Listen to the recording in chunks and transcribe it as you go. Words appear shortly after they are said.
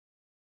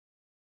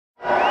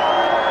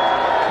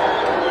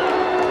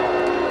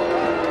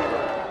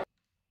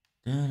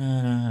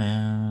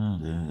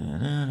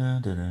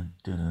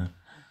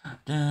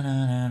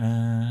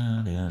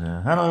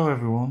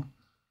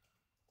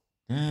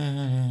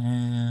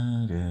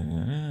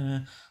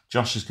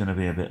Josh is going to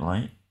be a bit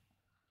late.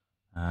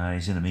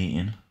 He's in a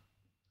meeting.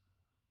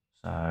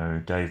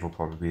 So Dave will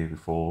probably be here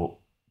before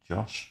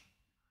Josh.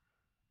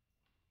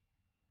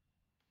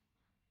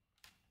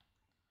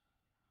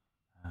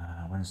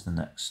 When's the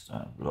next?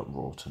 We've got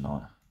Raw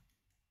tonight.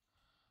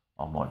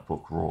 I might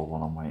book Raw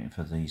while I'm waiting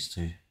for these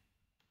two.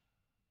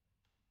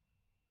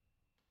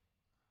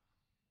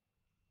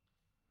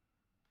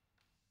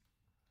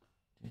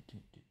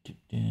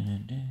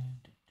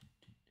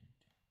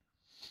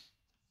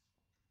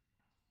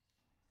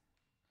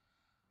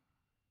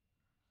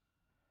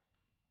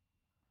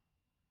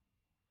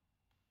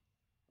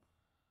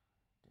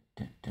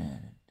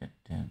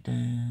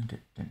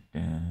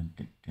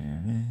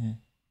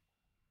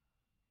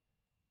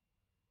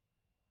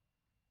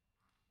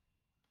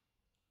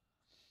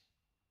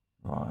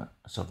 Right,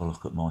 let's have a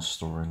look at my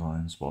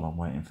storylines while I'm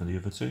waiting for the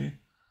other two.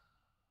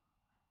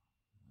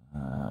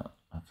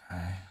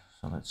 Okay,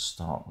 so let's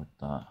start with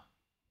that.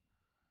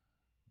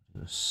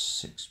 Do a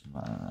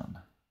 6-man.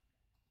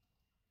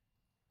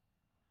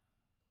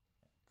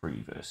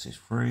 3 versus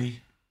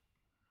 3.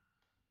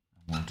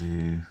 And we'll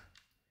do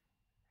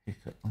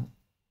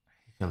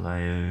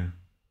Hikuleo,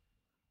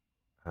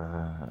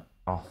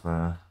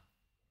 Offer,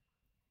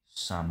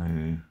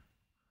 Samu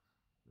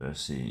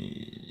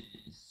versus...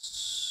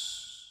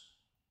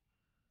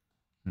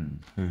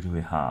 who do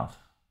we have?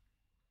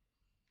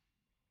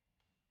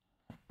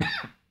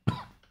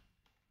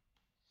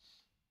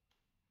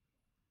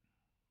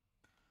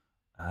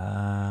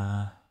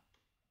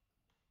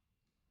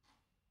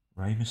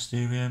 Rey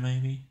Mysterio,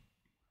 maybe?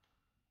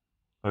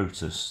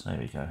 Otis, there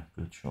we go.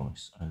 Good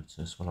choice.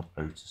 Otis. We'll have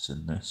Otis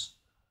in this.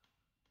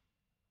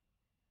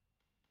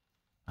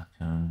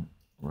 Akon,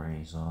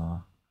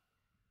 Razor.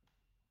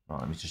 Right,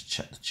 let me just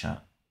check the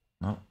chat.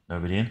 No,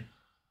 nobody in.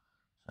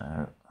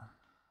 So,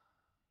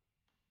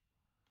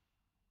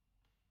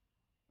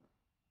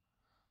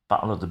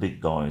 battle of the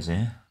big guys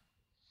here.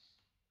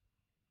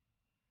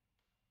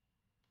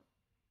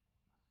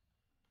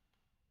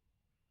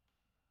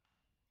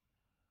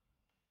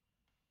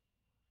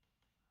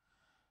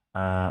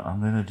 I'm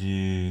going to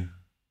do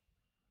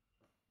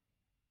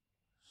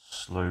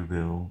slow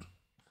build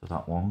for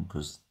that one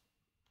because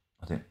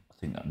I think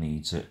that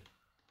needs it.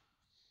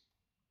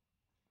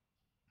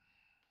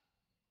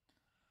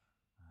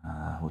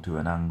 We'll do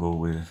an angle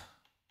with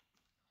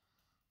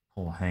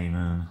Paul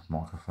Heyman,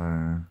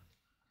 microphone,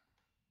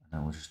 and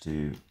then we'll just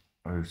do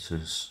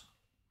Otis,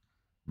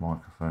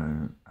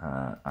 microphone,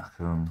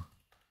 Akon,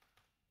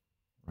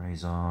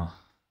 Razor,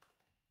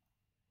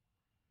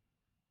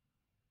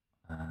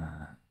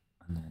 and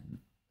then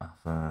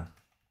Alpha,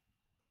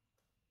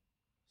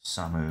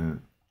 Samu,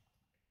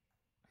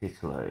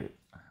 Hikuleo. There we go.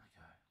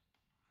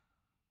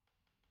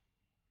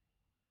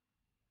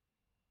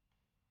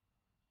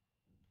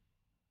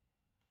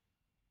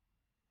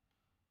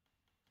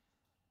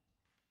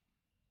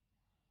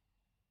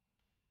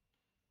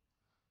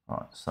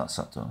 Right, so that's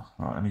that done.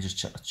 Right, let me just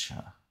check the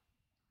chat.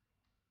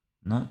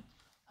 No?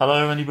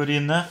 Hello, anybody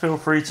in there? Feel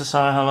free to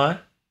say hello.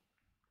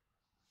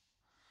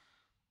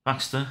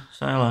 Baxter,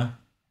 say hello.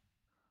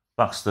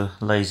 Baxter,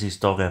 laziest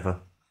dog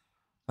ever.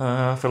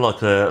 I feel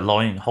like a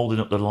lion, holding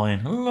up the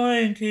lion.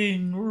 Lion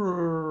King!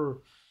 Roar.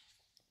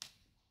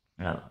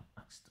 Yeah,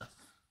 Baxter.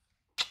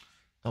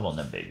 Come on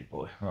then, baby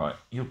boy. Right,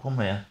 you come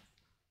here.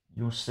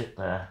 You'll sit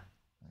there,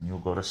 and you'll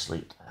go to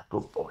sleep there.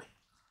 Good boy.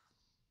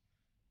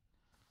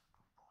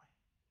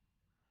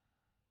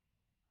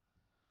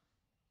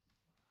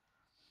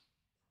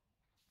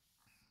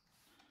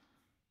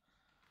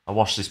 I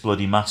washed this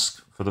bloody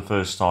mask for the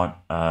first time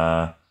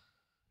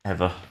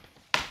ever,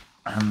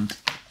 and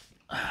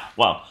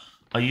well,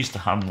 I used to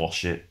hand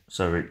wash it,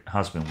 so it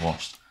has been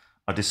washed.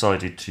 I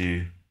decided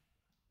to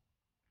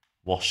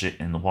wash it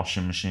in the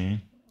washing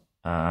machine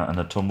and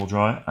the tumble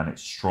dryer, and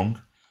it's shrunk,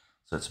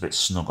 so it's a bit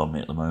snug on me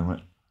at the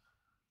moment.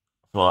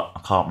 I feel like I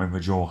can't remember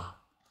a drawer.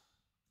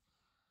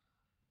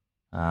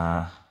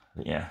 But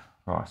yeah,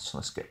 right, so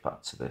let's get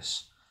back to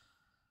this.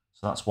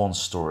 So that's one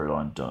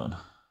storyline done.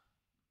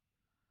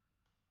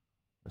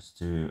 Let's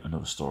do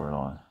another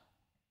storyline.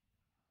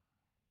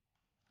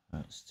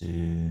 Let's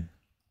do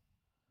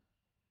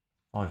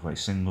 5-way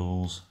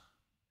singles.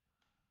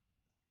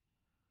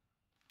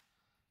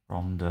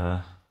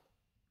 Ronda.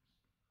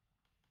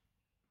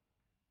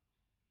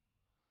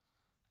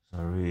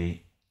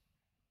 Zoe.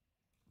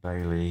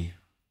 Bailey.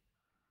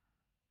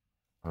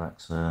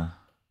 Alexa.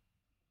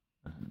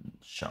 And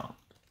Charlotte.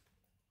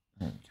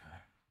 There we go.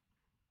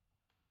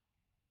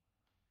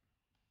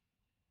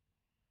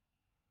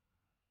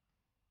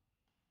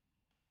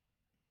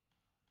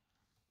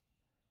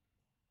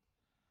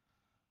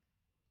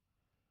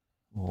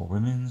 More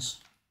women's.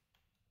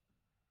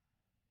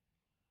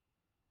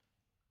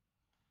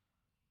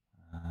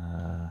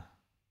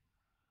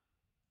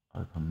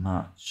 Open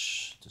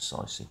match,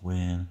 decisive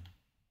win.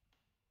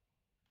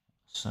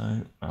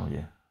 So, oh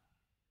yeah.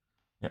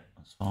 Yep,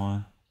 that's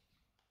fine.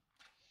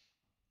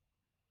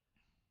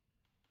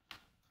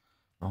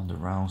 Ronda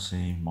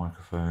Rousey,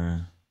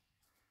 microphone.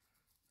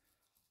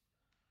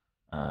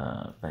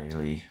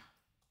 Bailey.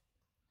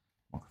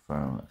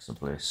 Microphone, Alexa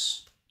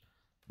Bliss.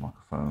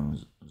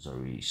 Microphones,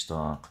 Zoe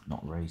Stark,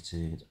 not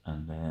rated.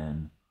 And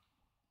then,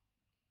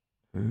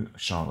 who?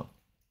 Charlotte.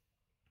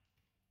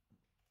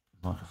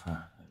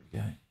 Microphone, there we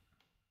go.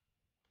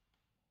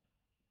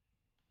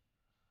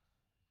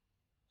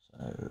 So,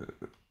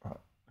 right,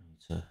 I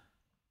need to,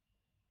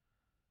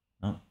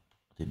 no, I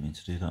didn't mean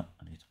to do that.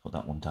 I need to put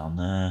that one down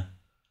there.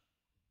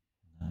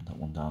 And that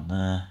one down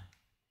there.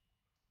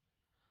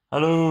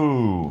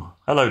 Hello.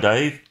 Hello,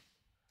 Dave.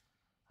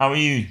 How are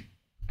you?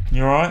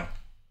 You alright?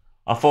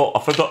 I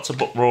forgot to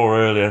book Raw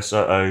earlier,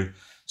 so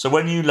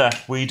when you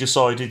left, we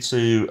decided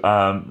to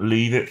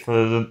leave it for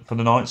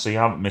the night, so you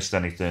haven't missed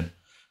anything.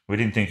 We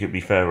didn't think it'd be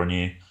fair on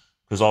you,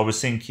 because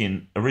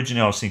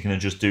originally I was thinking of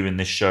just doing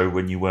this show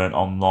when you weren't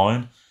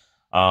online,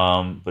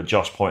 but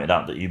Josh pointed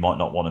out that you might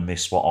not want to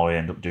miss what I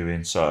end up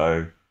doing,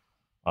 so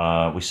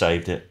we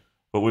saved it.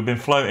 But we've been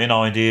floating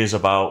ideas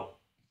about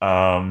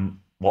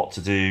what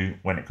to do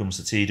when it comes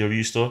to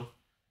TEW stuff.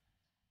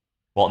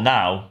 What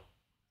now?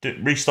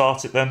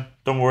 Restart it then.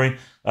 Don't worry.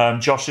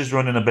 Josh is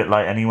running a bit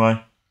late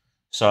anyway.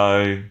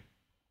 So,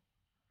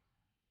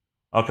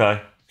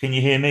 okay. Can you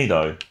hear me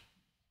though?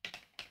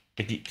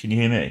 Can you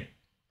hear me?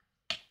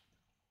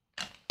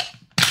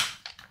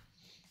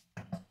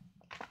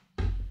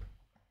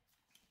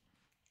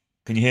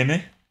 Can you hear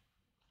me?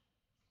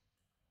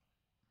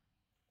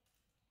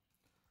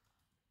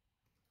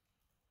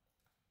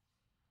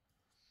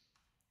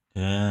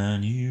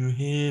 Can you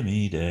hear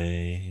me,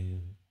 Dave?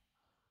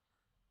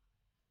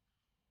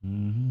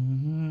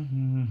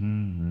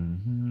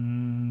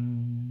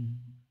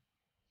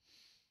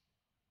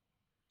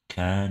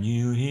 Can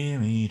you hear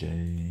me,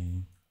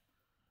 Dave?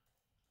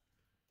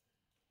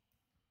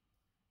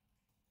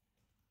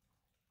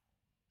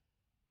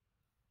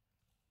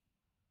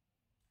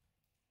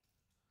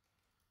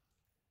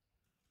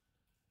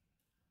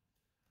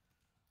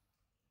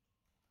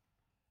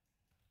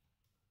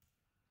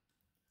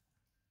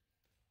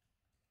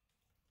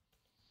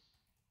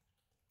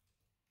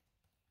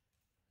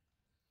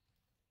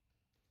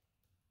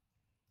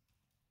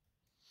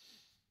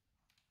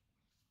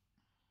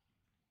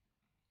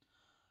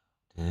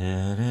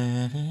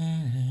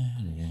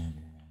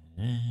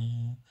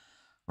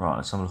 Right,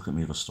 let's have a look at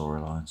my other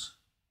storylines.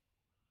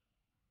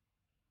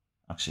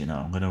 Actually, no,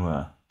 I'm going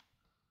to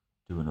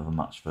do another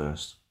match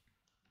first.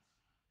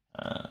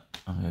 I'm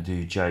going to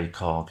do Jade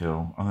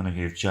Cargill. I'm going to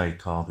give Jade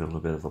Cargill a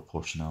bit of a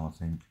push now, I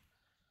think.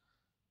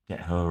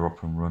 Get her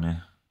up and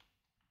running.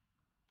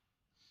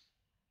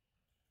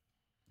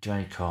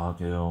 Jade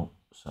Cargill.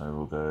 So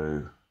we'll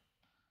go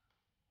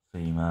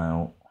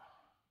female.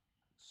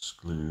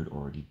 Exclude,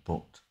 already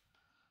booked.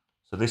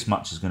 So this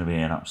match is going to be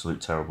an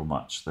absolute terrible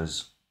match.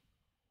 There's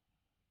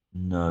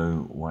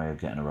no way of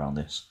getting around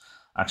this.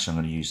 Actually, I'm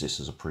going to use this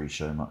as a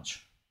pre-show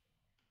match.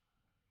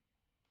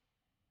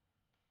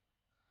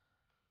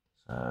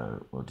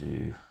 So we'll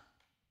do,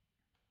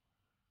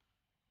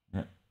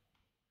 yep,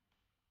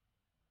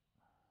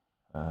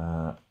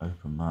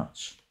 open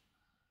match,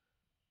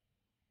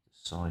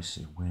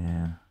 decisive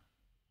win,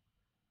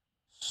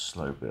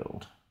 slow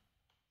build.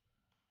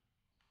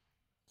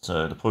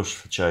 So the push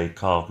for Jade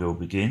Cargill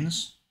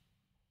begins.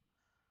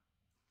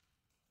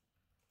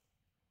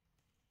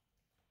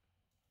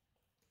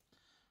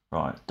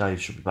 Right, Dave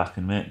should be back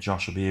in a minute.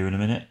 Josh will be here in a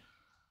minute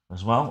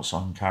as well, so I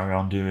can carry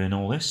on doing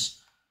all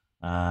this.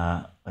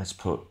 Let's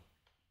put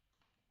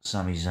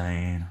Sami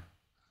Zayn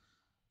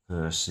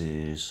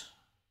versus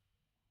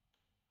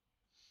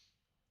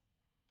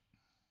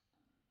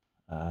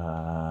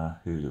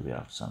who do we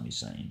have Sami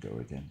Zayn go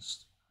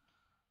against?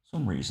 For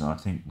some reason I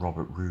think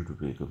Robert Roode would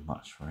be a good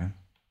match for him.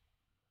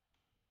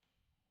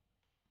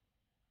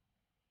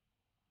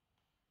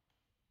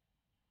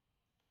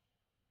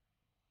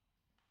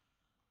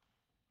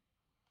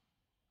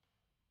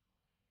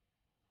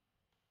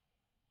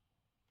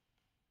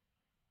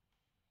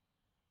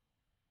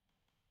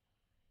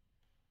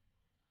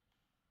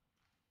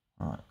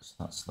 Right, so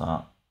that's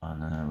that,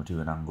 and then we'll do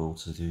an angle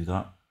to do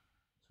that.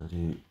 So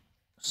do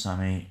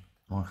Sammy,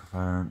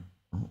 microphone,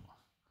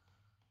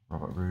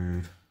 Robert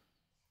Roode,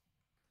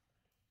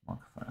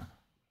 microphone.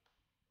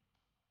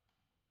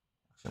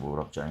 Actually,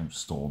 we'll have James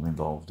Storm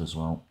involved as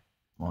well.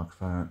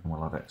 Microphone, and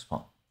we'll have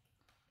X-Pac.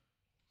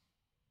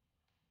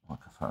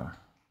 Microphone.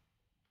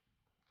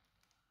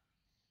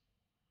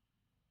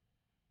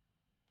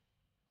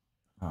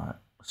 Alright,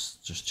 let's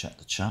just check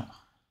the chat.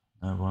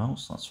 No one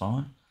else, that's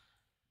fine.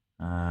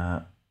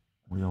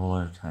 We all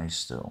okay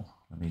still?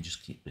 Let me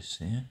just keep this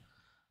here.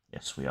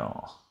 Yes, we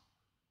are.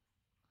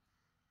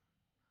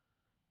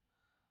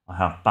 I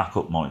have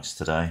backup mics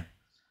today,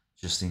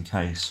 just in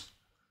case.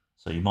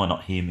 So you might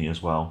not hear me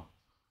as well,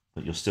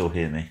 but you'll still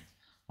hear me,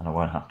 and I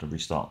won't have to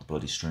restart the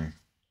bloody stream.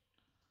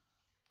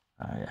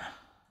 Yeah.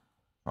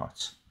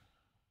 Right.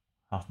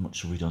 How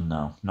much have we done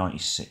now?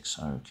 96,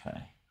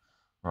 okay.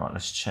 Right,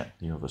 let's check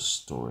the other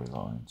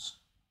storylines.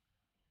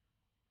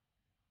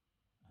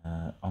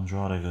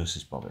 Andrade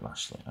versus Bobby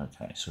Lashley.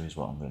 Okay, so here's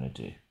what I'm going to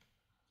do.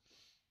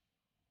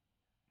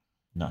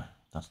 No,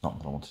 that's not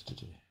what I wanted to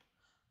do.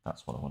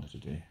 That's what I wanted to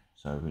do.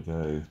 So we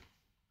go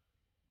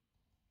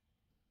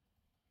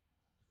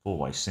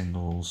 4-way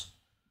singles.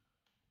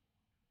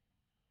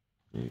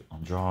 Do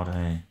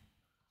Andrade,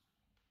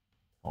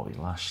 Bobby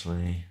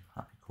Lashley,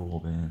 Happy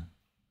Corbin,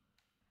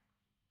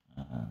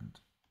 and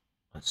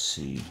let's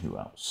see who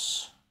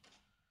else.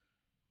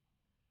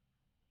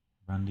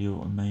 Randy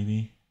Orton,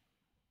 maybe.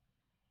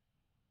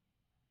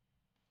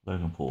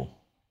 Logan Paul.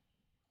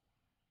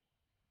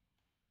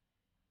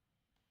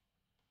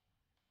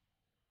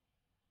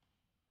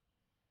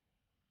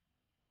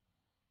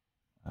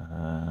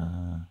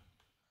 And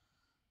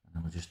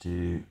then we'll just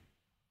do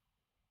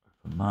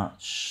open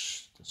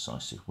match,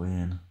 decisive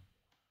win.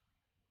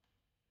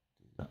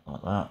 Do that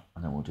like that,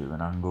 and then we'll do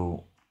an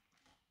angle.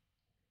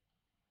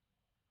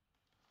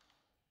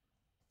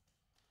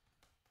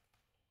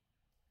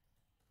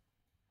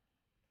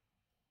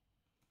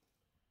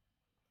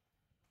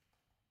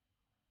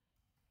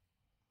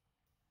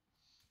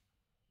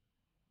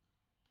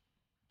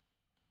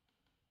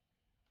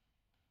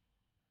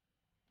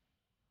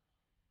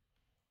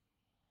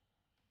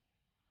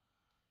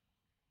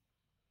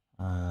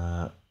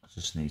 I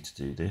just need to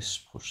do this,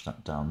 push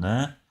that down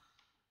there,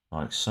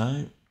 like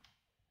so.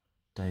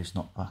 Dave's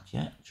not back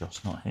yet,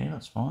 Josh's not here,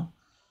 that's fine.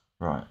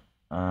 Right,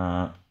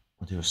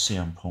 we'll do a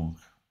CM Punk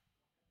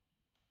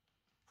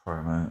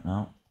promo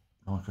now.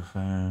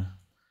 Microphone,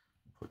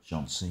 put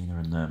John Cena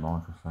in there,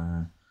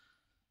 microphone.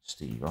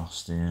 Steve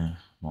Austin,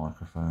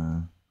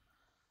 microphone.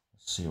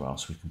 Let's see what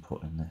else we can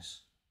put in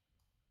this.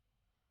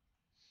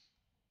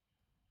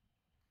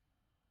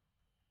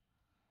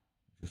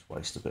 Just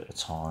waste a bit of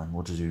time.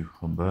 What to do?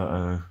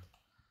 Humberto,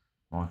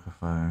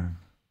 microphone,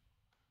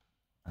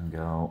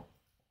 Angel,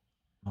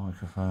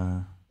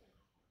 microphone.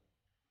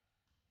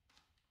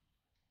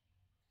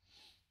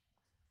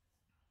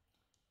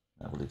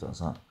 Nobody does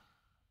that.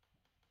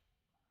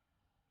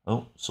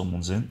 Oh,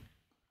 someone's in.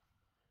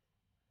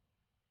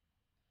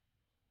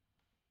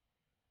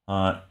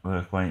 Alright,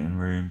 work waiting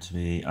room to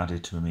be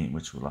added to a meeting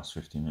which will last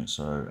 15 minutes,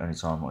 so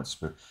anytime I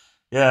split.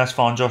 Yeah, that's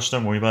fine, Josh,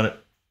 don't worry about it.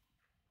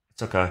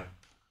 It's okay.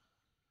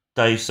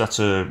 Dave's had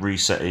to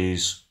reset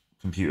his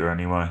computer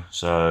anyway,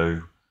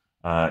 so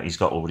he's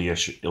got audio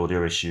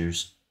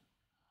issues.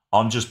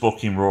 I'm just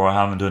booking Raw, I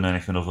haven't done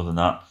anything other than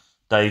that.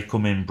 Dave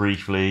come in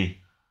briefly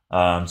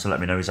to let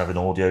me know he's having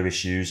audio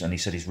issues, and he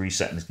said he's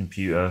resetting his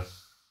computer,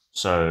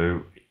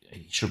 so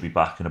he should be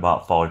back in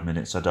about 5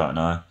 minutes, I don't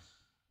know.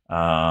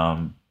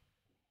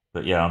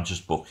 But yeah, I'm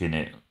just booking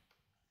it,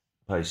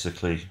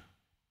 basically.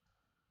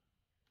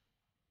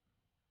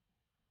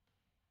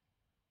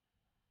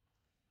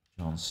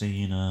 John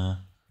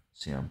Cena,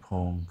 CM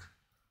Punk,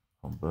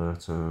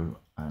 Humberto,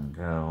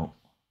 Angel.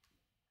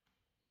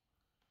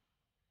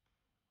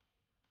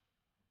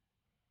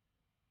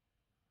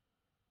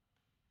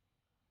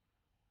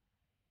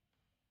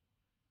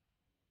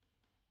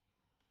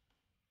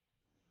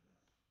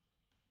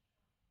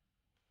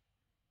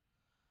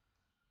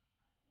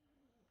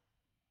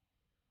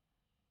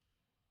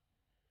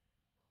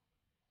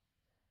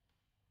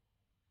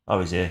 Oh,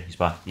 he's here. He's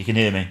back. You can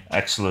hear me.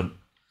 Excellent.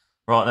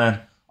 Right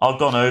then. I've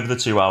gone over the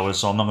 2 hours,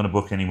 so I'm not going to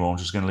book anymore. I'm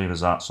just going to leave it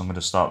as that. So I'm going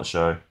to start the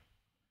show.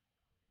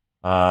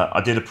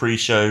 I did a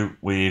pre-show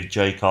with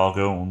Jay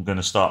Cargill. I'm going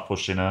to start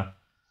pushing her.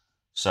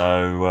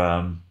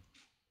 So,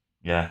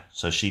 yeah.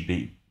 So she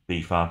beat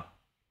B-Fab.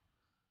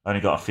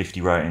 Only got a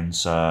 50 rating,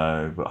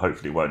 so but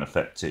hopefully it won't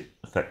affect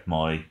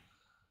my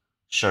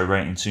show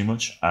rating too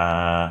much.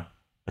 I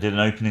did an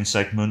opening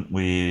segment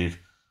with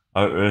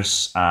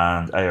Otis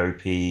and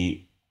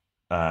AOP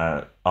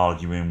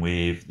arguing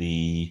with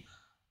the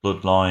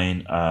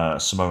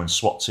Bloodline Samoan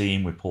SWAT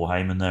team with Paul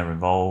Heyman there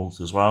involved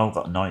as well.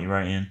 Got a 90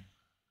 rating.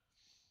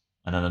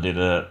 And then I did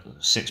a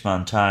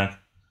 6-man tag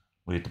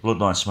with the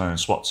Bloodline Samoan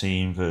SWAT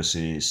team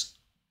versus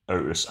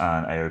Otis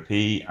and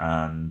AOP,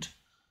 and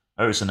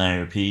Otis and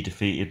AOP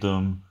defeated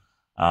them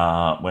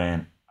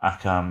when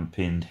Akam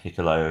pinned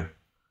Hikuleo.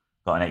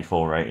 Got an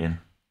 84 rating.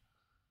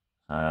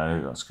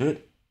 So that's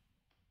good.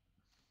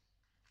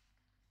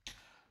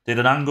 Did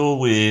an angle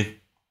with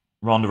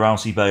Ronda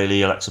Rousey,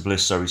 Bayley, Alexa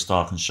Bliss, Zoe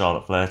Stark, and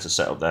Charlotte Flair to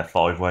set up their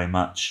 5-way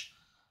match.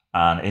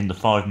 And in the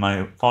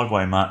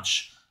 5-way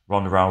match,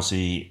 Ronda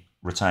Rousey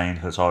retained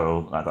her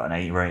title. I got an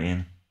 80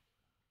 rating.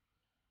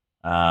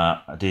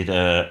 I did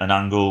an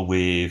angle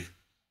with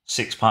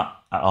Six-Pack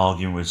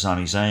arguing with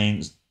Sami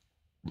Zayn.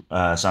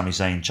 Sami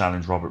Zayn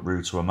challenged Robert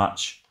Roode to a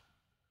match.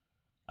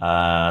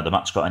 The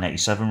match got an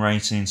 87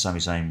 rating. Sami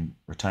Zayn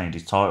retained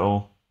his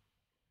title.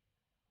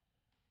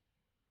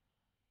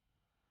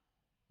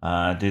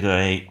 Did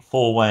a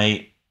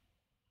 4-way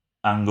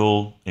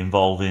angle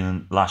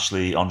involving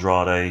Lashley,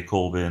 Andrade,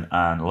 Corbin,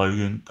 and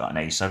Logan. Got an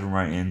 87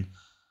 rating.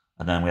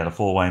 And then we had a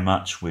 4-way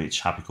match,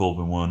 which Happy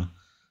Corbin won.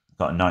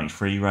 Got a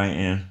 93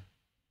 rating.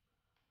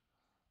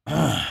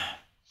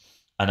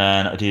 And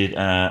then I did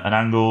an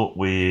angle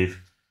with...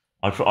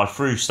 I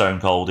threw Stone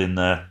Cold in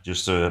there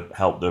just to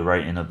help the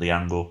rating of the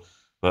angle.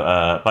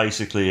 But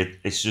basically,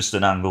 it's just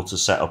an angle to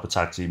set up a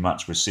tag team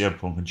match with CM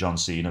Punk and John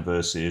Cena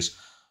versus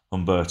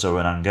Humberto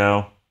and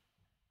Angel.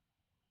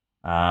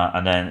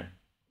 And then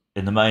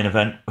in the main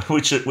event,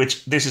 which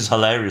this is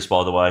hilarious,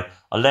 by the way.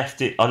 I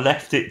left it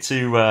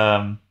to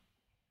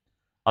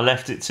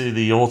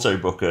the auto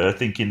booker,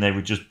 thinking they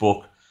would just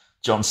book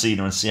John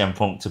Cena and CM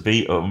Punk to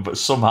beat them, but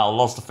somehow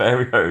Los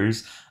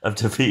Lotharios have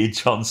defeated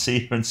John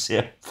Cena and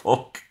CM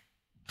Punk.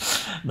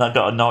 And that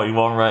got a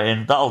 91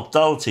 rating.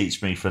 That'll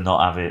teach me for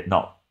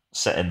not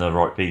setting the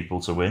right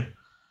people to win.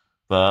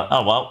 But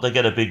oh well, they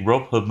get a big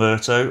rub,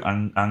 Humberto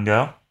and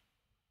Angel.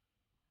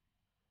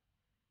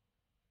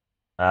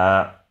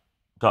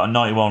 Got a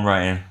 91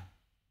 rating.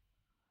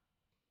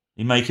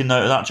 You making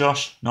note of that,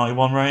 Josh?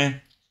 91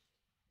 rating?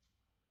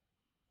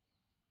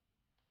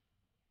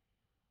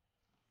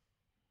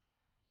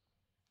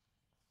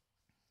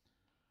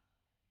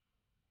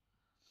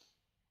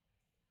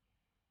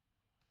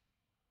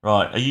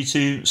 Right, are you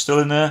two still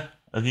in there?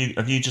 Have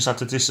you just had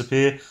to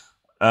disappear?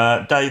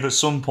 Dave, at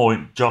some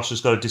point, Josh has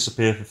got to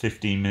disappear for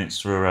 15 minutes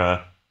for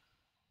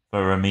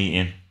a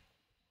meeting.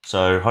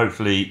 So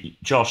hopefully,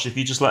 Josh, if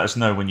you just let us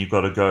know when you've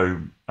got to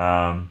go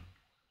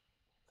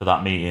for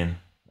that meeting,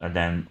 and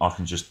then I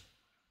can just...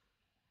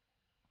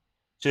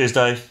 Cheers,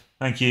 Dave.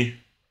 Thank you.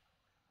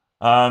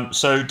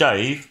 So,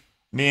 Dave,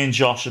 me and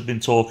Josh have been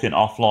talking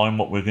offline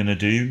what we're going to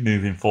do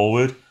moving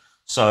forward.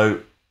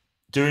 So,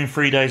 doing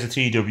 3 days of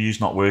TEW is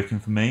not working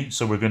for me.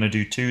 So, we're going to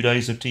do 2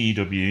 days of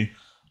TEW.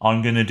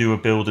 I'm going to do a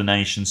Build a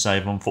Nation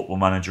save on Football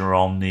Manager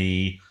on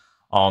the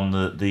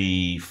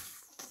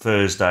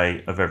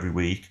Thursday of every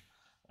week.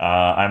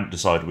 I haven't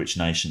decided which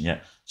nation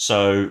yet.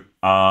 So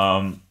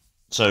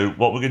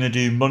what we're going to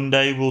do,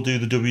 Monday we'll do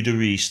the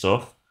WWE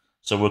stuff.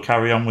 So we'll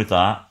carry on with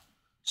that.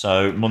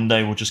 So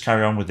Monday we'll just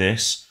carry on with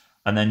this.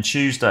 And then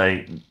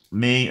Tuesday,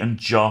 me and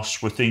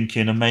Josh were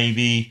thinking of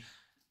maybe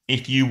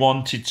if you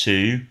wanted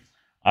to,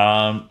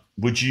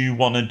 would you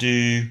want to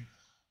do,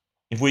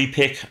 if we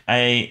pick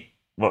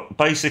well,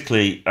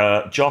 basically,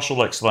 Josh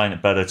will explain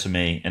it better to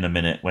me in a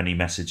minute when he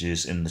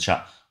messages in the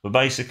chat. But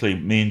basically,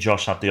 me and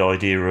Josh had the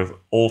idea of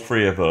all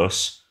three of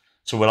us.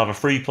 So we'll have a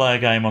free-player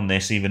game on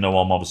this, even though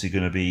I'm obviously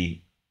going to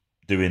be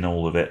doing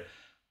all of it.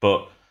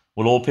 But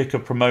we'll all pick a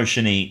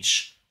promotion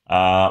each,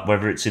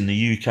 whether it's in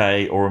the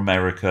UK or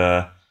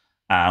America,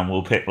 and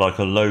we'll pick like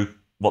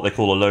what they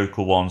call a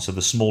local one, so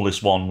the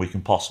smallest one we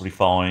can possibly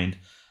find.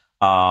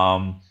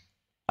 And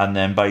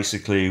then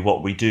basically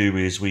what we do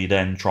is we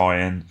then try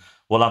and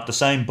we'll have the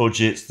same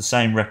budgets, the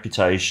same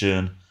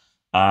reputation,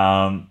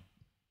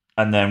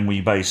 and then we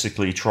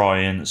basically try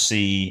and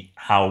see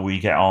how we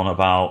get on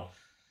about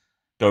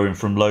going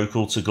from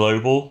local to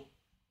global.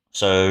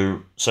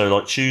 So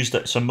like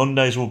Tuesday, so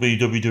Mondays will be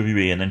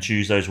WWE, and then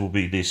Tuesdays will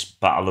be this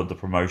Battle of the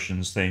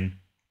Promotions thing.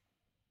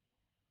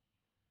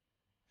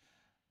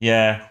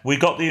 Yeah, we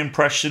got the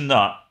impression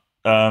that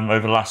over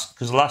the last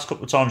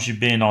couple of times you've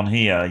been on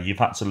here, you've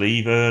had to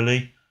leave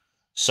early.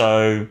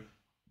 So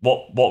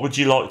what would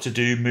you like to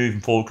do moving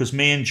forward? Because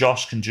me and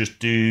Josh can just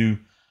do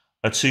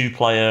a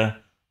 2-player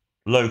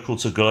local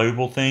to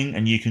global thing,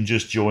 and you can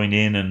just join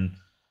in and,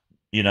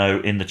 you know,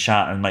 in the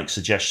chat and make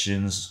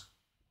suggestions.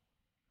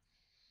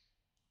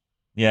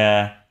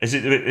 Yeah, is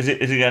it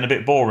getting a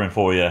bit boring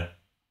for you?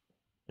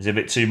 Is it a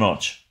bit too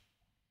much?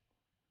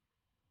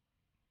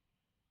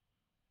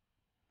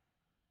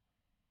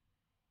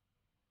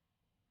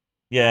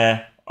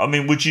 Yeah, I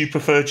mean, would you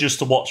prefer just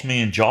to watch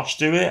me and Josh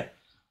do it,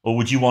 or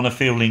would you want to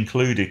feel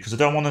included? Because I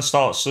don't want to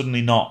start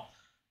suddenly not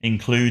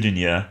including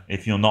you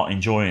if you're not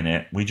enjoying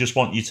it. We just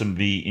want you to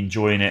be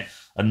enjoying it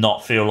and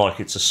not feel like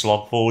it's a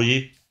slog for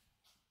you.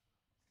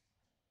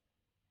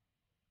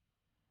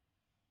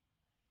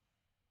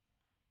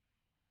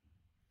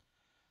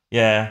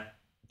 Yeah.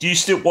 Do you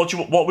still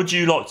what would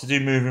you like to do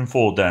moving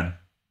forward then?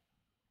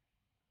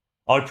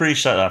 I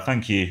appreciate that.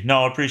 Thank you.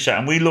 No, I appreciate it.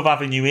 And we love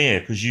having you here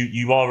because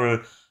you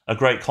are a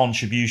great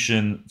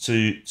contribution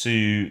to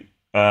the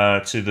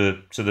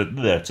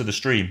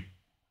stream.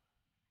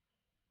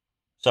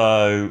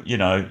 So, you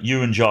know,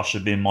 you and Josh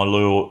have been my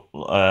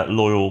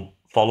loyal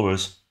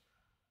followers.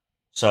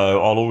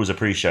 So I'll always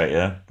appreciate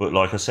you. But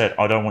like I said,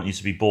 I don't want you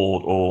to be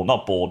bored, or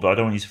not bored, but I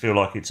don't want you to feel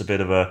like it's a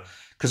bit of a...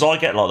 Because I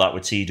get like that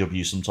with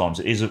TW sometimes.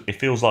 It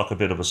feels like a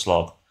bit of a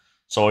slog.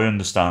 So I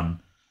understand.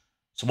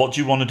 So what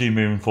do you want to do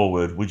moving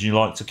forward? Would you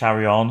like to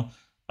carry on?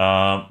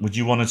 Would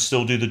you want to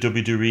still do the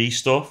WWE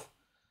stuff?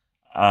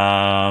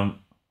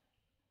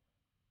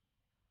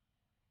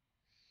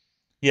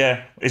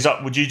 Yeah,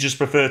 would you just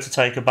prefer to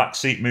take a back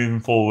seat moving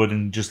forward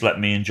and just let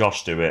me and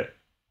Josh do it?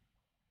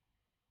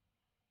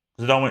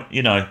 Because I don't want,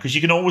 you know, because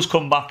you can always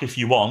come back if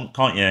you want,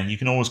 can't you? You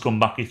can always come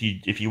back if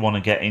you want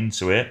to get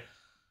into it.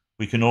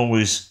 We can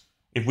always,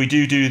 if we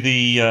do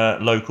the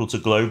local to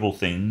global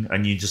thing,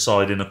 and you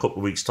decide in a couple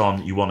of weeks' time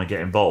that you want to get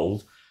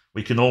involved,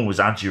 we can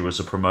always add you as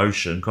a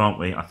promotion, can't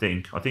we? I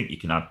think you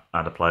can add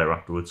a player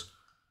afterwards.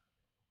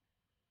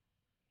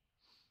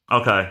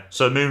 Okay,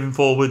 so moving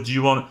forward,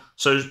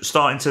 so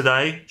starting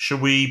today,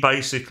 should we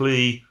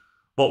basically,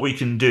 what we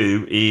can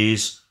do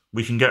is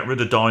we can get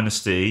rid of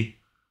Dynasty.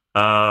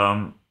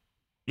 Yeah,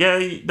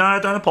 no,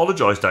 don't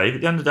apologise, Dave.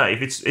 At the end of the day,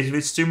 if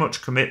it's too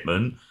much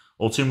commitment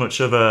or too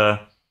much of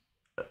a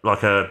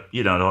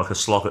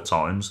slog at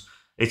times,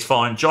 It's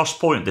fine. Josh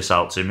pointed this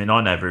out to me, and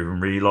I never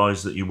even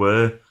realised that you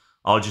were.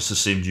 I just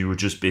assumed you were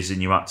just busy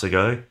and you had to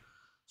go.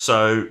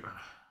 So,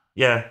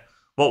 yeah.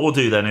 What we'll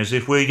do then is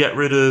if we get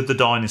rid of the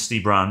Dynasty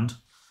brand,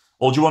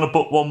 or do you want to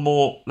book one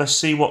more? Let's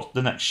see what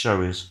the next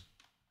show is.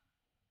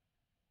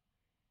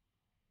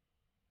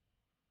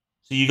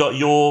 So you got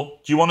your...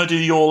 Do you want to do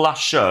your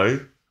last show,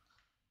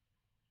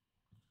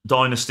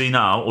 Dynasty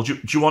now? Or do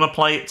you want to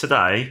play it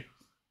today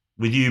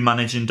with you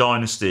managing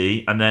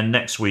Dynasty? And then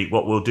next week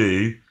what we'll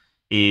do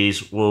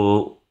is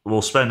we'll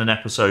spend an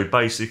episode.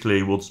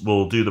 Basically,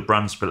 we'll do the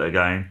brand split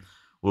again.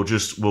 We'll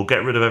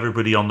get rid of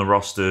everybody on the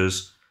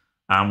rosters,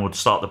 and we'll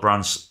start the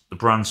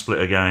brand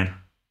split again.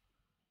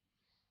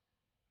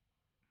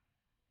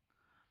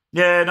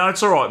 Yeah, no,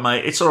 it's all right,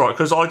 mate. It's all right,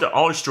 because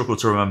I struggle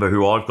to remember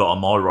who I've got on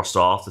my roster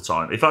half the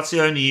time. If that's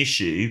the only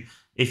issue,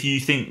 if you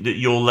think that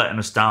you're letting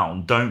us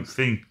down, don't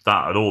think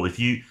that at all. If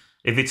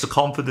it's a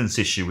confidence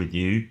issue with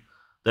you,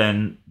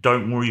 then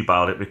don't worry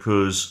about it,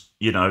 because,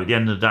 you know, at the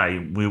end of the day,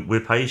 we're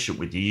patient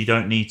with you. You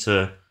don't need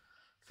to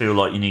feel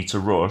like you need to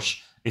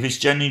rush. If it's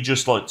genuinely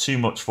just like too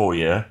much for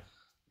you,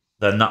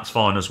 then that's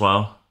fine as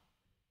well.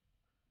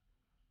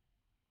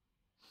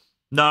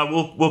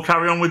 No, we'll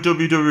carry on with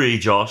WWE,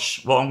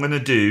 Josh. What I'm going to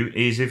do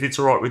is, if it's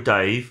all right with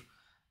Dave,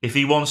 if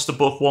he wants to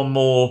book one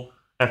more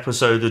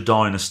episode of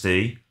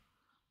Dynasty,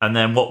 and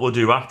then what we'll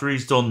do after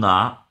he's done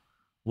that,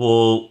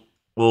 we'll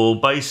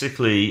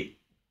basically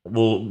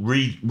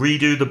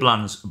redo the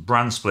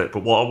brand split.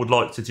 But what I would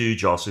like to do,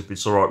 Josh, if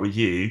it's all right with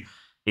you,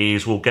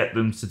 is we'll get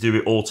them to do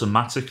it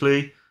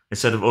automatically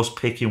instead of us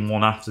picking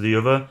one after the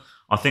other.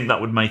 I think that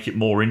would make it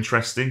more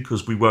interesting,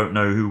 because we won't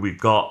know who we've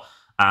got.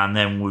 And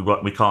then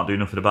we can't do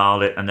nothing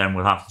about it, and then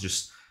we'll have to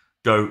just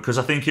go, because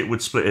I think it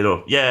would split it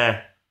up.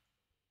 Yeah,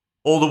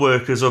 all the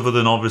workers other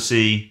than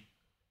obviously,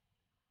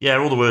 yeah,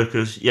 all the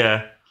workers,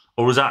 yeah.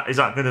 Or is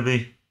that going to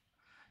be?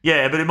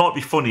 Yeah, but it might be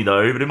funny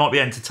though. But it might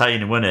be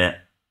entertaining, won't it?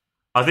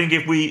 I think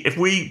if we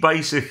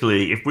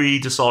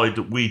decide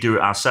that we do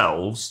it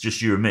ourselves,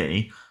 just you and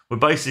me, we're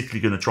basically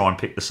going to try and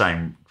pick the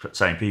same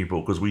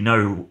people, because we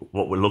know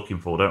what we're looking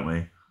for, don't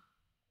we?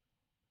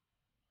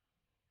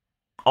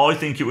 I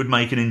think it would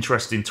make an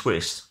interesting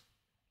twist.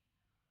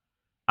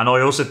 And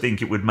I also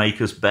think it would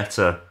make us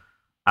better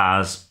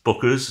as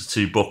bookers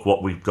to book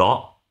what we've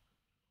got.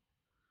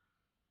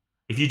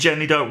 If you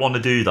generally don't want to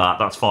do that,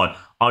 that's fine.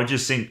 I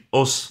just think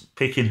us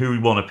picking who we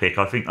want to pick,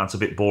 I think that's a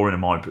bit boring in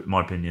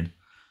my opinion.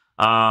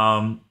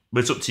 But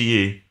it's up to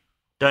you.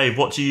 Dave,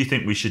 what do you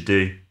think we should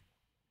do?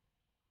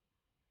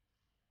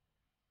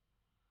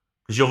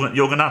 Because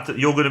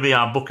you're gonna be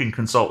our booking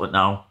consultant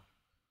now.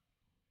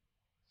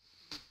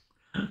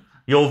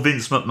 You're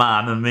Vince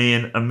McMahon,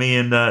 and me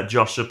and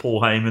Josh are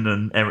Paul Heyman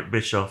and Eric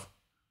Bischoff.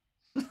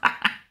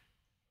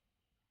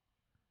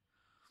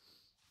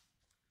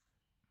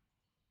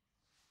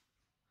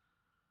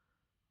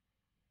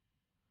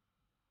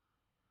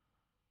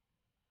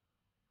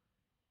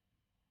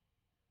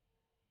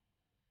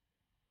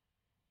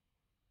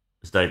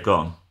 Is Dave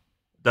gone?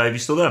 Dave, you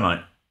still there,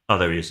 mate? Oh,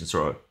 there he is. It's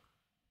all right.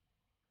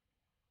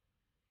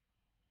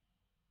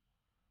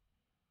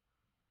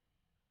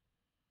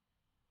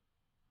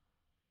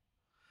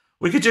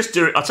 We could just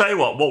do it. I'll tell you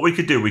what we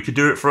could do. We could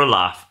do it for a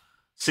laugh,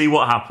 see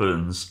what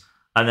happens,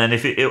 and then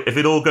if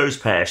it all goes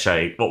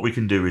pear-shaped, what we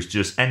can do is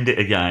just end it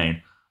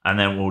again, and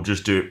then we'll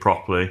just do it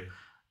properly.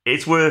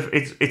 It's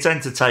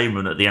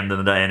entertainment at the end of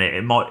the day, and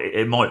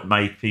it might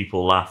make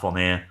people laugh on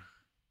here.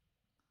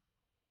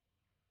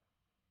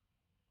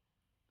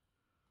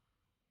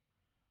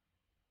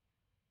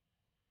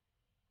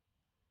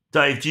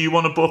 Dave, do you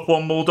want to book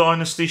one more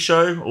Dynasty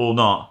show or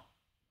not?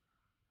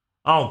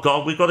 Oh,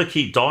 God, we've got to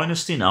keep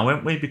Dynasty now,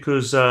 haven't we?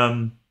 Because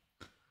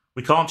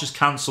we can't just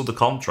cancel the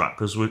contract,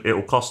 because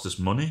it'll cost us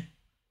money.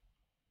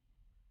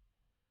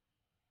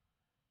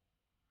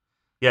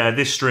 Yeah,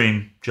 this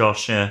stream,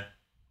 Josh, yeah.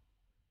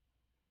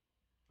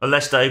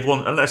 Unless Dave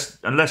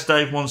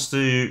wants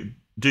to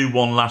do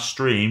one last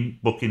stream,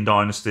 booking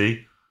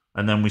Dynasty,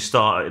 and then we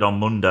start it on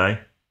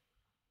Monday.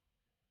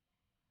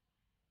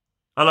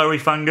 Hello,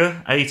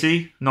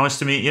 Efanga80. Nice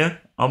to meet you.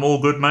 I'm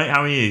all good, mate.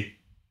 How are you?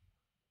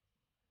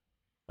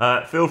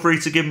 Feel free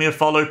to give me a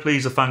follow,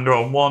 please,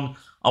 Efanga.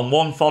 I'm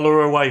one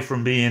follower away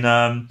from being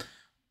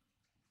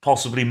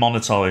possibly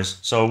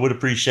monetized, so I would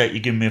appreciate you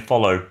giving me a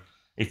follow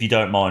if you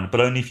don't mind, but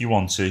only if you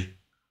want to.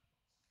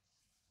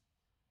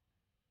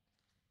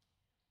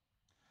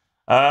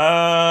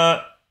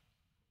 I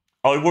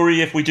worry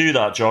if we do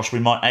that, Josh, we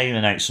might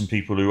alienate some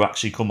people who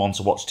actually come on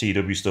to watch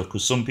TEW stuff,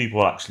 because some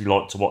people actually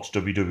like to watch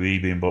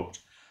WWE being booked.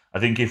 I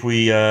think if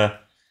we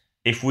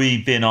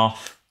bin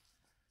off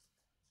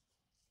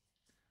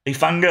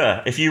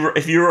Ifanga, if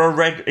you're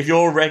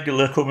a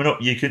regular coming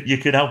up, you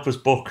could help us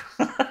book.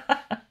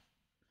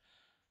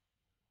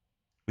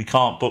 We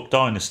can't book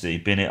Dynasty,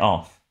 bin it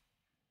off.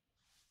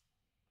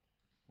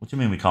 What do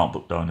you mean we can't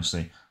book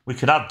Dynasty? We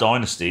could add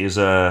Dynasty as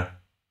a...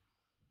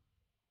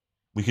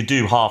 We could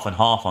do half and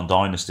half on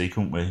Dynasty,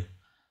 couldn't we?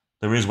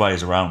 There is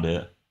ways around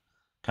it.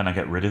 Can I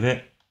get rid of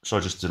it? Should I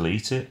just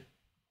delete it?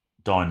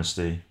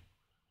 Dynasty.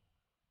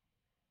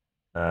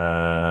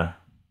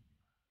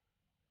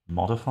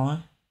 Modify?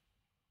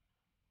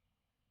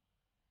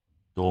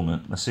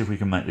 Dormant. Let's see if we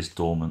can make this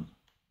dormant.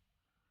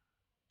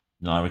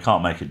 No, we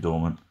can't make it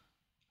dormant.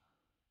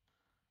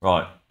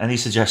 Right. Any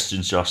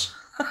suggestions, Josh?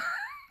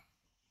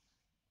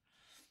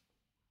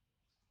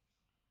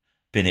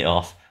 Bin it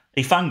off.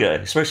 Ifanga,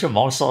 especially on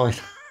my side.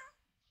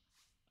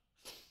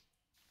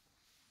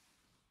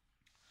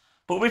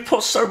 But we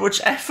put so much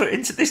effort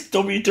into this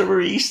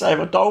WWE save.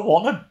 I don't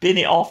want to bin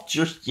it off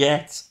just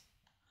yet.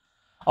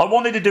 I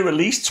wanted to do at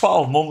least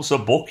 12 months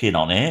of booking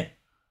on it.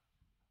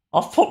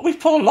 We've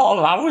put a lot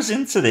of hours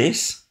into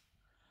this.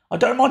 I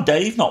don't mind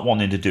Dave not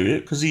wanting to do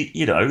it because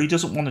he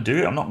doesn't want to do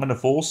it. I'm not going to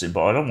force him,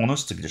 but I don't want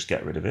us to just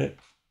get rid of it.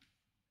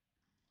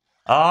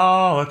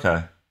 Oh,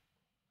 okay.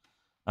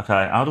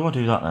 Okay, how do I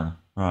do that then?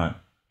 Right.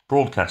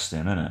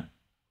 Broadcasting, innit?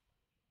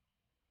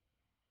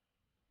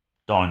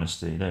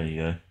 Dynasty, there you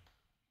go.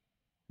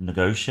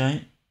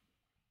 Negotiate.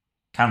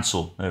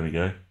 Cancel, there we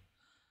go.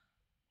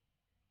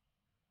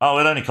 Oh,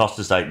 it only cost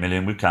us 8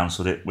 million. We've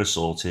cancelled it. We're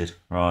sorted.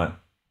 Right.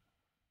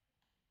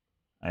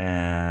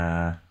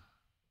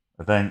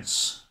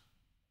 Events.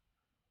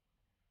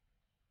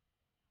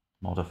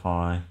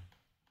 Modify.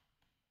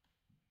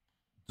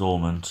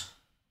 Dormant.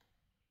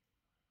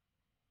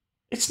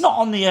 It's not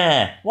on the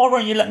air. Why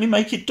won't you let me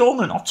make it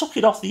dormant? I took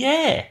it off the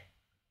air.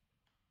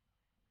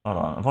 Hold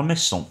on. Have I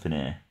missed something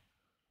here?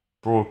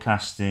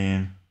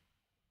 Broadcasting.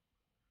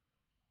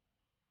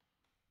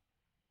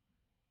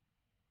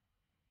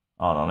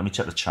 Hold on. Let me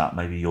check the chat.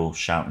 Maybe you're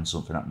shouting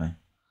something at me.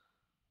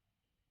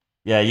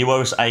 Yeah, you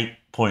owe us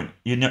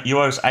you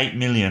owe us 8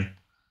 million.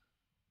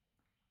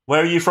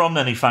 Where are you from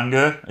then,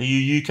 Ifanga? Are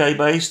you UK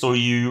based or are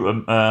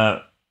you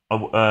not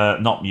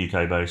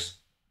UK based?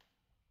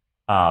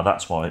 Ah,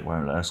 that's why it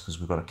won't let us, because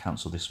we've got to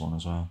cancel this one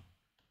as well.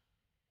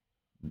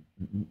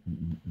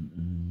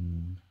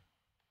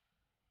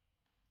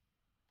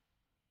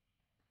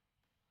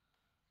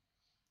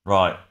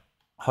 Right.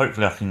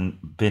 Hopefully I can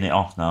bin it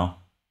off now.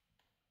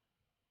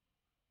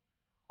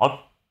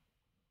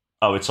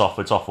 Oh, it's off.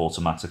 It's off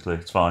automatically.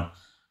 It's fine.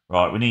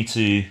 Right, we need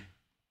to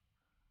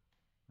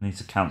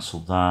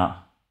cancel that.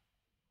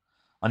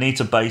 I need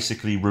to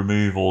basically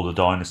remove all the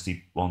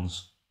Dynasty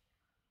ones.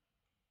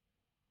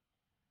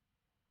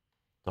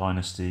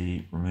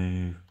 Dynasty,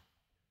 remove.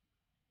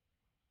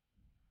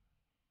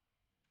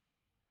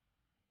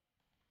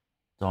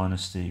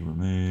 Dynasty,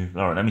 remove.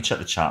 All right, let me check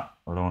the chat.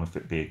 I don't want to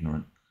be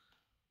ignorant.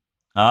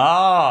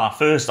 Ah,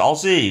 first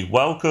Aussie.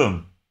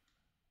 Welcome.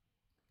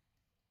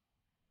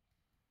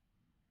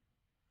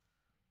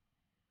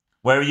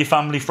 Where are your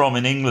family from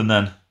in England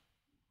then?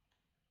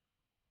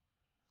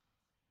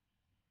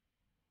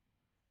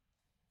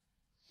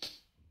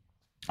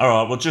 All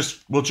right, we'll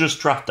just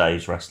draft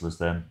Dave's wrestlers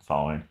then.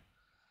 Fine.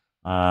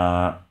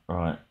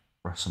 Right.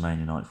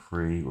 WrestleMania Night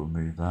 3. We'll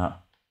move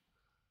that.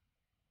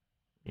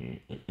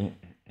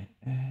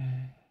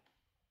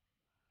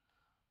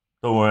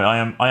 Don't worry,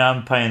 I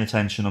am paying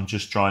attention. I'm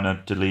just trying to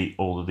delete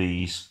all of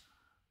these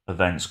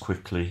events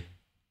quickly.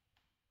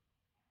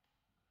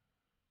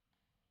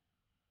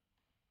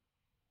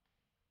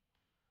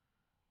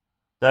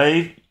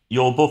 Dave,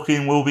 your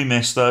booking will be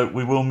missed though.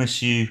 We will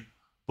miss you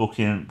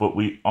booking, but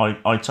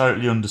I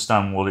totally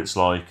understand what it's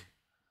like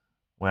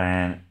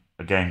when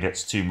a game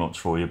gets too much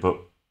for you, but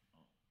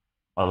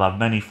I'll have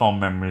many fond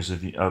memories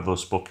of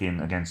us booking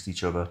against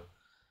each other,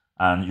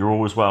 and you're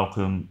always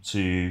welcome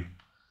to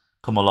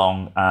come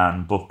along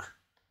and book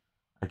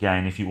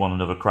again if you want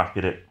another crack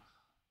at it.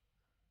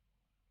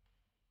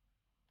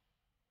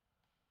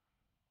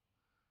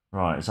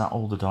 Right, is that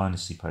all the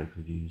Dynasty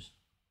pay-per-views?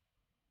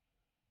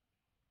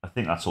 I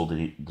think that's all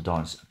the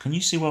Dynasty. Can you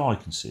see what I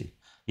can see?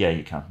 Yeah,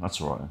 you can. That's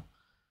all right.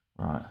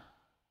 Right.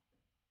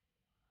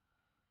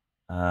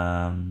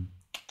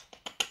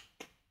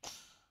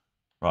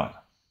 Right.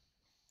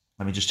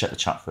 Let me just check the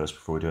chat first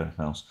before we do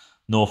anything else.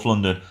 North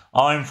London.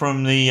 I'm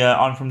from near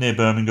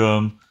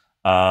Birmingham.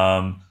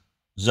 Zone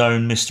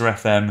Mr.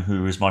 FM,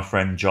 who is my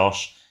friend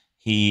Josh.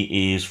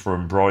 He is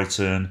from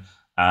Brighton,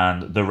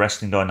 and the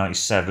Wrestling Guy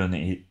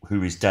 97,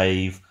 who is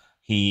Dave.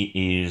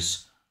 He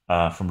is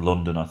from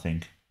London, I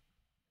think.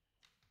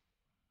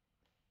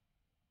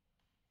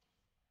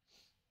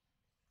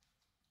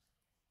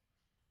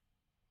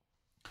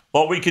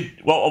 What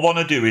I want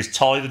to do is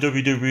tie the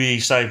WWE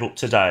save up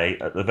today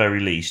at the very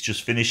least.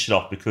 Just finish it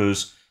off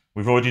because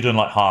we've already done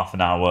like half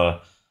an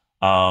hour.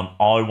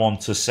 I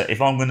want to set.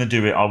 If I'm going to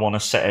do it, I want to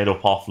set it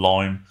up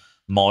offline,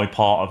 my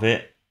part of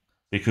it,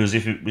 because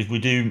if we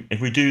do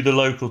the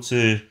local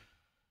to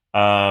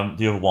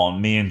the other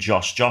one, me and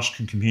Josh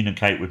can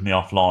communicate with me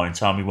offline,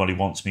 tell me what he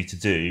wants me to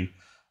do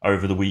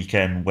over the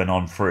weekend when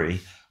I'm free,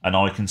 and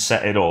I can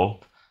set it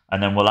up,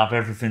 and then we'll have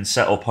everything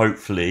set up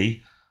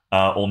hopefully.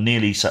 Or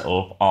nearly set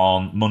up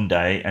on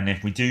Monday, and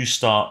if we do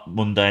start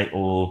Monday,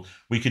 or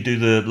we could do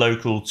the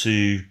local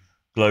to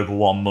global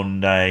one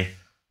Monday,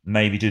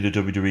 maybe do the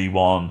WWE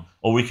one,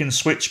 or we can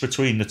switch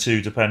between the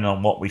two depending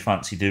on what we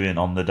fancy doing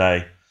on the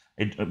day.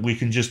 We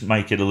can just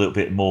make it a little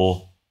bit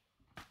more,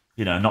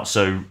 not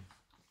so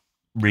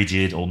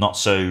rigid or not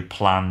so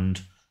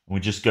planned. We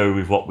just go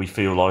with what we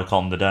feel like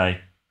on the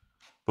day.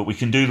 But we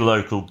can do the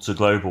local to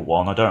global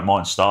one. I don't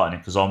mind starting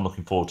it because I'm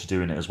looking forward to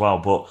doing it as well.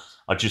 But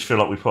I just feel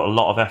like we put a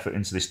lot of effort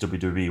into this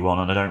WWE one,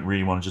 and I don't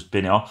really want to just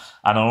bin it off.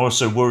 And I'm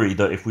also worried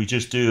that if we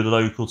just do the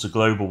local to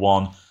global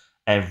one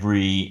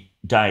every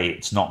day,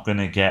 it's not going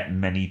to get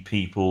many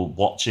people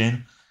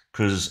watching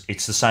because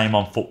it's the same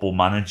on Football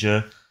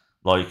Manager.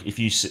 Like if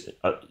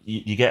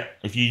you get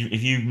if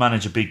you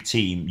manage a big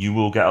team, you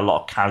will get a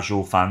lot of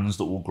casual fans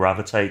that will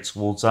gravitate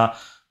towards that,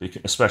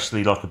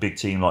 especially like a big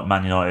team like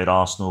Man United,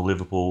 Arsenal,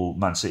 Liverpool,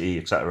 Man City,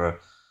 etc.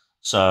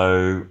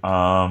 So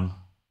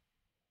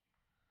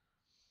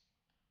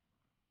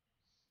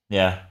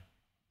yeah,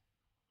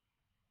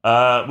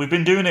 we've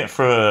been doing it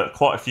for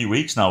quite a few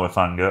weeks now with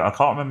Fanga. I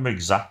can't remember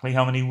exactly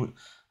how many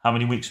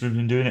weeks we've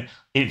been doing it.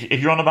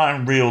 If you're on about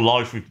in real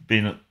life, we've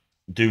been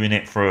doing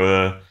it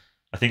for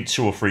I think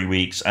 2 or 3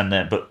 weeks, and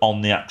then but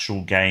on the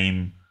actual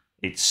game,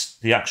 it's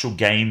the actual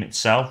game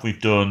itself. We've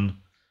done.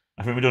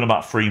 I think we've done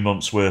about 3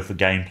 months worth of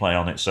gameplay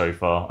on it so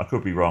far. I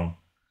could be wrong.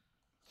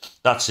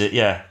 That's it,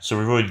 yeah. So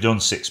we've already done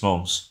 6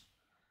 months.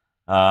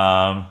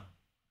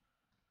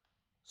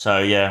 So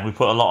yeah, we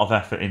put a lot of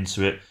effort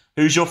into it.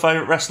 Who's your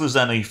favourite wrestlers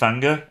then,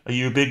 Efanga? Are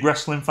you a big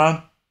wrestling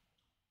fan?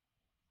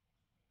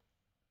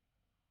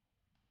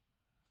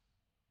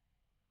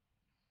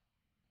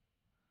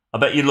 I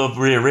bet you love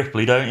Rhea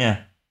Ripley, don't you?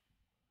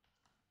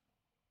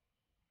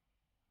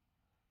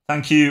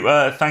 Thank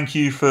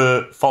you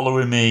for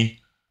following me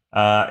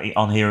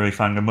on here,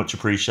 Efanga. Much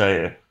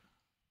appreciated.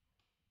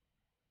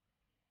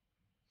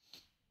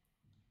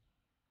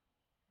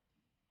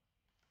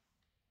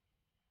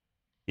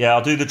 Yeah,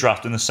 I'll do the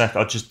draft in a sec.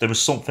 There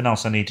was something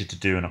else I needed to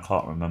do and I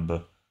can't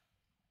remember.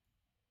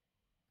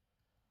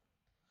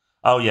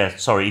 Oh yeah,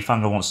 sorry,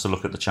 Ifanga wants to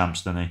look at the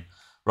champs, doesn't he?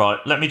 Right,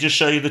 let me just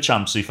show you the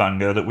champs,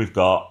 Ifanga, that we've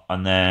got,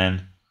 and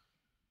then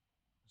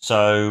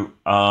so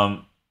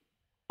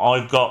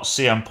I've got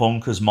CM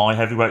Punk as my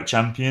heavyweight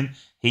champion.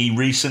 He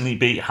recently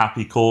beat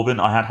Happy Corbin.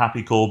 I had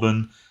Happy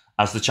Corbin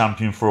as the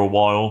champion for a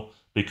while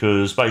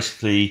because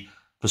basically,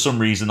 for some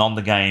reason on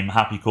the game,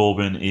 Happy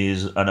Corbin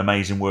is an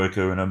amazing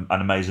worker and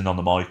amazing on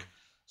the mic.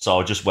 So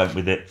I just went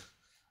with it.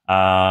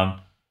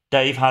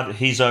 Dave had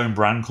his own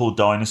brand called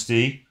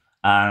Dynasty,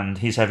 and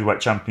his heavyweight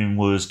champion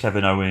was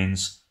Kevin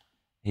Owens.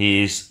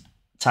 His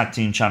tag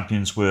team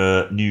champions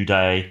were New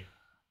Day,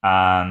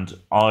 and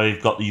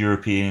I've got the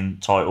European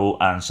title,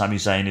 and Sami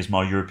Zayn is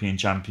my European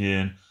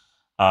champion.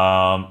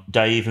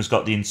 Dave has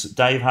got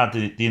Dave had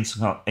the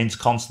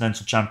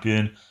Intercontinental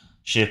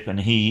Championship, and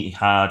he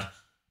had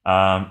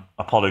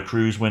Apollo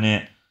Crews win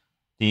it.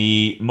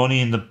 The Money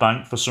in the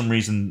Bank, for some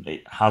reason,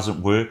 it hasn't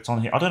worked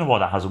on here. I don't know why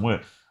that hasn't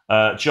worked.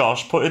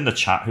 Josh, put in the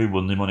chat who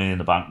won the Money in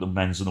the Bank, the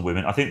men's and the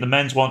women. I think the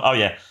men's one, oh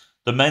yeah,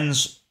 the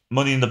men's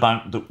Money in the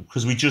Bank,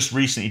 because we just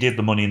recently did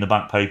the Money in the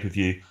Bank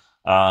pay-per-view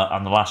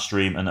on the last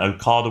stream, and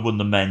Okada won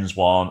the men's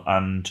one,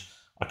 and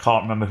I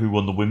can't remember who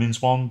won the women's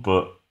one,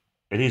 but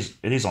it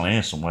is on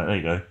here somewhere. There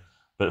you go.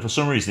 But for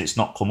some reason, it's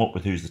not come up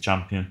with who's the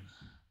champion.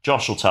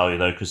 Josh will tell you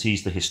though, because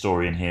he's the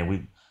historian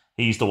here.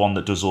 He's the one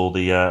that does all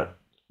the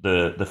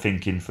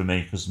thinking for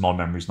me, because my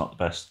memory's not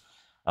the best.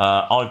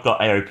 I've got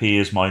AOP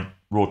as my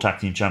Raw Tag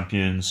Team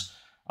Champions.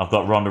 I've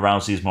got Ronda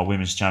Rousey as my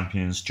Women's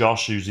Champions.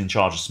 Josh, who's in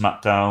charge of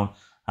SmackDown,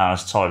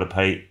 has Tyler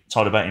Bate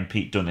and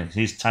Pete Dunne as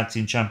his Tag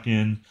Team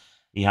Champion.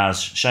 He has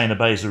Shayna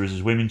Baszler as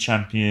his Women's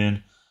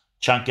Champion.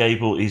 Chad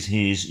Gable is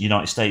his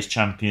United States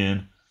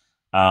Champion.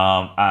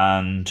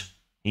 And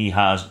he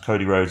has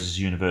Cody Rhodes as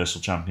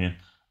Universal Champion.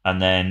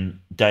 And then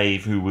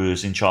Dave, who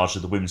was in charge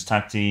of the Women's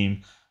Tag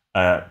Team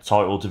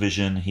title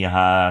division, he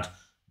had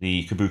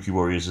the Kabuki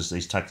Warriors as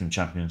these Tag Team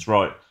Champions.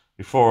 Right,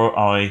 before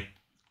I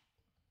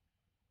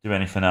do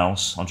anything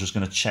else, I'm just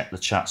going to check the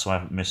chat so I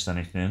haven't missed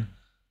anything.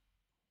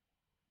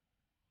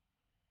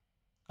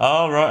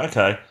 Oh, right,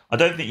 okay. I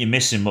don't think you're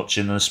missing much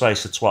in the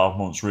space of 12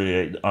 months,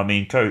 really. I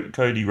mean,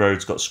 Cody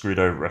Rhodes got screwed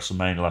over at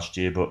WrestleMania last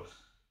year, but,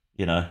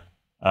 you know.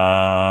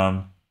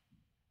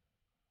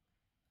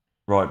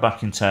 Right,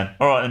 back in 10.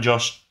 All right, then,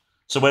 Josh.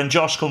 So when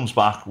Josh comes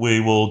back,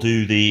 we will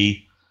do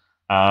the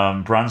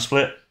brand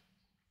split,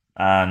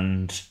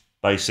 and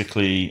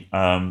basically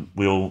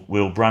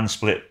we'll brand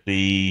split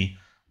the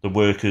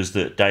workers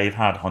that Dave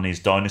had on his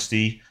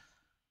Dynasty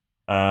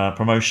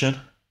promotion.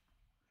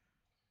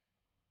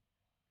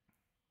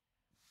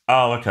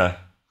 Oh, okay.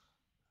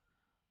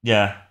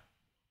 Yeah.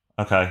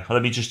 Okay.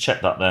 Let me just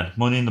check that then.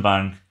 Money in the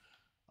Bank.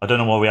 I don't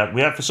know why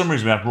we had for some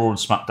reason we had Raw and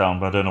SmackDown,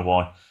 but I don't know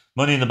why.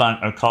 Money in the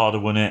Bank, Okada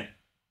won it,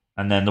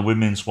 and then the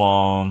women's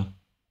one,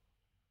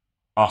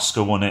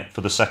 Asuka won it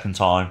for the second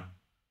time,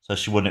 so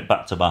she won it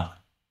back to back,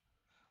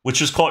 which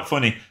was quite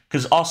funny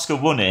because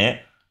Asuka won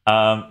it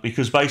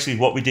because basically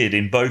what we did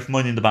in both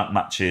Money in the Bank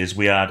matches,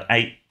 we had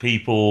 8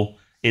 people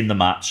in the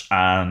match,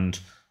 and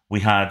we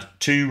had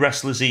 2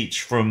 wrestlers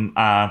each from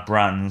our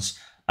brands,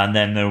 and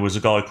then there was a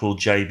guy called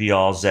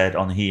JBRZ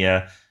on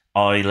here.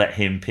 I let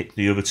him pick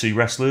the other 2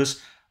 wrestlers.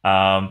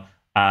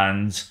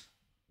 And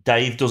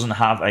Dave doesn't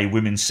have a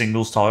women's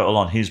singles title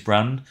on his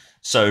brand,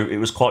 so it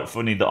was quite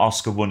funny that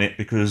Asuka won it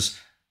because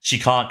she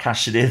can't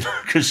cash it in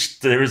because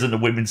there isn't a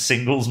women's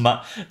singles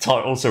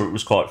title, so it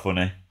was quite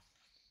funny.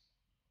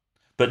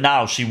 But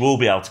now she will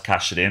be able to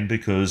cash it in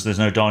because there's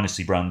no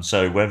Dynasty brand.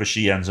 So wherever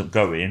she ends up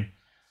going,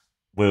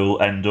 will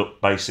end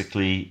up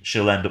basically,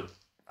 she'll end up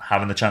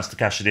having the chance to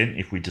cash it in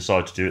if we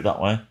decide to do it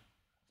that way.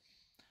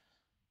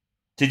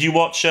 Did you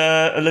watch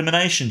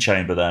Elimination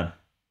Chamber then?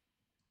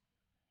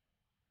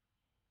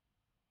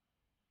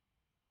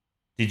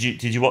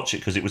 Did you watch it?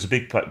 Because it was a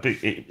big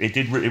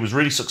it was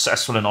really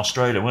successful in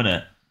Australia, wasn't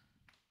it?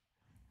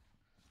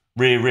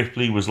 Rhea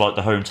Ripley was like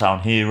the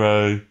hometown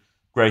hero.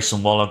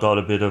 Grayson Waller got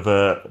a bit of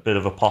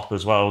a pop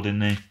as well,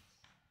 didn't he?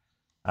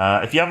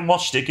 If you haven't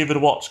watched it, give it a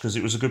watch because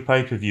it was a good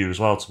pay-per-view as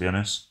well. To be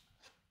honest,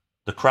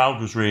 the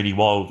crowd was really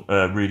wild,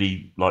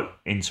 really like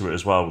into it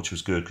as well, which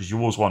was good because you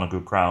always want a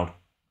good crowd.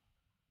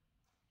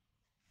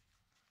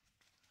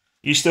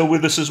 You still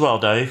with us as well,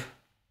 Dave?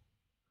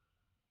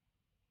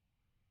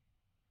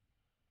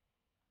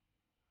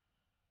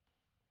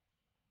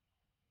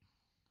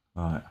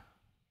 Right.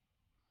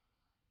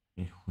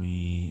 If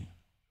we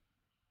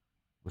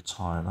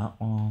retire that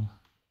one,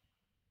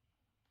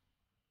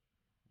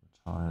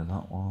 retire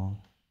that one.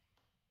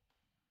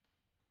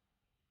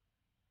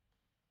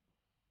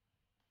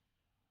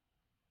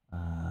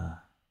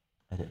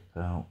 Edit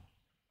belt.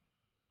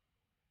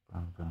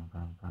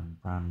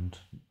 Brand.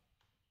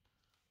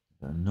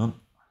 None.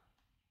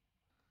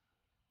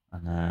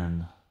 And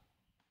then,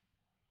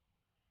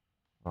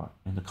 right,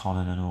 in the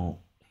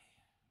Continental,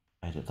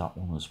 edit that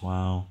one as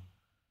well.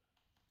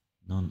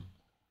 None.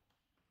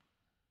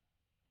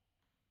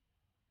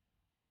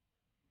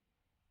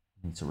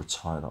 Need to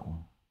retire that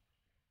one.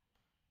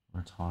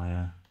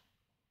 Retire.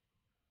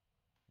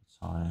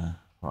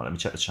 Right, let me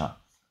check the chat.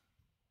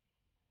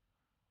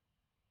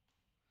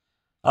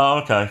 Oh,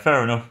 okay,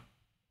 fair enough.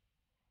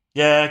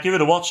 Yeah, give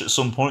it a watch at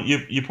some point.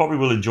 You probably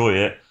will enjoy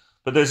it.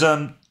 But there's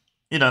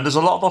there's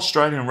a lot of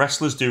Australian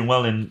wrestlers doing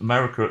well in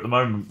America at the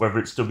moment, whether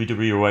it's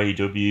WWE or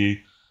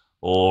AEW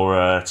or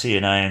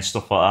TNA and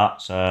stuff like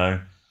that. So,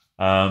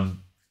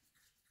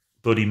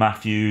 Buddy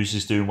Matthews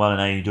is doing well in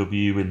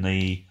AEW in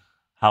the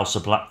House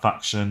of Black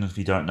faction, if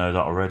you don't know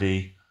that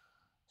already.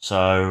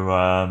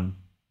 So,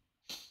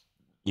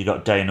 you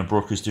got Dana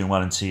Brooke who's doing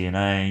well in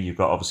TNA. You've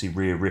got obviously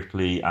Rhea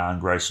Ripley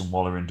and Grayson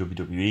Waller in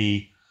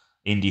WWE.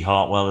 Indy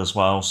Hartwell as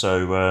well.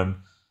 So,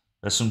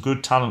 there's some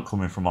good talent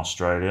coming from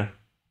Australia.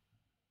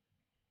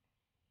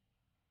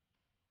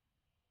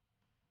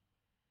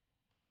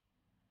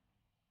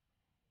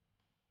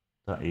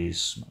 That is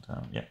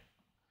Smackdown, yeah.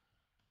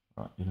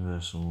 Right,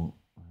 Universal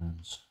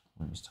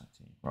Women's Tag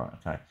Team. Right,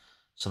 okay.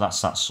 So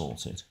that's that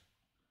sorted.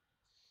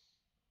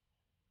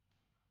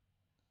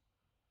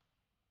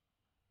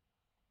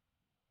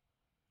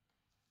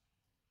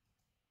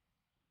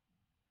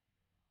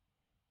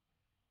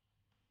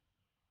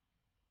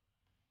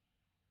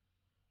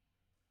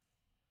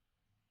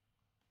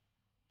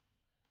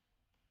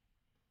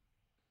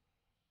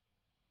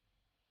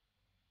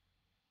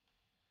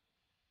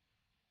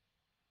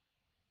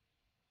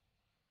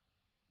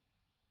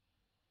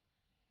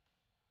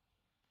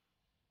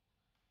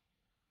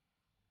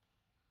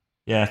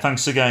 Yeah,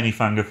 thanks again,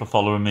 Ifanga, for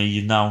following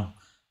me.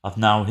 I've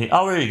now hit.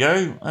 Oh, here you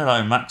go.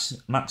 Hello,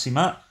 Maxi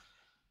Matt.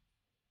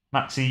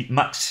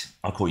 Max.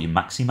 I'll call you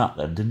Maxi Matt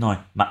then, didn't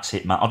I? Max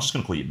Hit Matt. I'm just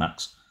going to call you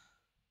Max.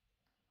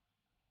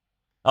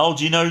 Oh,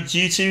 do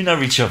you two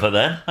know each other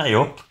then? Hey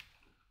up.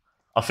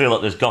 I feel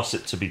like there's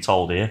gossip to be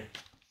told here.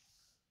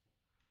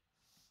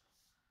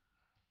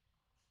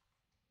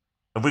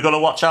 Have we got to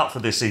watch out for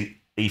this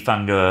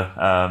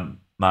Ifanga,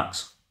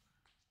 Max?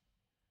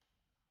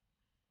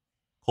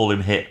 Call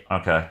him Hit.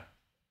 Okay.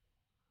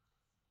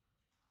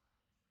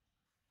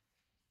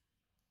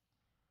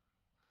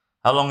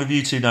 How long have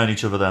you two known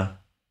each other then?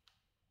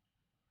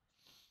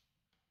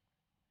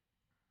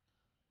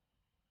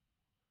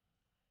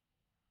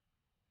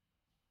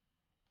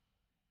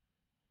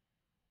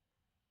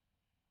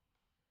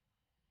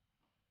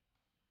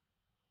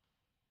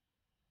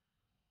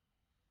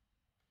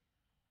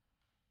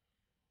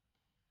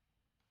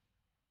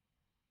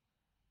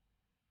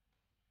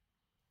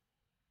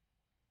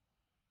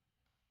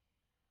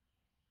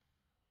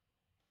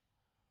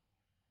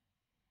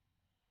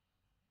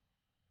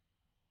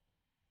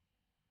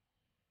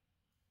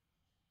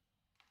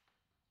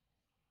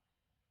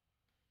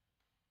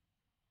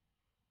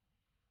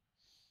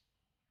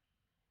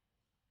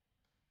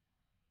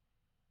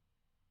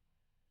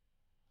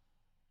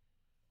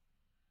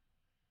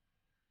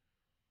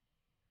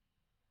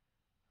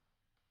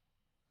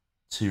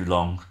 Too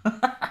long.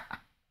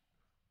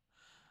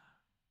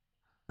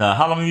 No,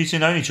 how long have you two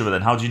known each other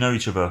then? How do you know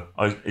each other?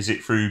 Is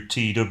it through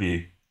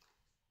TEW?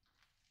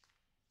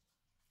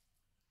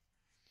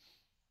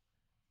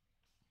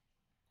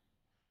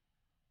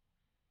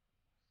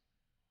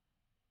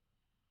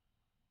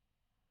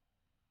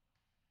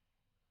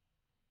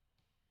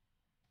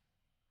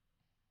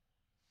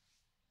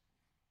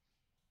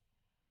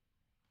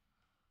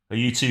 Are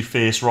you two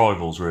fierce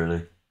rivals,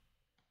 really?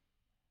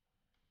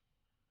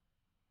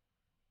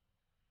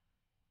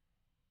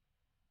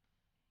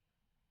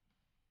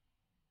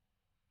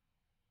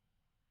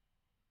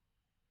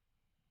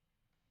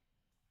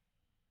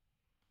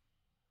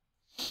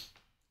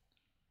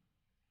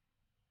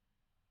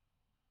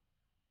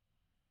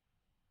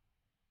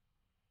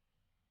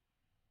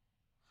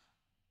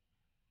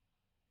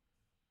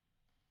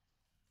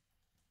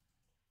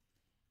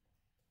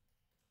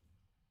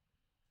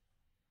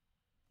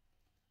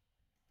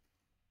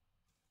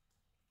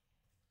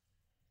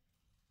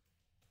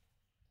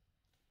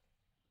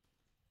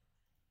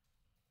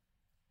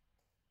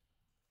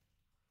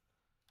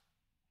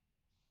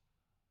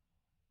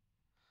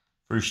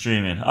 through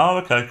streaming. Oh,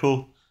 okay,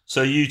 cool.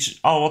 So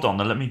oh, hold on.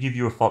 Then let me give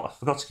you a follow. I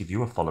forgot to give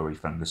you a follow,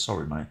 Efanger.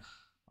 Sorry, mate.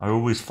 I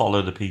always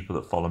follow the people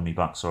that follow me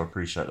back, so I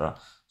appreciate that.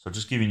 So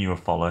just giving you a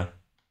follow.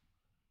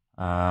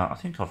 I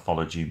think I've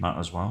followed you, Matt,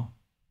 as well.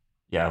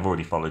 Yeah, I've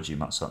already followed you,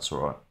 Matt, so that's all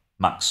right.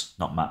 Max,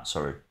 not Matt,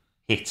 sorry.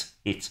 Hit.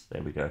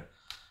 There we go.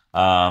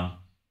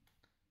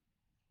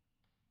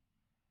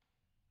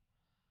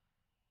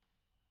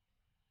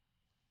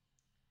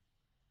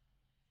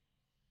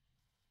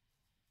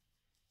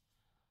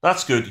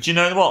 That's good. Do you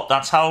know what?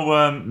 That's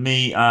how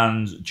me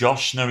and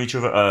Josh know each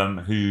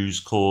other.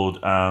 Who's called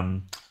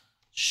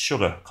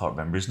Sugar? Can't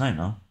remember his name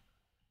now.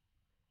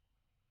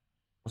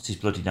 What's his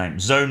bloody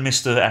name? Zone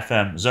Mr.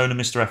 FM. Zone of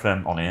Mr.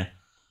 FM on here.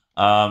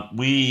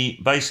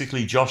 We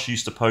basically Josh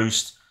used to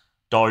post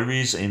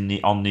diaries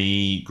on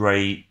the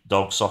Grey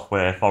Dog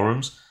Software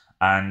forums,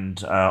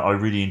 and I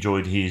really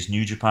enjoyed his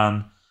New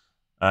Japan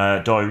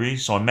diary.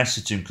 So I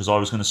messaged him because I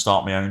was going to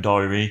start my own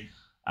diary.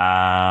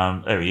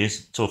 There he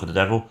is, talk of the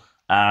devil.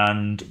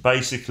 And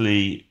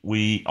basically,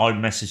 I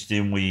messaged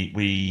him.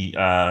 We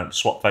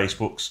swapped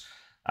Facebooks,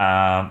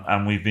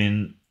 and we've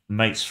been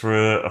mates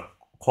for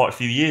quite a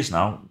few years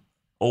now.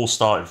 All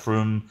started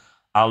from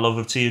our love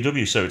of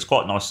TEW. So it's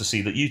quite nice to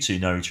see that you two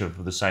know each other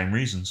for the same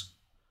reasons.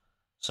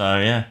 So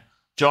yeah,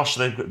 Josh,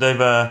 they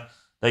know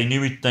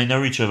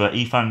each other.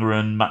 Efanger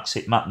and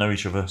Matt know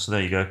each other. So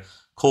there you go.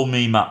 Call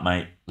me Matt,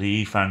 mate.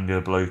 The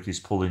Efanger bloke is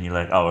pulling your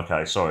leg. Oh,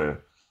 okay, sorry.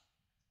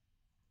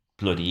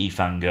 Bloody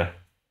Efanger.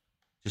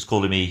 Just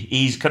call him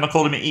Easy. Can I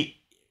call him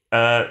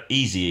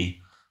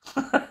Easy?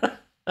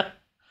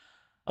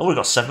 Oh, we've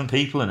got 7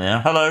 people in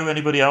here. Hello,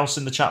 anybody else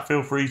in the chat?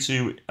 Feel free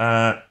to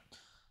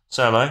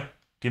say hello.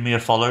 Give me a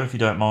follow if you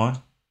don't mind.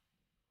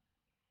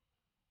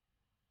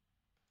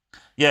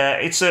 Yeah,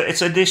 it's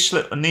a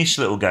niche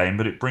little game,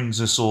 but it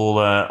brings us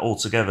all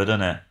together,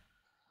 doesn't it?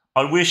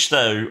 I wish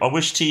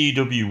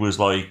TEW was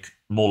like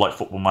more like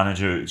Football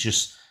Manager. It's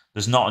just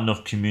there's not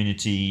enough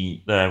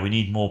community there. We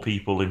need more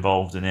people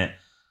involved in it.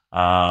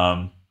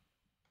 I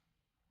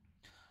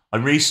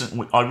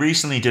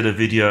recently did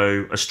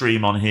a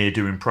stream on here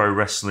doing Pro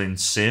Wrestling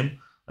Sim.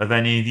 Have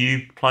any of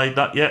you played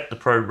that yet? The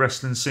Pro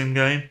Wrestling Sim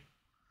game.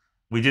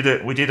 We did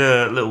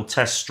a little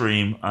test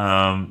stream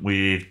and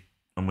we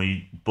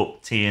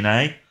booked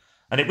TNA,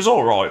 and it was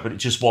all right, but it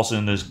just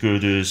wasn't as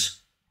good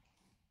as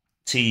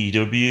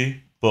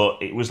TEW.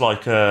 But it was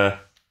like a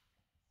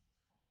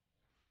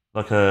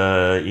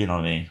you know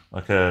what I mean,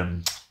 like a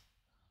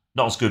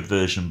not as good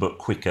version, but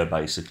quicker,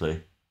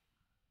 basically.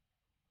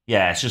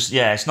 Yeah,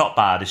 it's not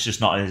bad. It's just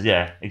not as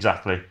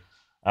exactly.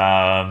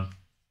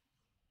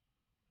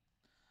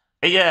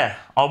 Yeah,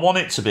 I want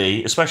it to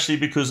be, especially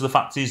because the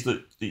fact is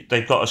that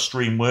they've got a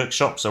stream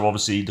workshop, so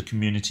obviously the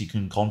community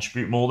can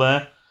contribute more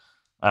there.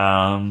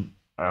 And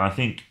I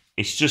think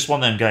it's just one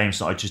of them games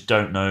that I just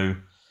don't know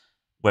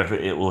whether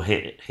it will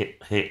hit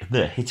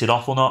it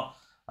off or not.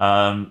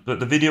 But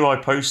the video I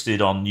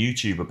posted on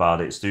YouTube about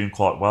it's doing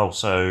quite well,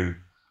 so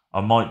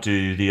I might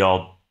do the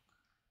odd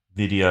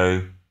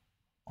video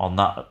on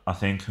that. I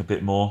think a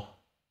bit more.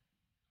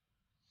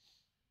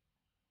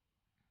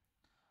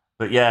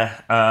 But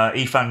yeah,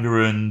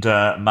 Efanger and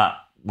Matt,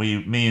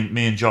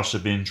 me and Josh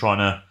have been trying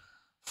to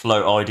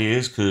float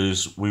ideas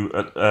because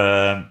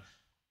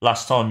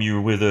last time you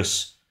were with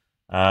us,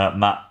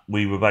 Matt,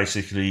 we were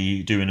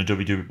basically doing a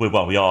WWE.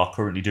 Well, we are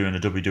currently doing a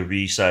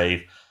WWE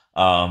save,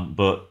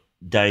 but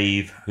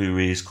Dave, who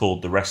is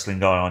called the wrestling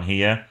guy on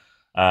here,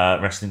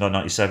 Wrestling Guy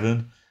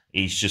 97,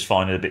 he's just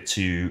finding it a bit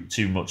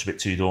too much, a bit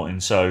too daunting.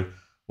 So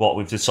what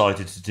we've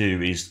decided to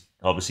do is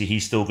obviously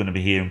he's still going to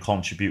be here and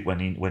contribute when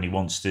he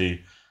wants to.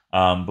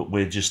 But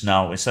we're just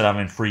now, instead of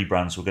having 3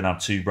 brands, we're going to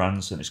have 2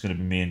 brands, and it's going to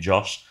be me and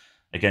Josh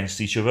against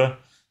each other.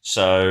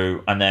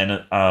 So, and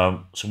then,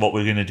 so what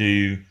we're going to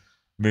do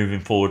moving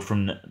forward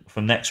from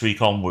next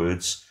week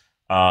onwards,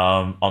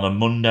 on a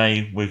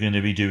Monday, we're going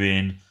to be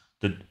doing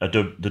the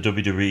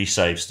WWE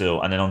save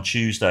still. And then on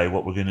Tuesday,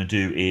 what we're going to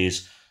do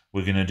is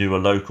we're going to do a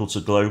local to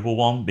global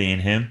one, being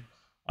him.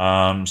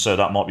 So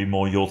that might be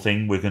more your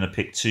thing. We're going to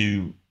pick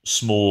 2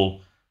 small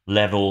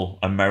level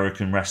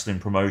American wrestling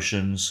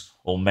promotions,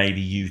 or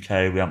maybe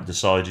UK, we haven't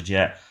decided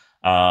yet.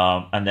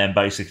 And then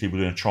basically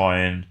we're going to try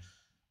and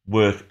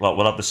work, like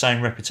we'll have the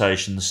same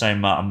reputation, the same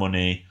amount of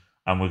money,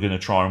 and we're going to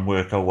try and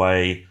work our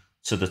way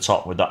to the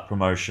top with that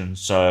promotion.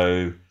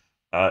 So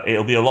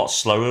it'll be a lot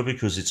slower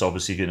because it's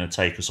obviously going to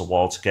take us a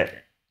while to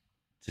get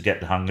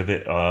the hang of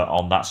it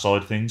on that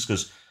side of things,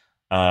 because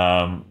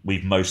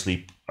we've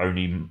mostly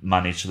only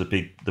managed the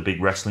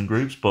big wrestling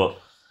groups, but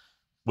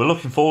we're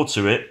looking forward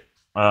to it.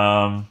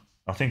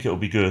 I think it'll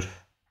be good.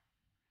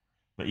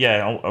 But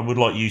yeah, I would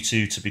like you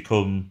two to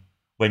become,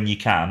 when you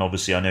can.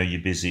 Obviously, I know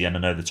you're busy, and I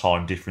know the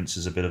time difference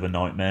is a bit of a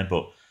nightmare.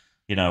 But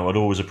you know, I'd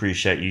always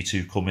appreciate you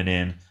two coming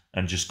in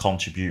and just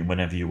contributing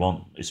whenever you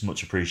want. It's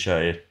much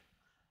appreciated.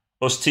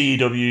 Us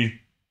TEW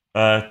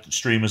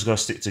streamers got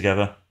to stick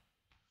together.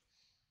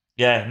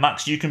 Yeah,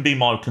 Max, you can be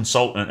my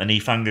consultant, and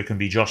Efanger can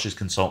be Josh's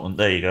consultant.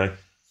 There you go.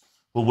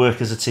 We'll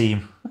work as a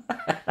team.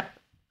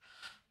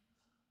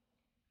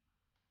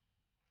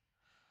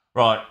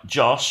 Right,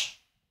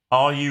 Josh,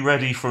 are you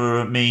ready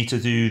for me to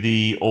do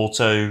the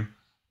auto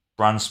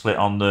brand split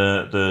on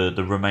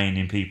the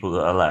remaining people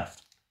that are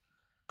left?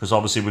 Because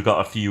obviously we've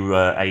got a few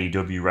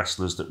AEW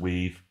wrestlers that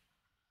we've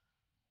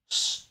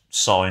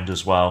signed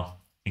as well,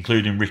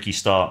 including Ricky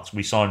Starks.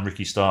 We signed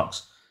Ricky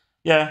Starks.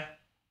 Yeah.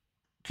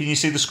 Can you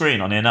see the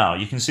screen on here now?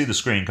 You can see the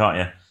screen, can't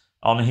you?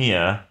 On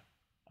here,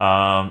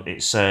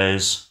 it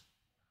says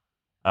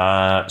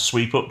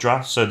sweep up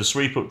draft. So the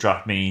sweep up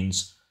draft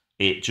means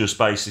it just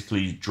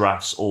basically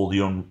drafts all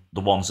the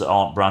ones that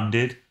aren't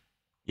branded.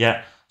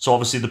 Yeah. So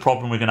obviously the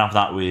problem we're going to have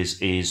that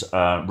with is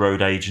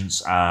road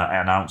agents,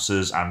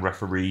 announcers, and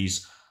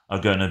referees are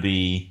going to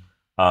be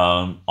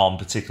on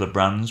particular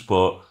brands.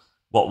 But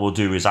what we'll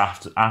do is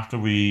after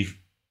we've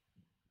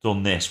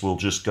done this, we'll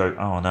just go.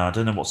 Oh no, I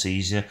don't know what's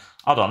easier.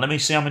 Hold on, let me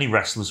see how many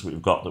wrestlers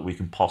we've got that we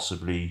can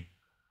possibly.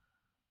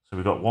 So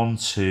we've got 1,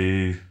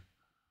 2.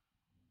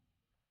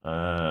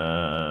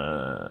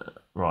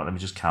 Right, let me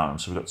just count them.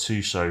 So we've got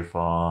 2 so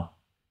far.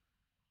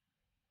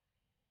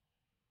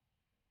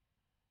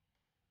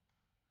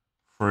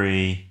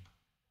 3.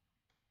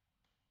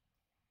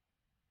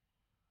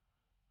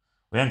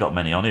 We ain't got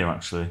many on here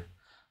actually.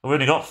 We've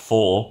only got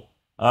 4.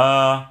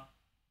 I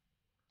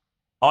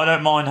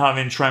don't mind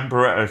having Trent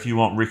Beretta if you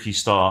want Ricky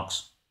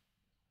Starks.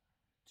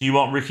 Do you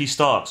want Ricky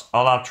Starks?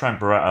 I'll have Trent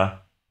Beretta.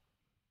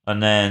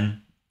 And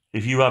then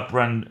if you have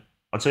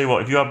I'll tell you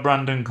what, if you have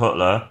Brandon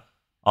Cutler,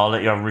 I'll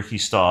let you have Ricky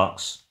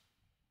Starks.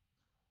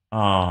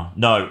 Oh,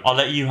 no, I'll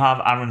let you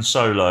have Aaron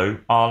Solo.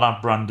 I'll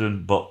have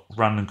Brandon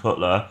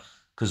Cutler.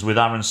 Because with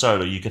Aaron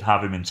Solo, you could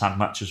have him in tag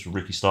matches with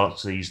Ricky Starks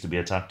because he used to be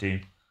a tag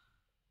team.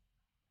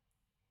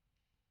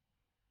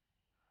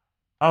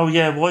 Oh,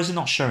 yeah, why is it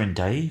not showing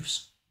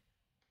Dave's?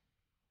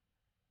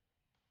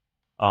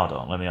 Hold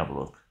on, let me have a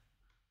look.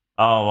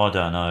 Oh, I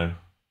don't know.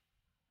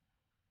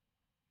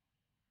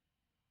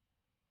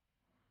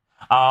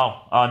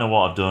 Oh, I know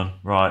what I've done.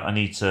 Right, I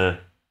need to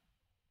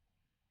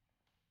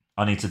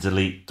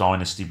delete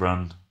Dynasty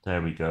brand.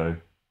 There we go.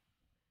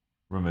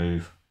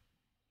 Remove.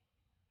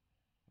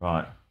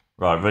 Right.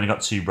 Right, I've only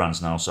got 2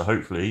 brands now, so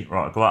hopefully,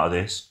 right, I'll go out of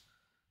this,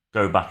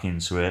 go back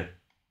into it,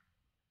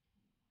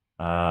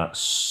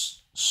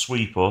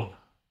 sweep up.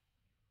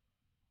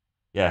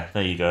 Yeah,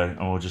 there you go.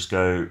 And we'll just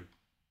go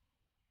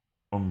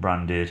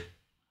unbranded.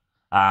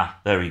 Ah,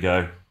 there we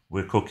go.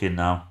 We're cooking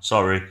now.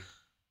 Sorry.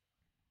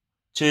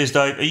 Cheers,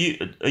 Dave.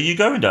 Are you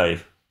going,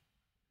 Dave?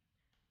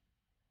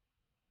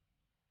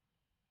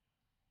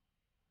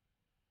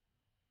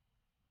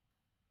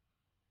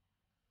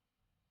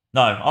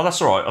 No. Oh,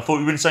 that's all right. I thought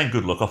you were saying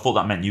good luck. I thought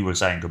that meant you were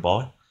saying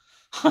goodbye.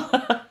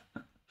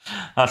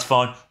 That's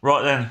fine.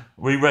 Right then,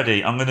 we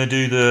ready? I'm going to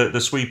do the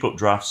sweep up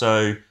draft,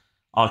 so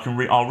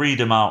I'll read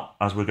them out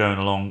as we're going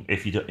along.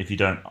 If you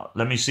don't,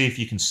 let me see if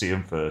you can see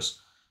them first.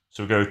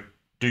 So we go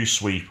do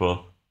sweep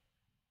up.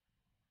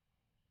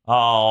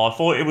 Oh, I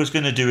thought it was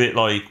going to do it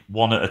like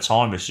one at a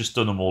time. It's just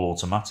done them all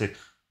automatic.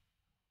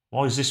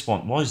 Why is this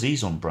one? Why is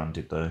these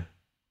unbranded though?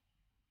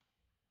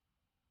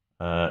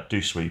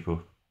 Do sweep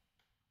up.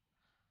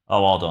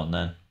 Oh, hold on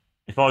then.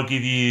 If I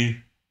give you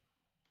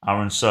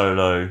Aaron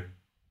Solo.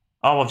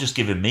 Oh, I've just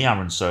given me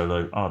Aaron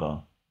Solo. Hold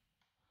on.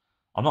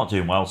 I'm not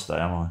doing well today,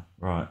 am I?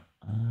 Right.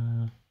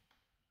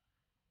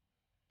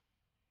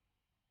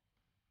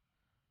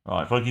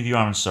 Right, if I give you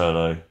Aaron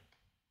Solo,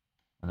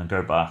 and then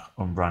go back,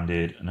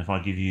 unbranded, and if I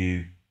give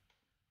you...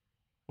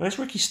 Where's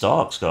Ricky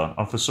Starks gone?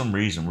 Oh, for some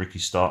reason, Ricky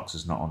Starks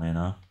is not on here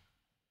now.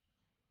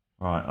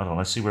 Right, hold on,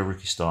 let's see where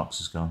Ricky Starks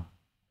has gone.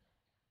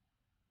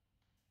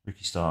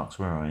 Ricky Starks,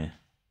 where are you?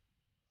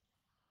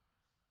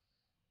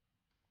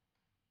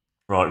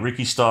 Right,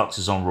 Ricky Starks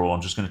is on Raw.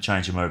 I'm just going to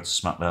change him over to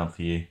SmackDown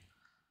for you.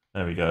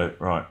 There we go.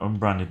 Right,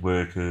 unbranded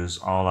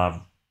workers. I'll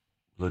have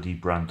bloody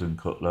Brandon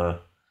Cutler.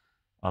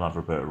 I'll have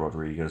Roberto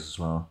Rodriguez as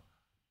well.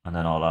 And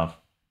then I'll have...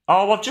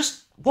 Oh, I've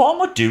just... What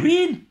am I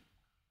doing?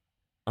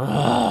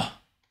 Ugh.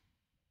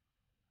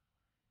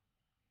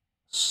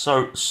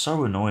 So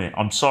annoying.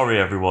 I'm sorry,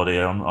 everybody.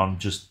 I'm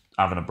just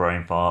having a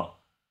brain fart.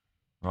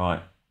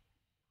 Right.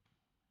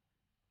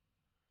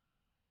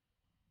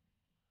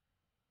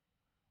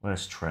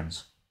 Where's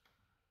Trent?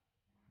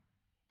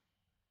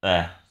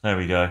 There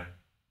we go.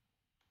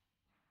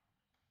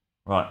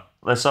 Right,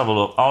 let's have a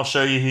look. I'll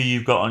show you who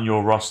you've got on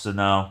your roster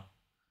now,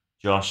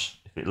 Josh,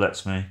 if it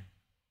lets me.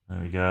 There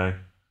we go.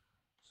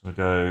 So we'll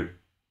go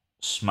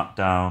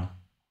Smackdown,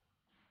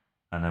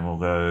 and then we'll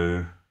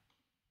go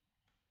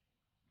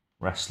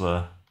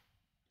Wrestler.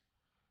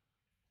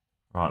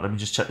 Right, let me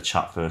just check the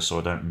chat first so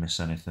I don't miss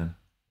anything.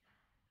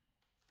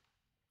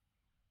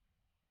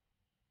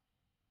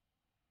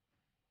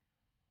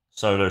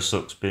 Solo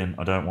sucks bin.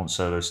 I don't want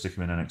Solo. Stick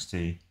him in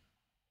NXT.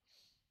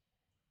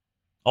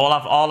 I'll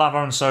have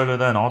Aaron Solo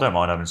then. I don't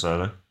mind having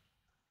Solo.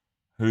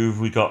 Who have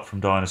we got from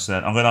Dynasty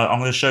then? I'm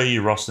gonna show you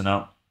your roster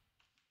now.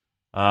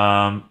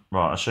 Right,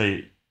 I'll show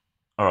you.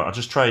 All right, I'll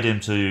just trade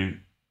him to.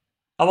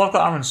 Oh, I've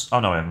got Aaron's. Oh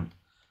no, I haven't.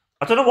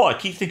 I don't know why. I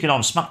keep thinking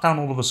I'm SmackDown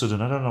all of a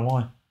sudden. I don't know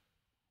why.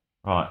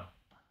 Right.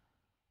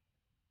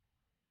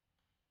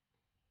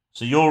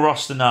 So your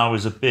roster now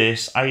is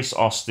Abyss, Ace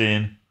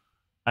Austin,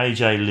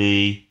 AJ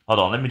Lee. Hold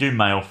on, let me do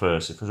male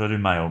first. If I do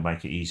male,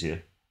 make it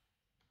easier.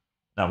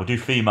 No, we'll do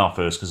female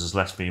first because there's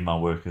less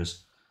female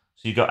workers.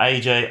 So you've got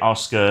AJ,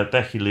 Oscar,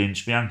 Becky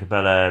Lynch, Bianca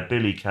Belair,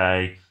 Billie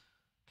Kay,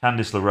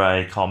 Candice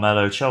LeRae,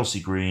 Carmelo, Chelsea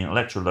Green,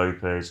 Elektra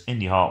Lopez,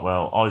 Indy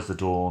Hartwell, Eyes the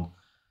Dawn,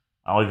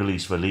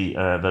 Ivelisse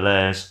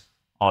Velez,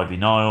 Ivy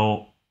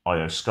Nile,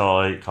 Io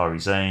Sky,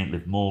 Kairi Sane,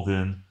 Liv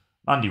Morgan,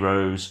 Mandy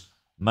Rose,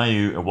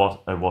 Mayu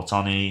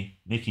Iwatani,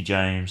 Nikki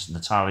James,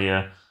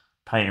 Natalia,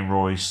 Peyton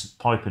Royce,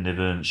 Piper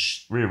Niven,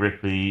 Rhea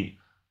Ripley,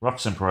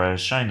 Roxanne Perez,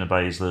 Shayna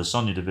Baszler,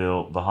 Sonya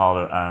Deville,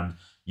 Valhalla, and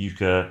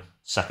Yuka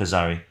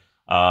Sakazari.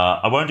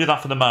 I won't do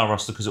that for the male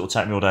roster because it will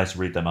take me all day to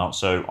read them out,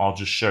 so I'll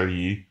just show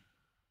you.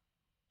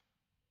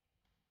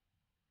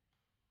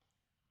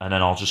 And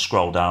then I'll just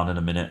scroll down in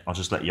a minute. I'll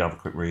just let you have a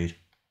quick read.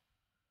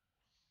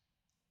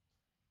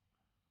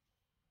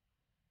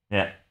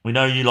 Yeah, we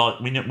know you like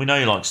we know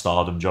you like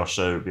Stardom, Josh.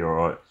 So it'll be all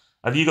right.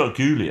 Have you got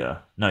Gulia?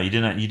 No, you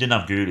didn't. You didn't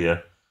have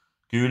Gulia.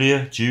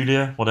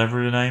 Julia,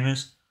 whatever her name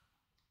is. So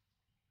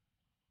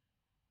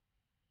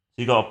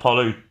you got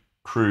Apollo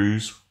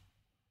Crews.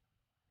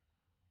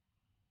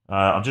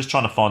 I'm just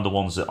trying to find the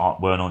ones that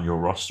weren't on your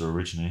roster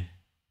originally.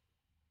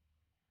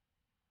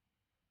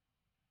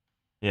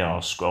 Yeah,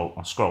 I'll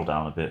scroll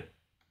down a bit.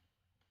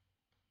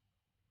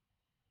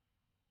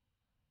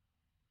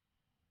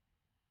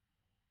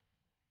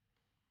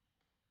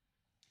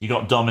 You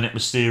got Dominic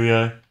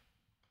Mysterio,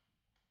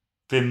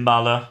 Finn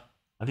Balor.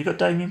 Have you got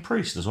Damian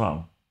Priest as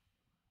well?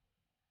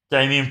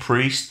 Damian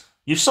Priest.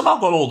 You've somehow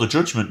got all the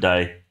Judgment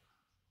Day.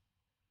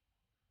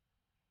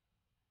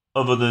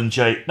 Other than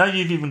J. No,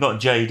 you've even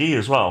got JD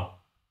as well.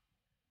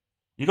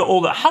 You got all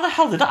that. How the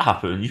hell did that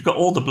happen? You've got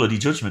all the bloody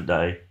Judgment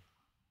Day.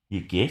 You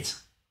git.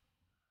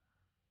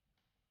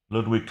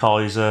 Ludwig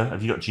Kaiser.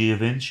 Have you got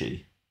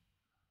Giavinci?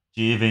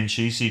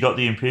 Giavinci. So you got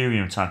the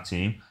Imperium tag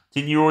team.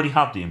 Didn't you already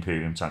have the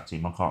Imperium tag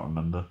team? I can't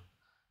remember.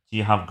 Do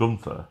you have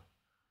Gunther?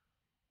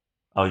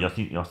 Oh, I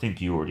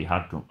think you already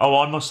had Gunther. Oh,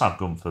 I must have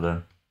Gunther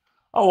then.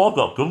 Oh, I've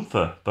got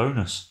Gunther.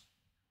 Bonus.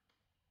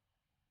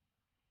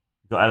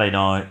 You've got LA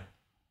Knight.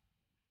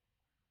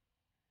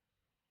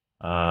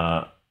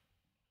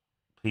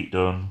 Pete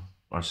Dunne.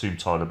 I assume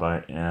Tyler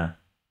Bate. Yeah.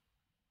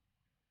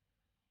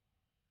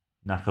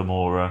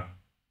 Nakamura.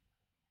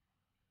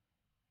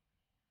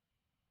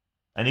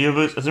 Any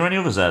others? Is there any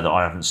others there that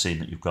I haven't seen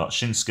that you've got?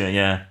 Shinsuke,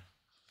 yeah.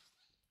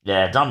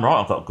 Yeah, damn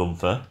right I've got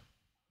Gunther.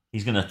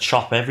 He's gonna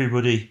chop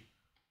everybody.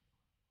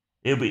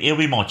 He'll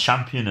be my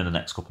champion in the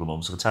next couple of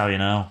months, I'll tell you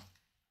now.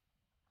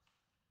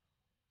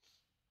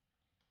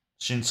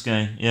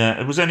 Shinsuke,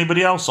 yeah. Was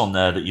anybody else on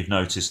there that you've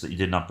noticed that you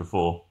didn't have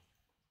before?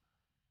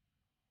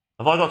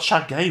 Have I got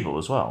Chad Gable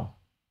as well?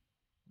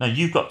 No,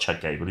 you've got Chad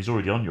Gable. He's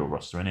already on your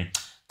roster, isn't he?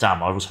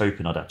 Damn, I was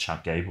hoping I'd have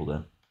Chad Gable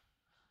then.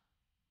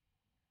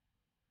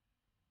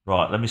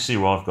 Right, let me see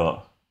what I've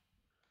got.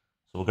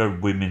 So we'll go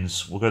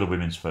women's. We'll go to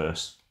women's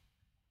first.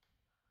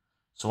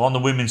 So on the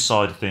women's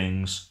side of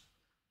things,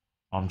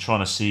 I'm trying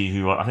to see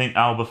who. I think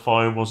Alba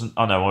Fire wasn't.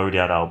 Oh no, I already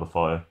had Alba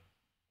Fire.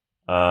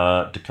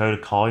 Dakota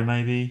Kai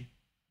maybe.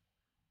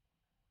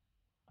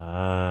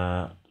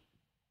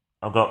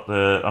 I've got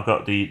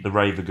the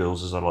Raver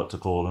Girls, as I like to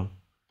call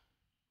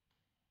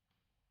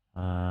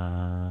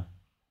them.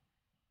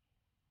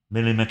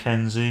 Millie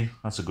McKenzie,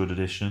 that's a good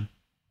addition.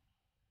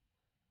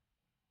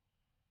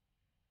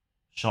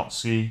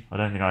 Shotzi, I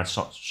don't think I had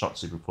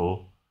Shotzi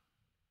before.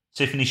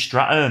 Tiffany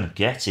Stratton,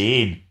 get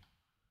in.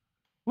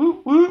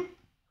 Whoop whoop.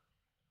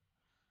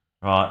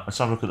 Right, let's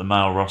have a look at the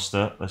male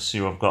roster. Let's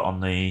see what I've got on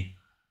the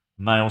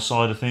male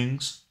side of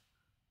things.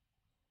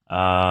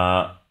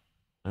 Bron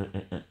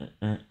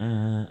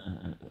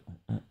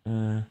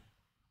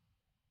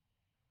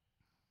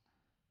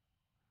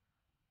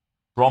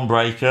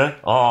Breakker.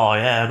 Oh,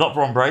 yeah, I got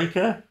Bron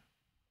Breakker.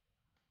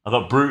 I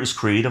got Brutus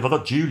Creed. Have I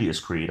got Julius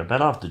Creed? I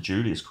better have the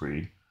Julius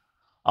Creed.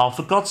 Oh,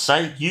 for God's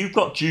sake, you've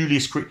got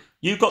Julius Creed.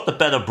 You've got the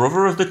better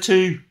brother of the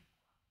two.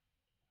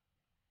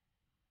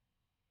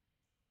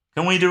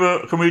 Can we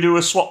do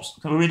a swap?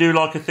 Can we do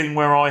like a thing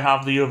where I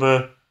have the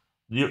other?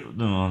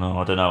 No,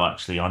 I don't know.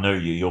 Actually, I know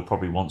you. You'll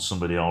probably want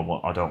somebody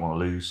I don't want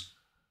to lose.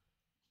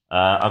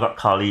 I got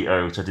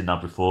Carlito, which I didn't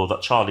have before. I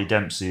got Charlie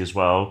Dempsey as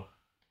well.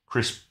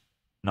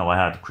 No, I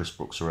had Chris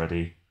Brooks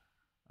already.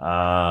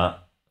 Dragon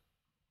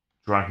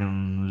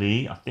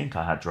Lee. I think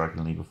I had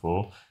Dragon Lee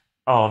before.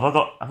 Oh,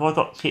 have I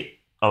got Kit?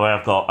 Oh, I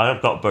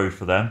have got both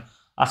of them.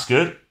 That's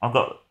good. I've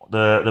got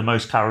the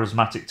most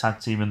charismatic tag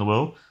team in the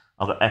world.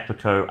 I've got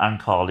Epico and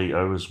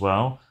Carlito as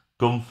well.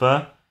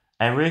 Gunther,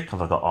 Eric.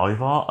 Have I got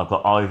Ivar? I've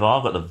got Ivar.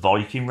 I've got the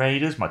Viking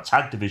Raiders. My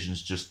tag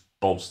division's just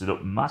bolstered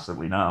up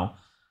massively now.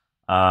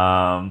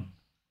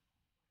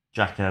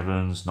 Jack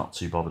Evans, not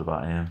too bothered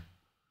about him.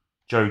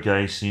 Joe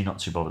Gacy, not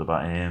too bothered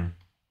about him.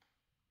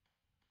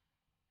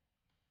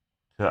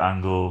 Kurt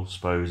Angle,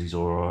 suppose he's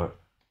alright.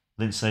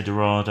 Lindsay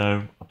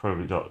Dorado, I've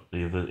got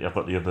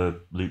the other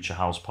Lucha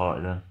House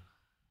Party then.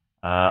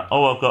 I've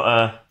got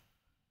a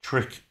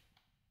Trick.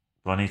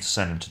 But I need to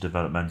send him to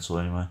developmental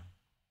anyway.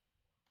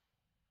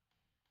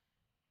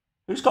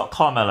 Who's got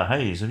Carmella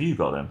Hayes? Have you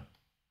got him?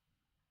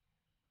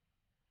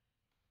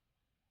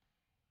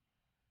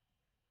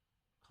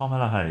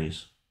 Carmella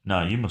Hayes?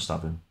 No, you must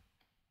have him.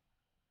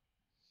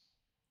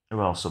 Who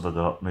else have I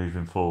got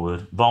moving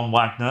forward? Von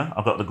Wagner.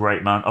 I've got the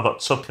great man. I've got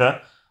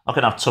Tucker. I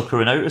can have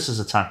Tucker and Otis as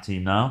a tag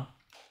team now.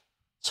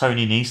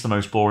 Tony Nese, the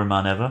most boring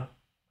man ever.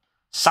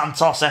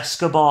 Santos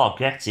Escobar,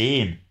 get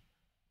in.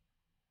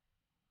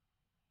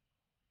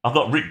 I've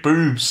got Rick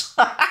Boobs.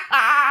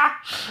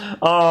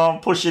 Oh, I'm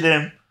pushing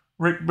him.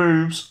 Rick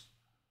Boobs.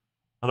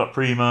 I've got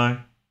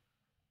Primo.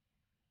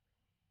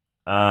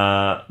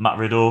 Matt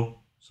Riddle.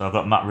 So I've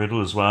got Matt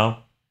Riddle as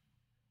well.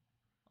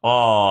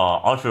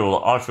 Oh, I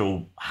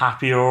feel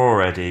happier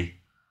already.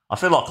 I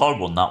feel like I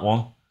won that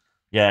one.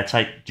 Yeah,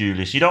 take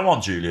Julius. You don't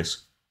want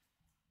Julius.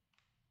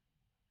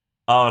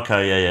 Oh,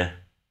 okay, yeah.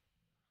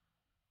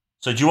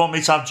 So do you want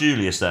me to have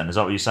Julius then? Is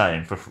that what you're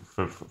saying for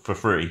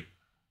free?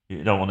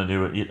 You don't want to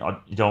do it. You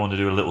don't want to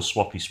do a little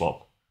swappy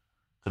swap.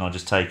 Can I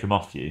just take him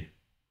off you?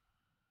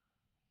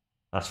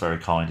 That's very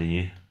kind of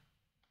you.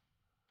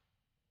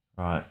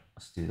 Right,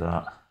 let's do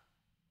that.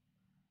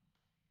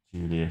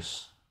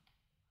 Julius.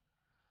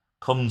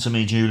 Come to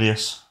me,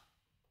 Julius.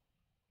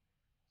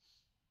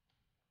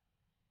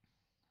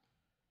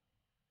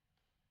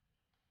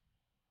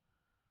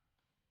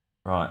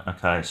 Right,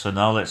 okay. So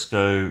now let's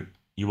go.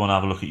 You want to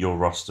have a look at your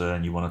roster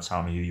and you want to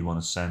tell me who you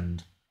want to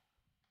send.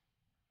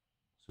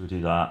 So we'll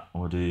do that.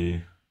 We'll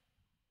do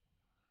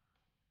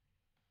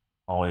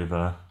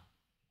Ivor.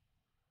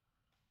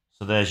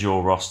 So there's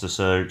your roster.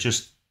 So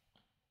just,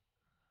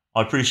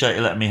 I appreciate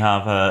you letting me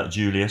have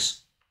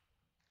Julius.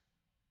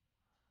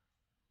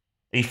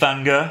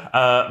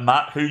 Ifanga,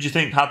 Matt, who do you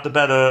think had the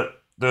better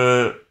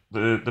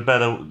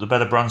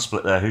brand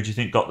split there? Who do you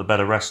think got the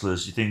better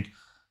wrestlers? Do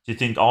you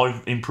think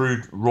I've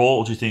improved Raw,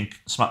 or do you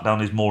think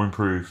SmackDown is more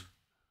improved?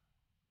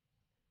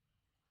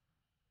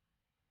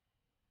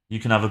 You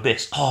can have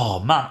Abyss.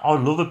 Oh man, I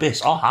love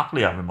Abyss. I'll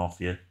happily have him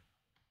off you.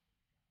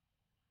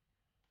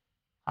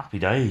 Happy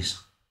days.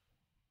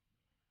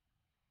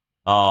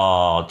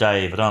 Oh,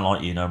 Dave, I don't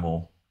like you no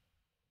more.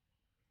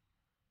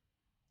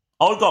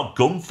 I got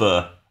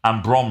Gunther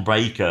and Bron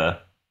Breakker.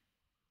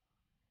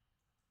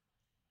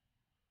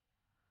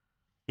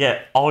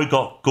 Yeah, I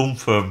got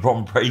Gunther and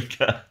Bron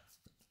Breakker.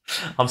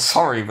 I'm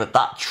sorry, but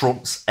that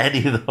trumps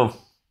any of them.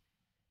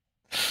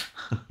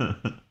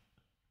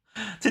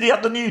 Did he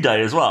have the New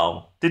Day as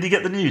well? Did he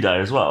get the New Day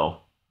as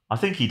well? I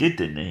think he did,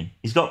 didn't he?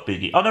 He's got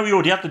Biggie. Oh no, he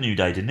already had the New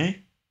Day, didn't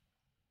he?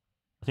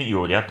 I think you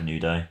already had the New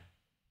Day.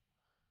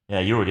 Yeah,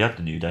 you already had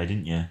the New Day,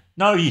 didn't you?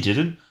 No, you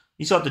didn't.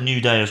 He's got the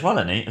New Day as well,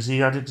 hasn't he? Has he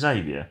had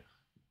Xavier?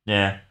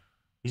 Yeah,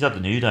 he's had the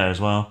New Day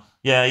as well.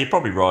 Yeah, you're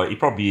probably right. He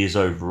probably is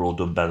overall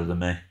done better than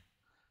me.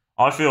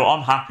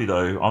 I'm happy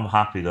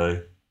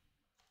though.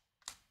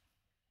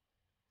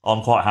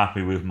 I'm quite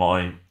happy with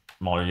my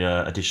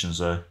additions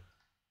though.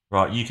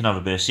 Right, you can have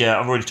Abyss. Yeah,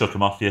 I've already took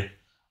him off you.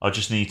 I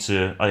just need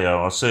to. Oh yeah,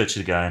 I'll search it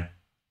again.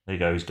 There you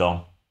go. He's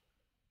gone.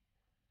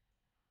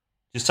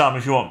 Just tell me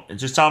if you want.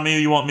 Just tell me who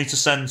you want me to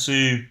send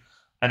to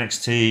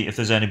NXT if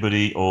there's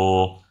anybody,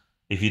 or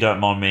if you don't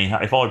mind me.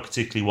 If I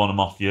particularly want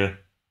him off you,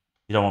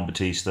 you don't want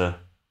Batista.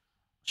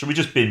 Should we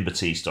just bin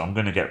Batista? I'm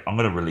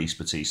gonna release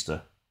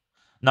Batista.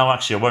 No,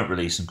 actually, I won't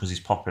release him because his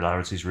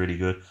popularity is really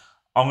good.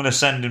 I'm gonna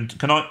send him.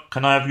 Can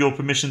I have your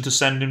permission to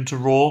send him to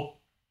Raw?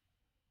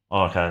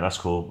 Oh, okay, that's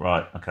cool.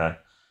 Right, okay.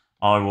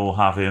 I will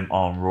have him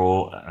on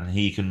Raw, and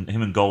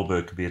him and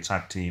Goldberg could be a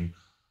tag team.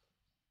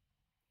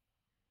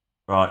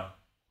 Right.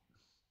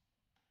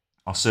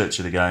 I'll search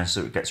it again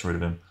so it gets rid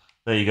of him.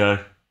 There you go.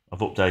 I've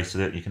updated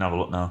it. You can have a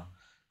look now.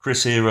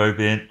 Chris Hero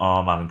being. Oh,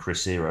 I'm having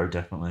Chris Hero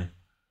definitely.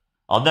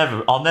 I'll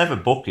never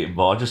book him,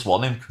 but I just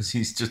want him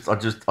because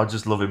I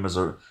just love him as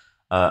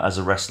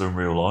a wrestler in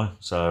real life.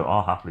 So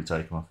I'll happily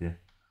take him off you.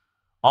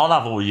 I'll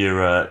have all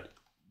your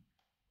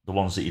the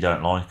ones that you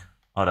don't like.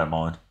 I don't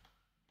mind.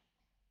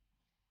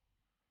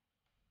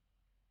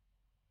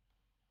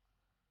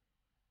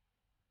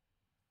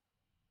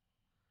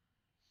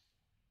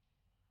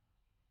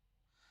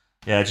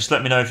 Yeah, just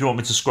let me know if you want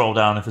me to scroll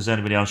down. If there's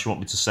anybody else you want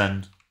me to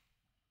send.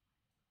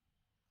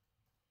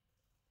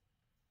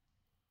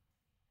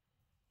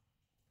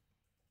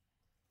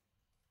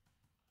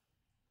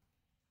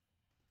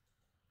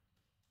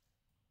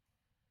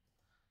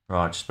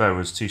 Right, just bear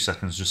with us 2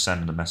 seconds. Just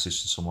sending a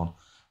message to someone.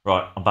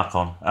 Right, I'm back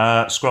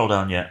on. Scroll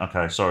down. Yeah,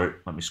 okay. Sorry,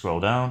 let me scroll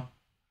down.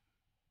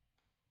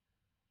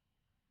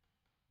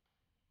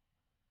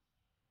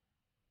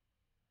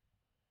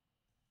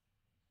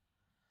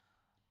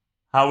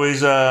 How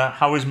is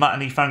Matt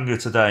and Ifanga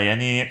today?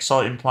 Any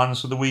exciting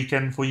plans for the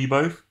weekend for you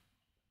both?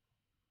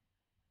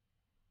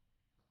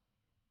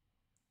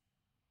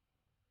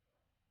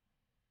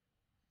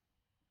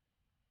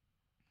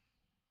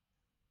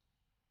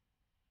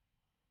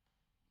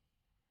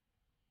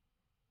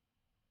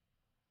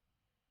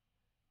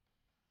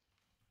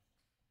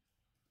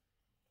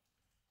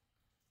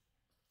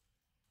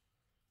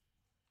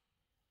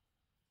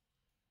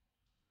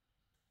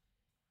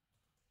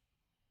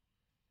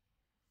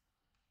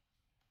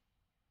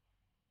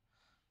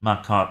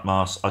 Madcap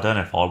Moss. I don't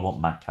know if I want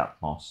Madcap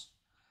Moss.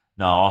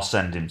 No, I'll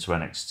send him to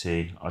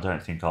NXT. I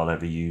don't think I'll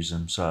ever use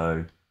him,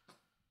 so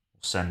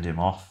send him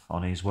off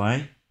on his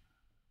way.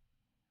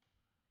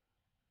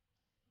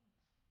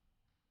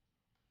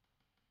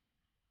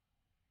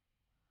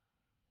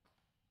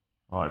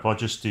 Right, if I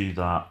just do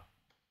that,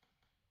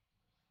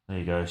 there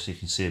you go, so you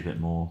can see a bit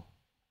more.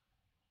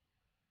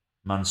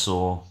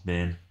 Mansoor,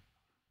 bin,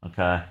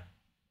 okay.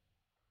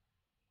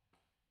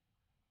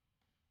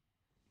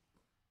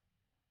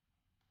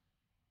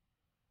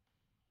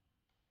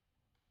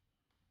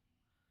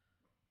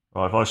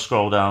 Right, if I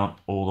scroll down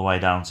all the way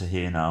down to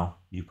here now,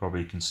 you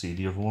probably can see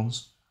the other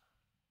ones.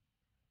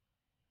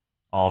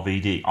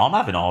 RVD. I'm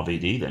having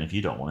RVD then if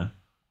you don't want him.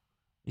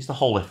 He's the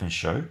whole effing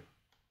show.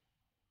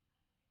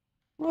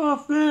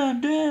 Rough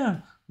and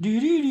down.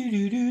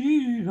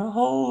 The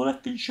whole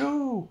effing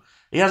show.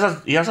 He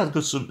has had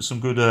good some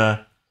good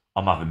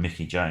I'm having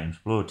Mickey James.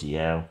 Bloody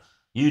hell.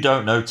 You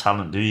don't know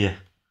talent, do you?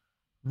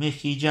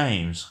 Mickey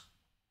James.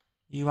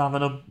 You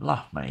having a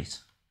laugh, mate?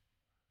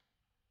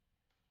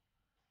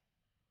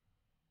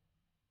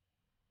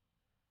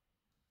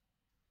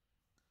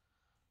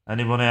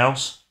 Anyone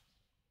else?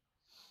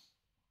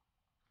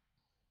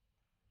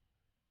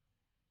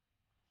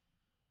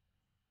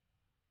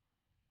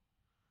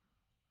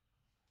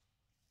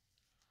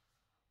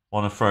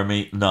 Want to throw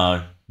me?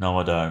 No. No,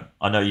 I don't.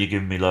 I know you're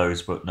giving me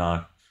loads, but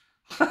no.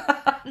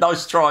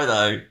 Nice try,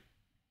 though.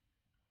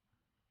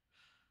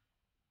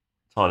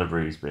 Tyler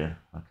Breeze beer.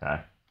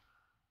 Okay.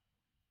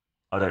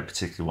 I don't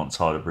particularly want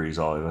Tyler Breeze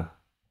either.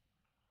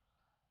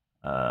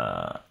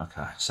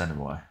 Okay, send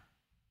him away.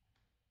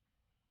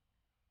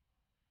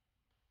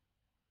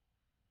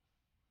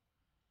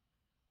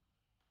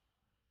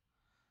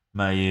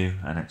 Mayu,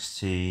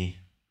 NXT.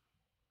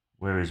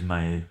 Where is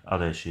Mayu? Oh,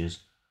 there she is.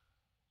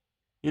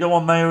 You don't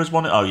want Mayu as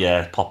one? Oh,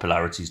 yeah,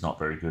 popularity's not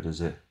very good, is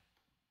it?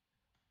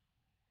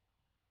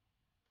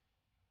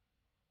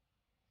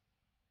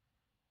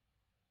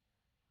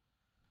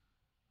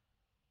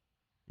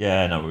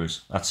 Yeah, no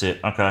worries. That's it.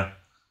 Okay.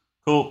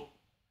 Cool.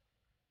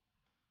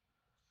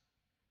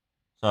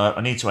 So I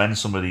need to end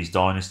some of these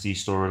Dynasty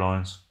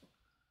storylines.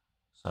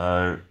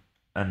 So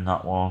end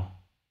that one.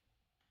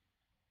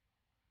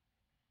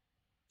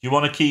 Do you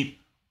want to keep?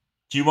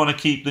 Do you want to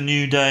keep the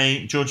New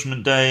Day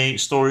Judgment Day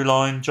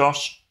storyline,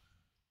 Josh?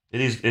 It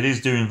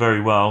is doing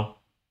very well.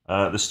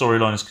 The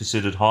storyline is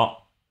considered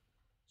hot.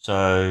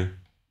 So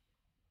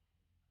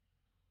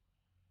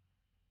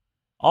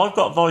I've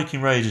got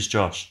Viking Raiders,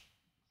 Josh.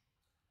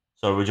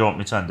 So would you want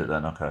me to end it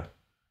then? Okay. Do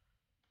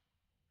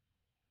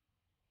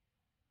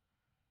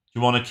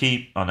you want to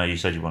keep? Oh no, you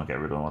said you want to get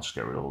rid of them. I'll just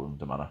get rid of all of them.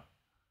 Don't matter.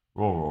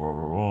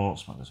 Raw.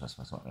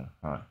 Smackdown.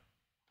 All right.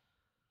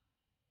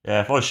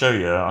 Yeah, if I show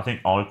you, I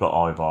think I've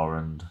got Ivar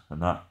and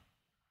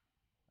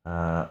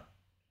that.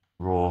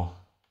 Raw.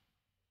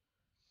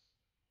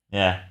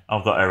 Yeah,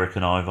 I've got Eric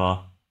and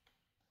Ivar.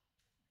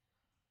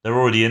 They're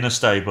already in a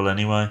stable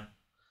anyway.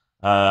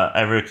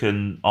 Eric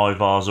and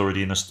Ivar's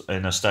already in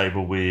a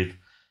stable with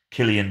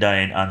Killian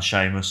Dane and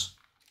Sheamus,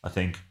 I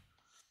think.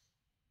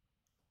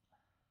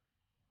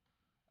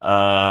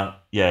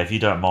 Yeah, if you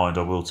don't mind,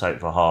 I will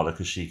take Valhalla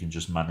because she can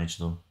just manage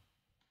them.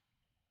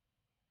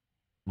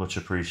 Much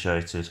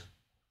appreciated.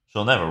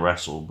 She'll never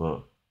wrestle,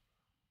 but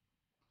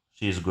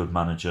she is a good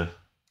manager.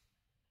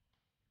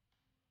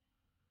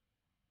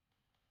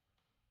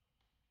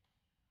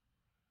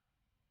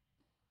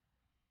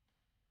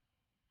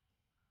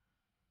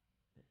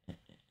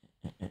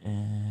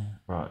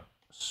 Right.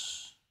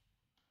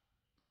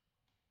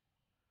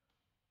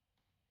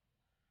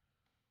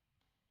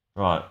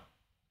 Right.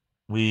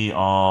 We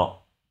are.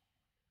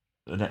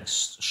 The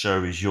next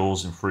show is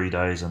yours in 3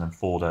 days and then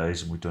 4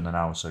 days, and we've done an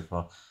hour so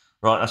far.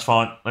 Right, that's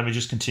fine. Let me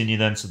just continue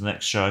then to the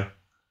next show.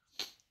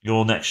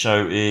 Your next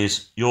show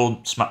is your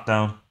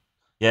SmackDown.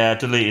 Yeah, I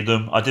deleted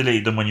them. I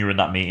deleted them when you were in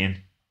that meeting.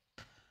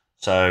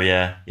 So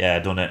yeah, I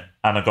done it.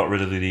 And I got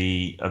rid of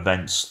the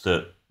events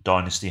that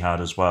Dynasty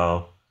had as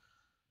well.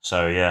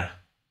 So yeah.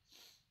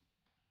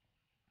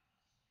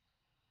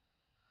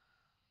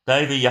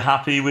 Dave, are you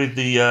happy with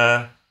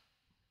the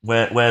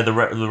where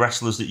the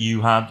wrestlers that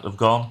you had have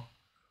gone?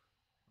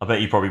 I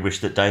bet you probably wish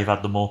that Dave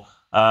had them all.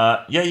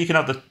 Yeah, you can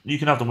have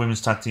the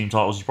women's tag team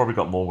titles. You've probably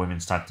got more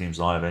women's tag teams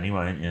than I have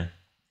anyway, ain't you?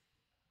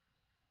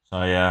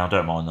 So yeah, I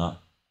don't mind that.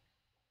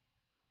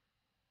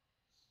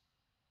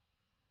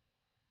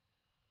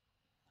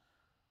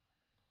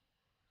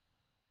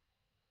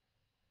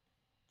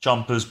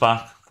 Jumper's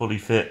back, fully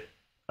fit.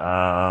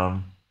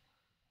 Right,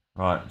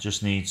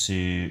 just need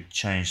to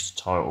change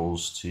the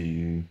titles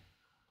to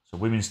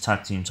women's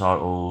tag team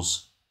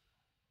titles.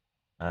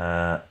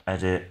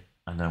 Edit,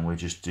 and then we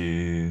just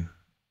do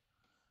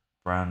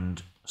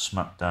brand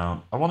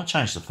SmackDown. I want to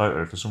change the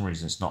photo for some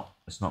reason. It's not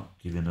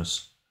giving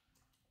us.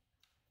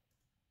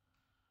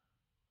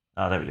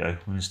 Ah, there we go.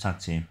 Women's tag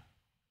team.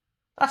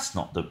 That's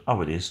not the.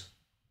 Oh, it is.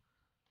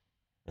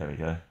 There we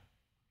go.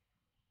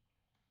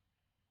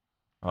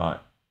 Right.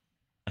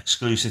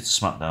 Exclusive to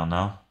SmackDown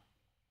now.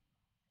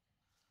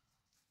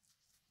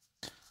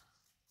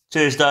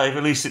 Cheers, Dave.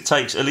 At least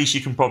at least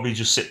you can probably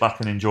just sit back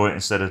and enjoy it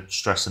instead of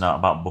stressing out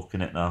about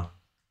booking it now.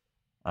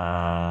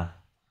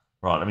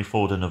 Right, let me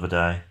forward another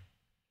day.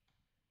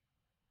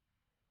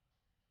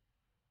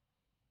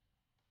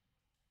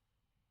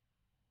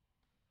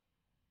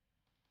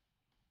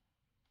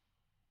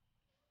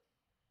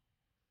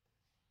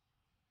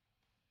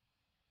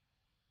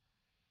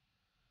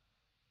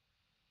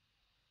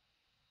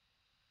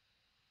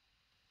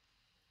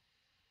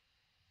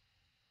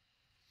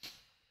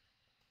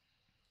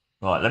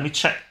 Right, let me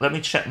check. Let me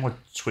check my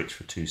Twitch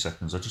for 2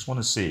 seconds. I just want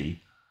to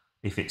see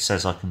if it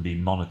says I can be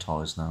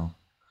monetized now,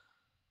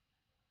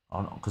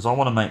 because I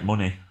want to make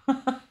money.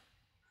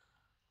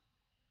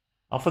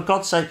 Oh, for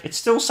God's sake, it's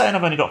still saying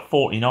I've only got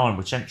 49,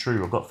 which ain't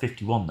true. I've got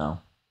 51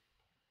 now.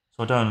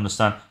 So I don't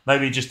understand.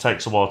 Maybe it just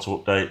takes a while to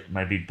update.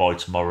 Maybe by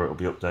tomorrow it'll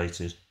be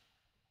updated.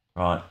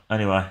 Right,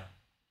 anyway.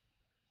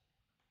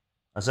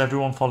 Has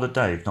everyone followed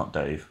Dave? Not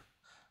Dave.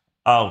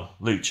 Oh,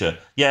 Lucha.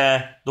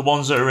 Yeah, the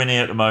ones that are in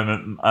here at the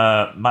moment,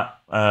 Matt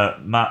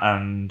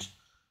and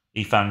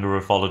Efanga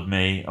have followed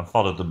me. I've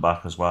followed them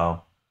back as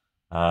well.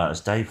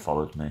 Has Dave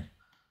followed me?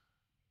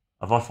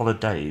 Have I followed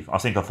Dave? I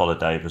think I followed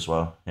Dave as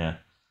well, yeah.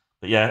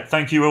 But yeah,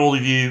 thank you all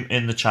of you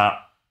in the chat.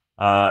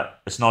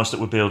 It's nice that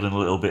we're building a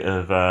little bit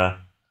of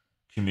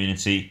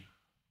community.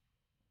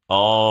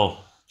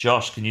 Oh,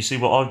 Josh, can you see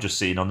what I've just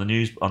seen on the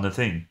news, on the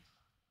thing?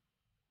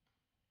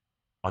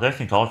 I don't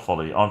think I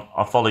follow you.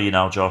 I follow you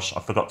now, Josh.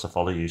 I forgot to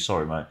follow you.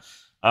 Sorry, mate.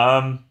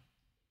 Io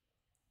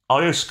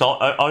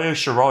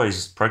Shirai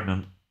is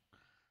pregnant.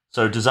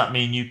 So does that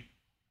mean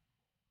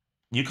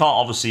you can't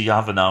obviously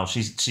have her now?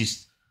 She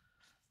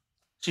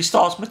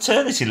starts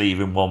maternity leave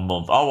in 1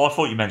 month. Oh, I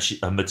thought you meant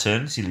her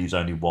maternity leave's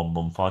only 1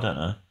 month. I don't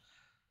know.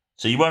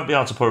 So you won't be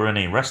able to put her in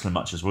any wrestling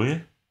matches, will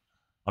you?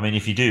 I mean,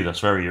 if you do, that's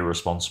very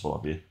irresponsible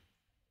of you.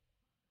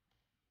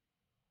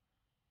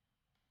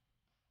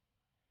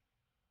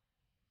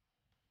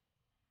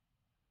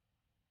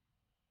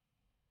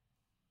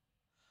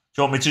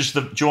 Do you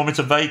want me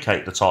to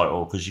vacate the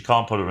title because you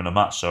can't put her in a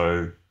match?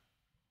 So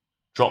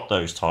drop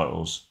those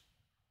titles.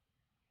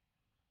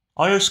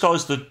 Io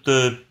Sky's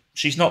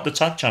she's not the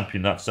tag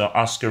champion. That's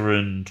Asuka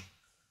and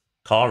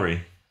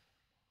Kari.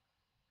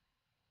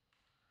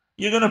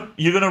 You're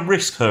gonna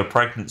risk her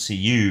pregnancy,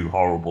 you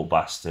horrible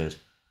bastard.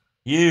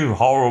 You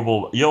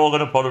horrible. You're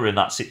gonna put her in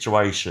that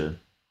situation.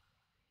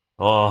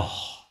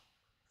 Oh,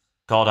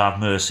 God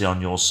have mercy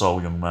on your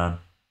soul, young man.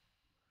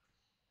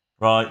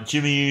 Right,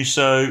 Jimmy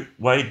Uso,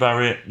 Wade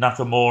Barrett,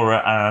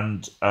 Nakamura,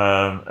 and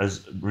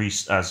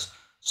as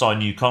signed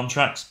new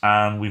contracts,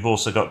 and we've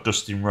also got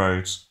Dustin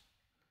Rhodes.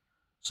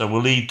 So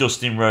we'll leave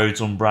Dustin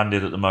Rhodes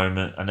unbranded at the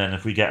moment, and then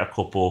if we get a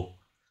couple,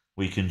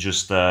 we can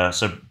just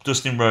so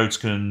Dustin Rhodes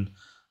can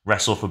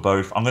wrestle for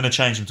both. I'm going to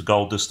change him to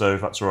Goldust though,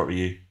 if that's all right with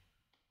you.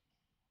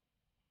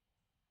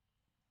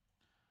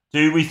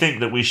 Do we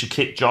think that we should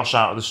kick Josh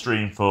out of the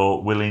stream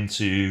for willing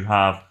to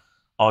have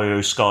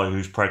Io Sky,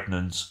 who's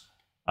pregnant,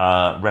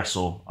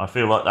 wrestle? I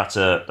feel like that's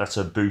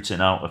a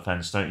booting out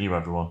offence, don't you,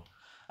 everyone?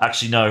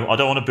 Actually, no, I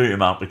don't want to boot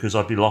him out because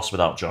I'd be lost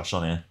without Josh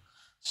on here.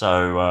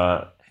 So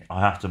I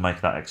have to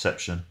make that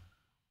exception.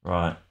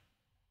 Right.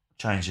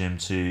 Change him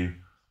to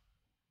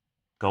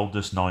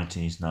Goldust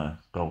 90s. No,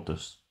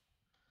 Goldust.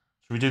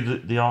 Should we do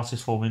the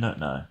artist for me?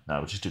 No,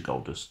 we'll just do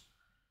Goldust.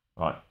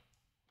 Right.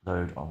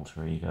 Load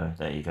alter ego.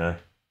 There you go.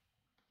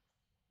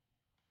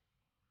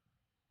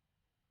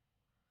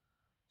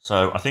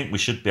 So I think we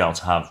should be able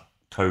to have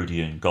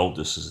Cody and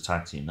Goldust as a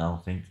tag team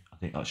now. I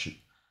think that should.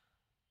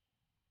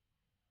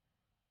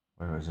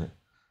 Where is it?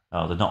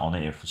 Oh, they're not on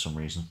here for some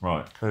reason.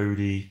 Right,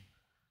 Cody,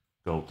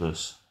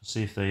 Goldust. Let's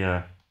see if they.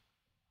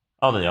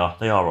 Oh, they are.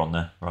 They are on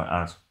there. Right,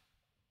 add.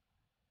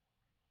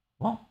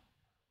 What?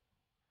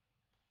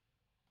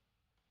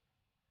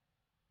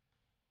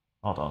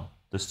 Hold on.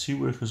 There's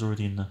 2 workers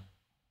already in there.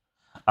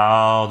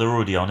 Oh, they're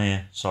already on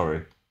here.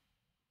 Sorry.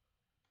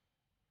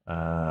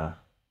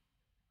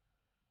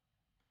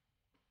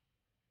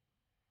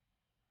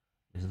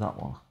 Is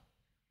that one?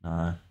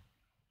 No.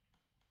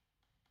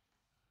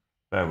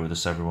 Bear with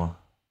us, everyone.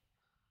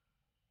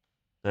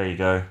 There you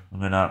go. I'm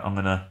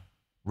gonna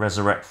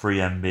resurrect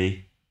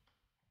 3MB.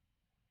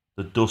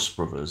 The Dust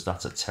Brothers.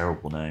 That's a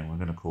terrible name. I'm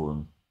gonna call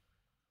them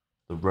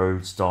the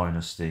Rhodes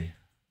Dynasty.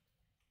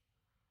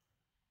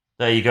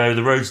 There you go.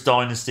 The Rhodes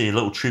Dynasty. A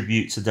little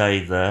tribute to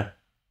Dave there.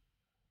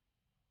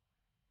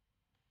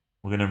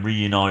 We're gonna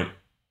reunite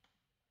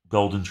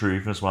Golden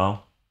Truth as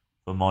well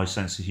for my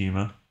sense of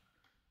humour.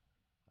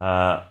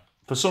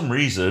 For some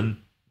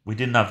reason, we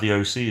didn't have the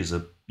OC as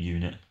a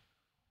unit.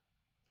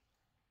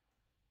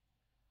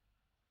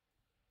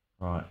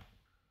 Right.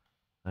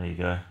 There you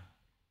go.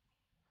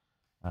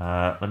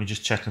 Let me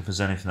just check if there's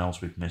anything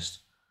else we've missed.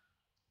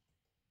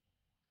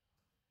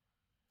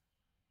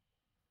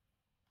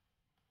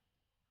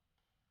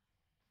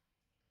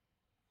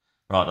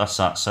 Right, that's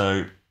that.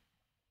 So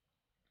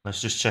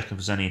let's just check if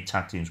there's any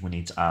tag teams we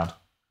need to add.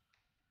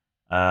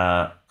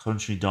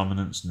 Country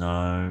dominance,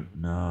 no.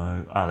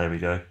 Ah, there we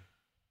go.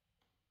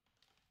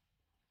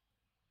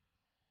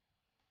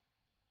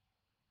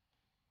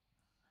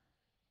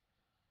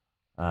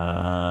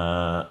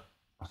 I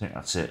think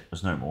that's it.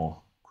 There's no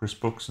more. Chris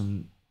Brooks,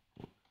 and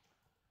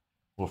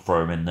we'll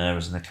throw him in there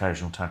as an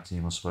occasional tag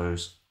team, I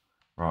suppose.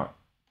 Right.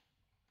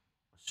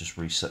 Let's just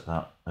reset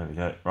that. There we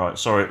go. Right,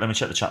 sorry, let me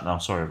check the chat now.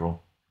 Sorry, everyone.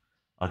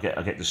 I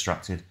get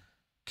distracted.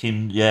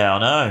 Kim, yeah,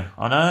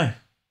 I know.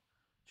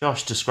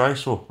 Josh,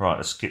 disgraceful. Right,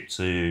 let's skip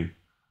to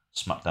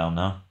Smackdown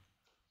now.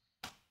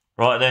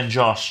 Right then,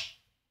 Josh.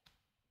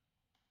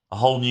 A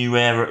whole new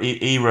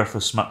era for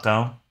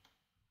Smackdown.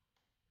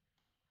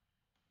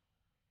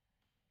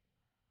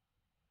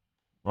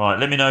 Right,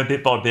 let me know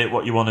bit by bit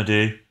what you want to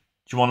do. Do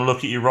you want to look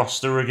at your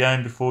roster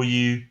again before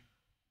you...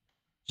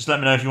 Just let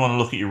me know if you want to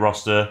look at your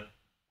roster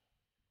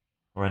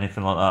or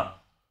anything like that.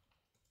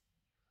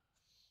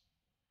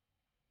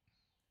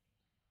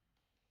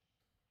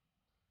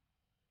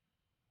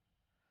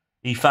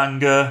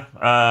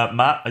 Efanga,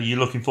 Matt, are you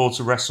looking forward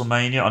to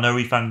WrestleMania? I know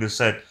Efanga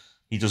said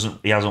he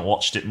hasn't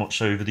watched it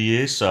much over the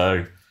years,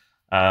 so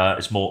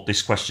it's more.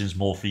 This question's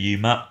more for you,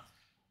 Matt.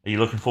 Are you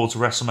looking forward to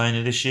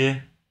WrestleMania this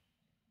year?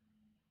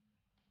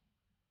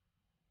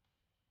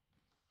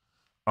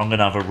 I'm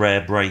gonna have a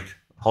rare break,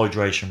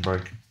 hydration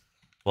break,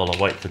 while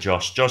I wait for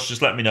Josh. Josh,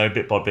 just let me know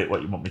bit by bit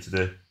what you want me to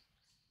do.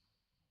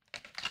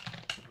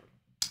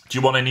 Do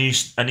you want any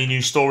new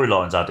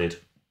storylines added?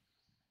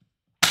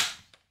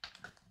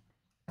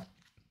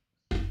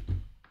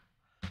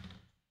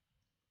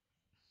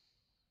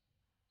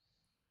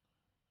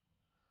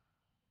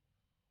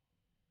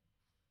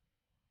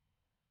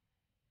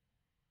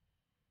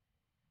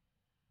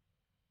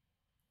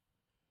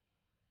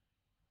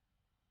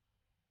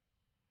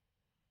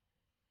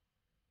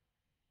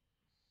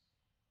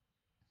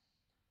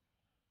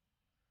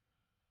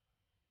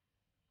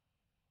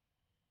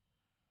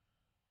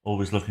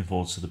 Always looking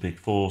forward to the big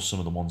four. Some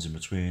of the ones in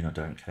between I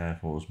don't care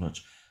for as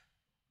much.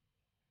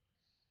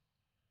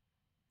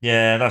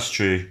 Yeah, that's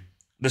true.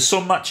 There's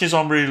some matches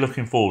I'm really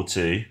looking forward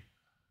to,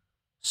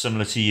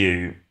 similar to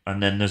you,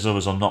 and then there's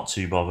others I'm not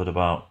too bothered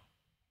about.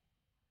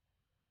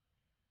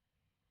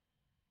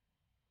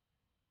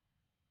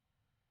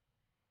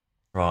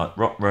 Right,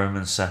 Rock,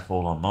 Roman, Seth,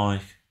 all on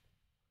Mike.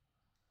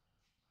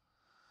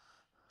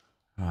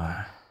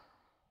 Right.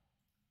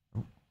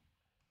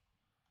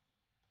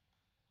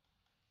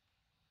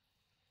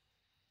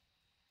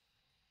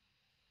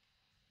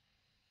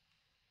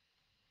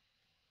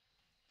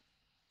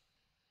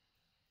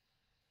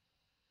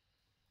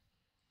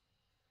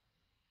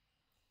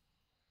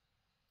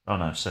 Oh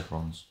no, Seth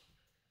Rollins.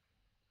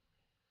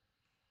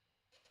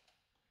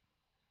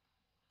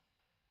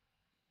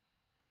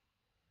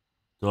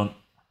 Done.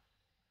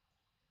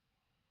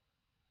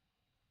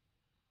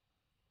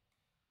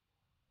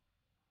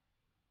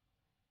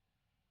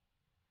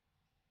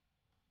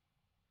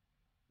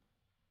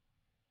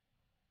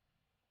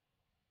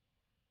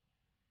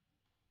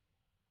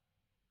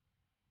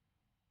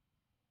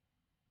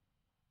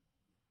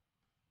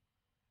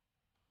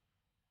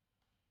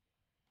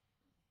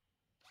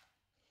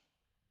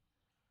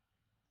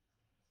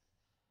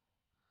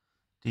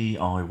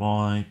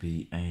 DIY,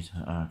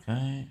 B8,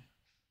 okay.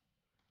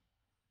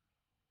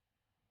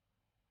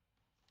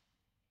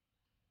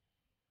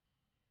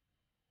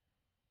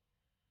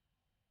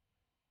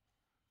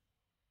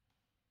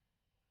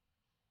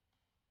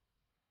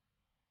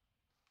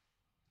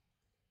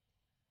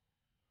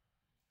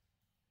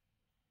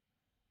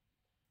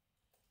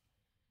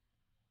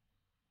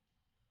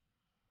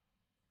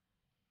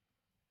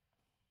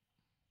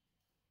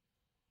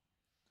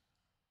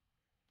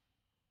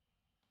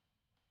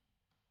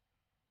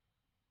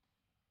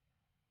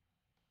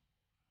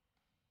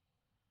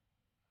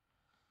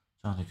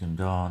 Johnny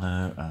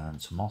Gargano and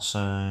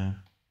Tommaso.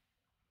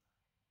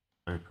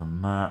 Open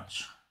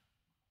match.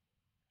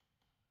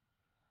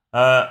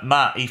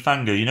 Matt,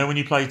 Efanga, you know when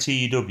you play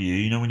TEW,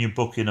 you know when you're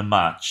booking a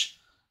match,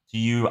 do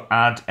you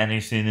add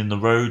anything in the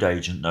road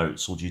agent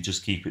notes or do you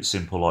just keep it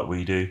simple like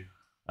we do?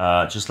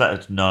 Just let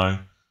us know.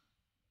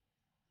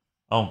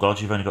 Oh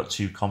god, you've only got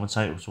 2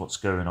 commentators. What's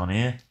going on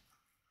here?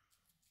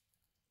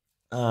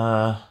 We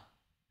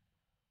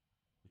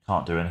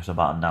can't do anything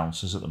about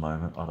announcers at the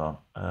moment. Hold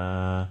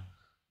on.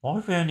 Why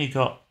have we only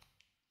got...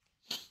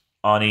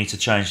 I need to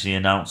change the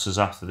announcers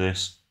after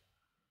this.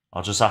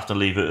 I'll just have to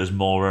leave it as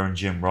Mora and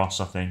Jim Ross,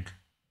 I think.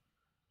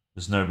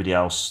 There's nobody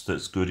else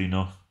that's good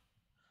enough.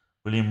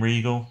 William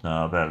Regal?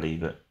 No, I better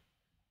leave it.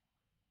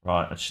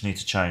 Right, I just need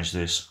to change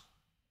this.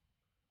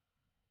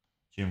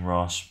 Jim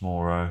Ross,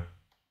 Moro.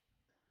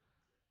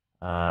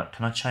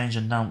 Can I change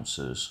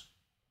announcers?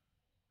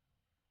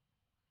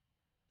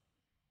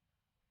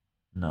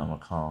 No,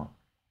 I can't.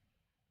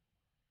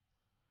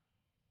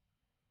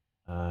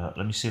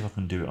 Let me see if I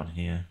can do it on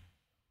here.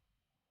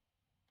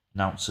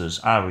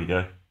 Announcers. There we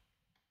go.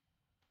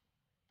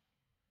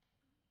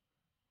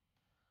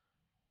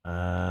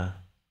 Right,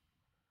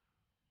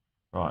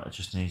 I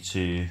just need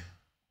to... So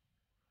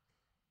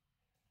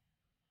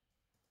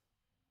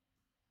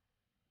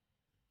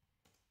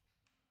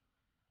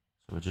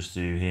we'll just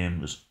do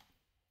him as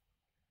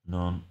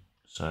none,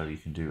 so you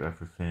can do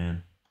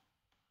everything.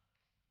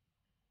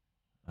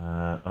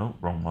 Oh,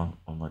 wrong one.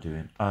 What am I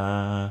doing?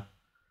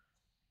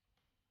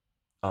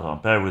 Hold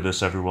on, bear with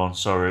us, everyone.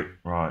 Sorry.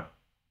 Right.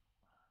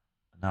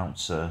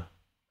 Announcer.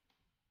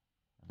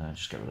 No,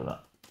 just get rid of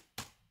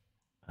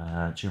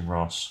that. Jim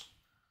Ross.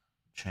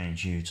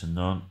 Change you to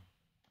none.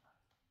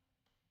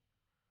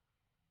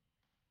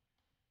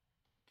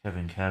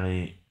 Kevin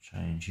Kelly.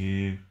 Change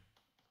you.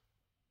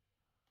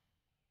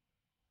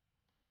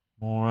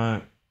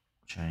 Morrow.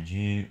 Change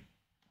you.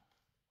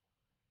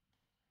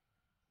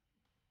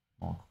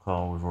 Michael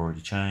Cole, we've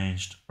already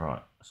changed.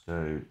 Right, let's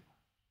go.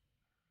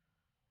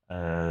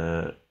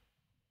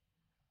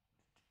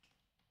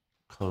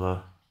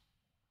 Colour.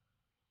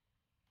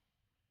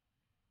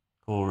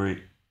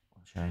 Corey,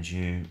 I'll change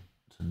you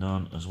to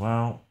none as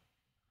well.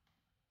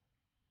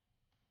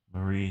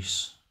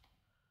 Maurice,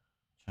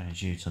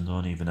 change you to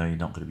none, even though you're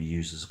not going to be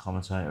used as a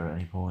commentator at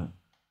any point.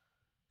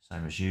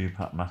 Same as you,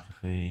 Pat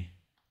McAfee.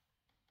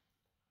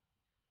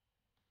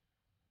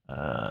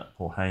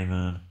 Paul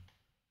Heyman.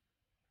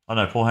 Oh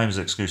no, Paul Heyman's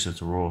exclusive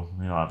to Raw.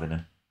 You're not having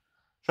it.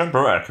 Trent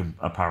Barretta can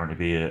apparently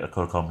be a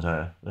colour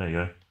commentator. There you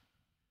go.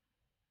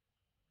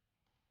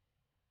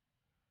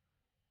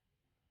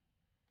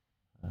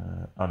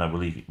 Oh no,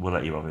 we'll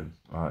let you have him.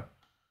 All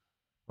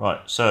right.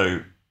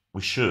 So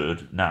we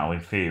should now, in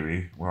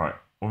theory, right.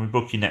 When we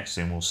book your next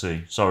thing, we'll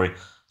see. Sorry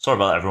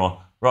about that, everyone.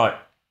 Right,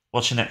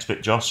 what's your next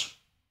bit, Josh?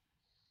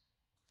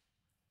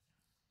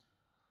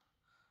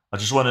 I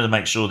just wanted to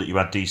make sure that you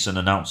had decent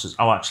announcers.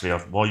 Oh, actually,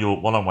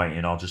 while I'm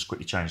waiting, I'll just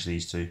quickly change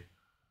these two.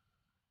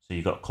 So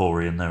you got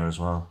Corey in there as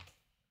well.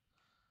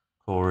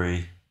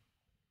 Corey.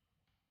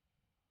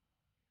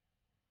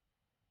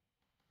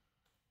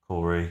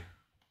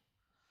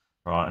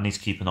 Right, I need to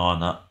keep an eye on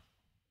that.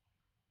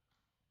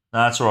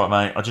 Nah, that's all right,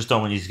 mate. I just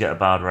don't want you to get a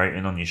bad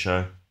rating on your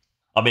show.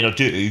 I mean, I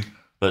do,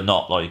 but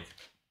not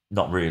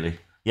really.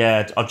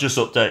 Yeah, I've just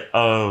updated.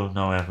 Oh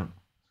no, I haven't.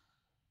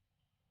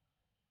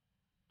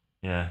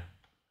 Yeah.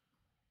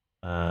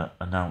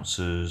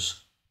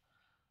 Announcers.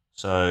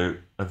 So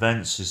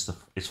events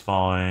is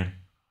fine.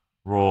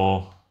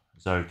 Raw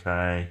is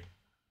okay.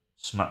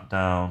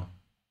 Smackdown,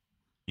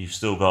 you've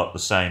still got the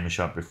same as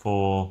you had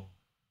before.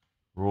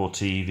 Raw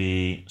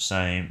TV,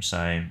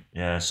 same.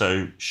 Yeah,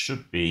 so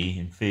should be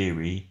in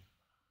theory.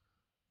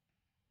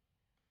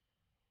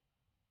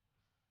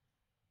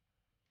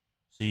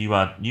 So you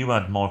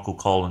had Michael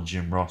Cole and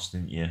Jim Ross,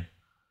 didn't you?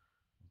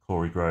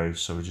 Corey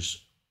Graves. So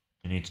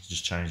we need to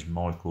just change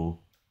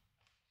Michael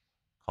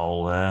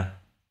Cole there.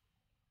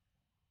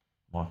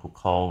 Michael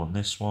Cole on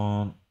this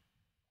one.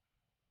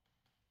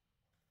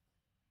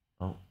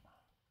 Oh,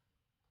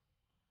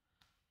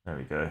 there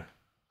we go.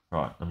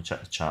 Right, let me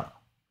check the chat.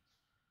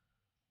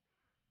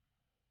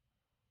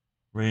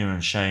 Rhea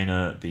and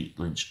Shayna beat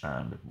Lynch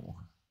and Liv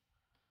Morgan.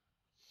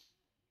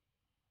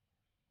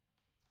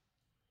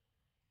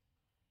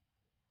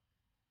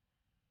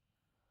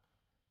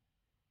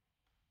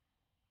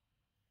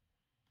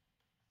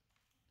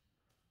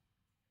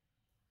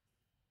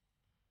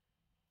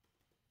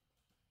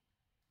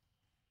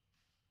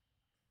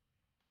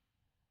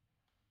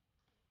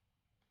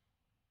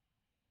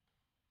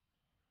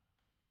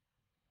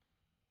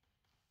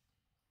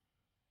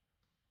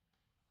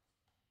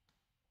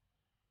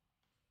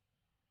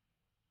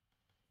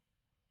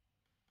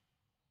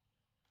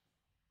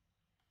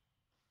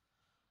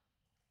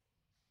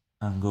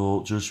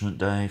 Angle, Judgment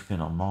Day,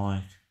 Finn on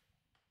mic.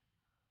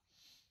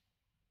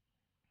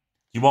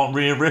 You want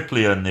Rhea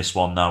Ripley in this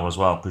one now as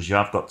well, because you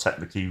have got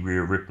technically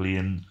Rhea Ripley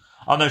in.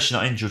 Oh no, she's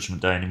not in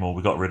Judgment Day anymore.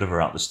 We got rid of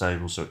her out the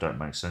stable, so it don't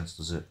make sense,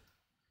 does it?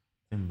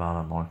 Finn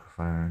Balor,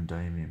 microphone,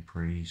 Damian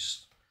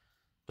Priest,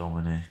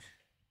 Dominic,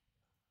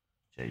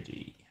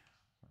 JD.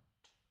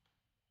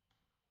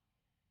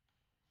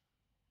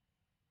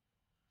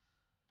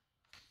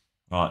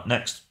 Right,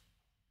 next.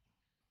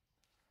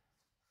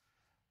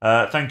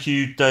 Thank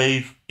you,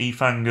 Dave,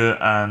 Efanger,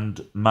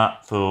 and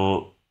Matt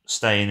for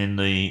staying in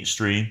the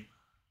stream.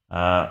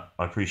 I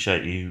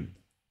appreciate you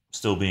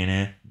still being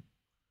here.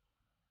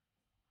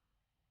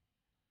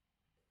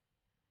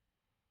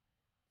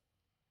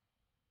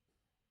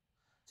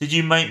 Did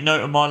you make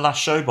note of my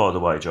last show, by the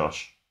way,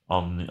 Josh?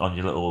 On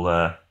your little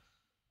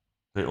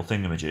little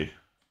thingamajig.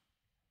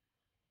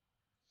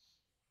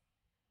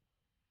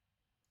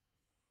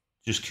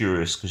 Just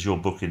curious because you're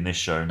booking this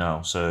show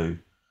now, so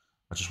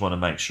I just want to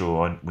make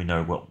sure we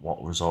know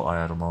what result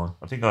I had on mine.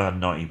 I think I had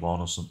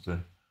 91 or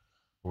something,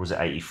 or was it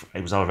 80?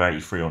 It was either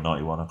 83 or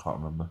 91. I can't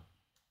remember.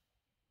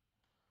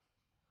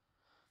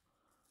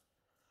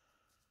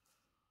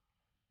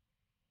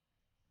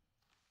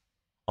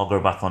 I'll go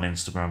back on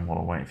Instagram while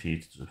I'm waiting for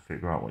you to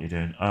figure out what you're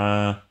doing.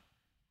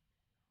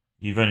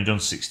 You've only done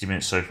 60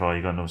 minutes so far.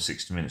 You've got another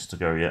 60 minutes to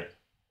go yet.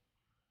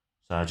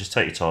 So just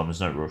take your time.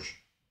 There's no rush.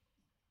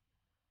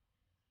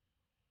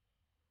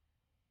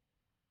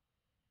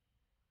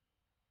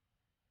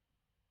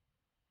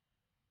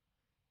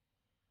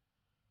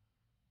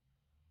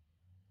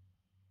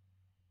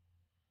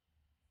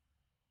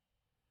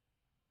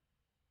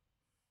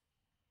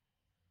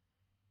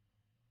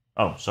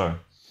 Oh, sorry.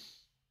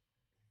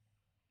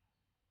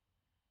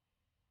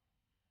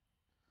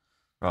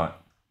 Right.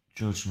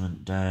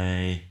 Judgment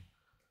Day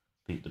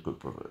beat the Good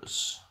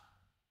Brothers.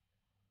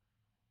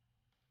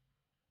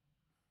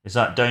 Is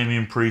that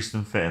Damian Priest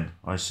and Finn?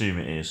 I assume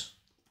it is.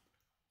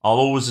 I'll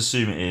always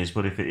assume it is,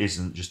 but if it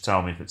isn't, just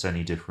tell me if it's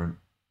any different.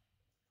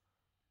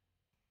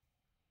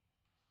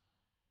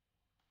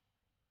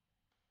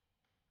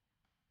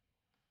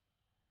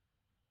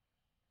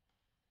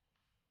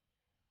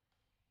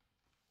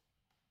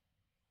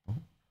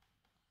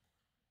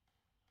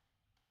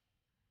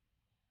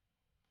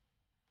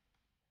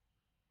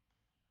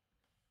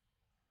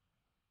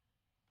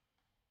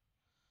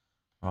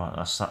 Right,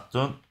 that's that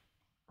done.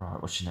 Right,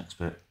 what's your next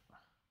bit?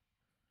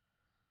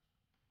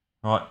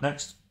 Right,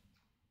 next.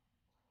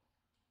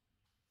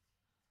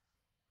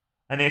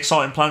 Any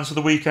exciting plans for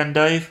the weekend,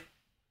 Dave?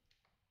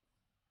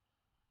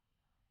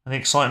 Any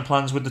exciting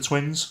plans with the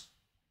twins?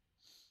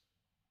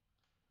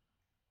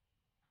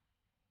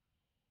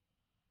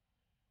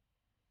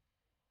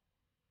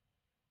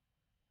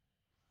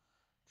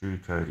 Drew,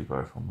 Cody,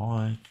 both on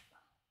mic.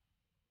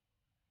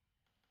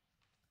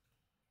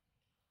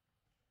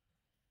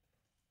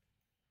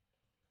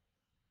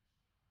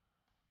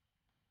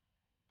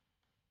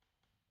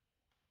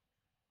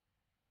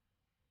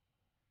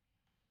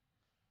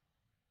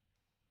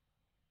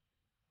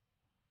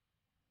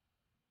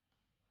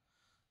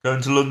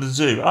 Going to London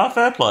Zoo. Ah,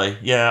 fair play.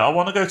 Yeah, I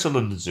want to go to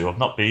London Zoo. I've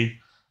not been.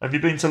 Have you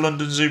been to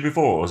London Zoo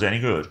before? Was it any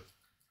good?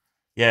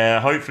 Yeah,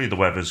 hopefully the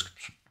weather's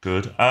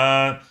good.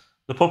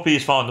 The puppy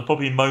is fine. The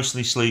puppy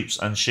mostly sleeps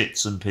and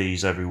shits and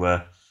pees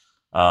everywhere.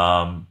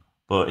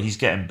 But he's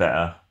getting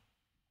better.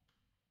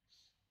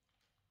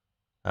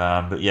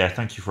 But yeah,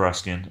 thank you for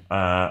asking.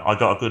 I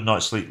got a good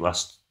night's sleep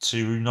last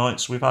 2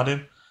 nights we've had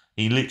him.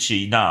 He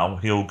literally now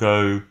he'll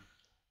go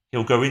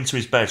into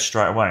his bed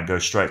straight away and go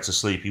straight to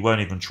sleep. He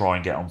won't even try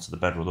and get onto the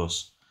bed with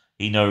us.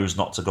 He knows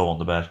not to go on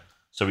the bed.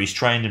 So he's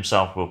trained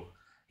himself up.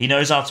 He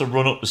knows how to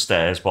run up the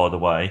stairs, by the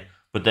way,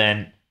 but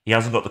then he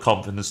hasn't got the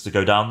confidence to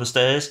go down the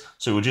stairs.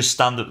 So he'll just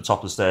stand at the top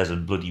of the stairs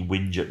and bloody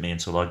whinge at me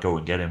until I go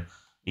and get him.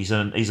 He's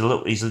a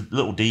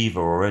little diva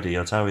already,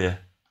 I tell you.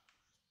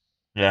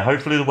 Yeah,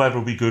 hopefully the weather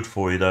will be good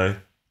for you though.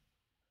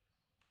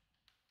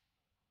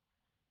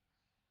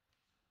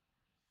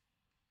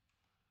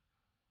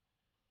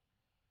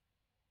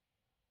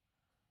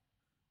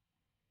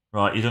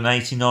 Right, you've done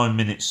 89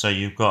 minutes, so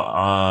you've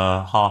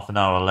got half an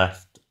hour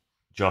left,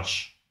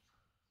 Josh.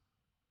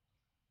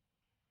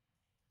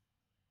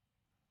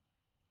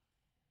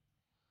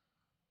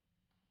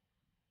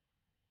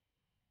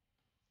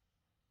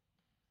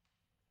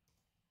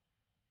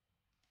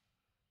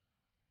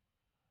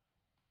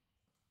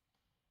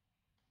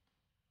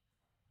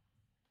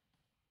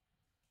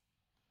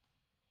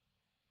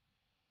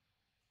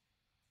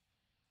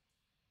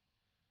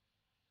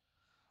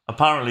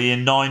 Apparently,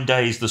 in 9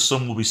 days, the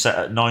sun will be set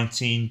at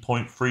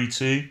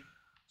 19.32.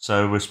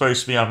 So we're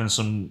supposed to be having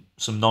some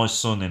nice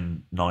sun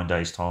in 9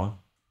 days' time.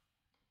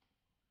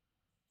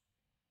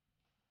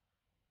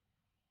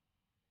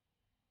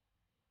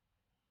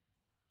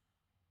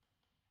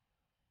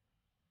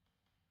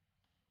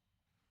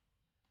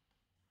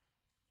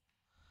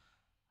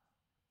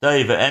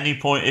 Dave, at any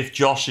point, if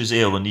Josh is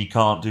ill and he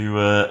can't do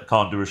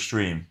a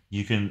stream,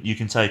 you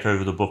can take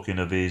over the booking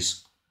of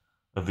his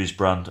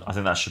brand. I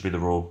think that should be the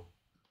rule.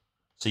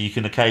 So you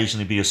can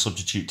occasionally be a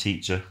substitute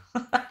teacher.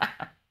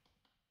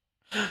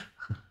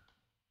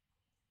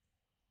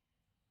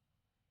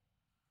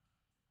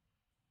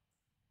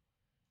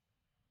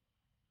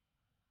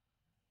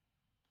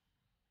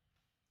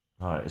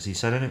 Right, has he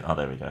said anything? Oh,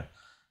 there we go.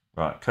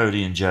 Right,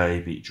 Cody and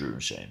Jay beat Drew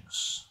and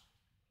Sheamus.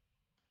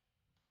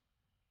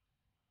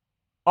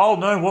 Oh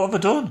no, what have I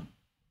done?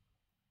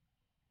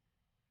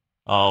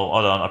 Oh,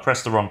 hold on, I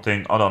pressed the wrong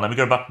thing. Hold on, let me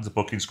go back to the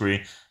booking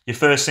screen. Your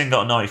first thing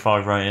got a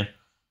 95 rating.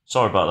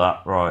 Sorry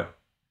about that. Right.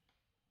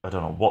 I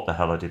don't know what the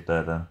hell I did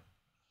there then.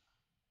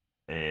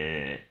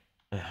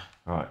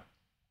 Right.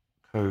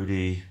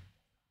 Cody.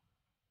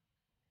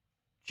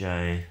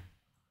 Jay.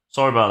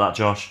 Sorry about that,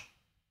 Josh.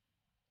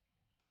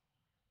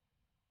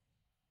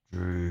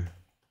 Drew.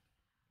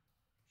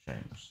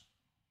 James.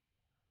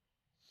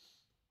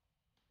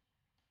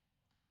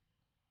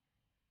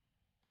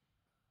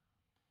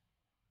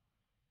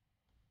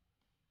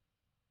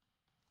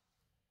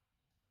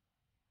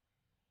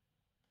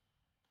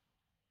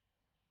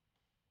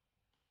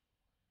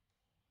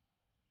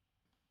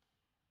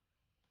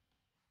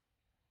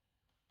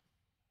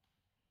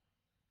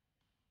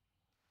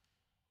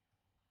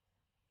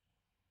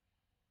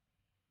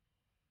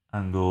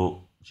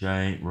 Angle.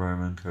 Jay.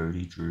 Roman.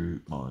 Cody. Drew.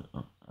 Mike.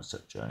 Oh, I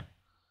said Jay.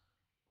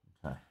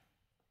 Okay.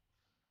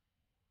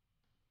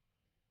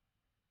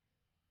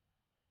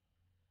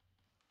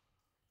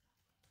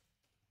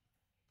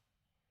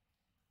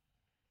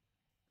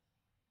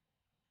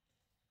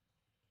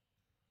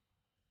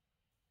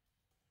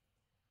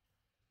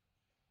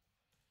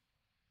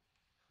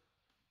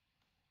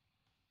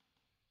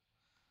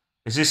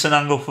 Is this an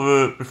angle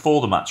for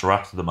before the match or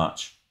after the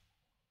match?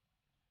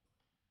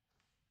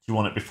 Do you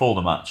want it before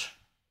the match?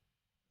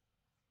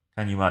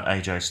 Can you add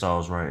AJ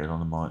Styles rated on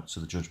the mic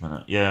to the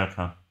judgment? Yeah,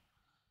 okay.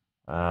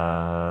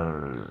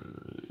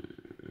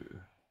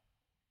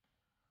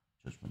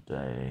 Judgment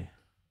Day.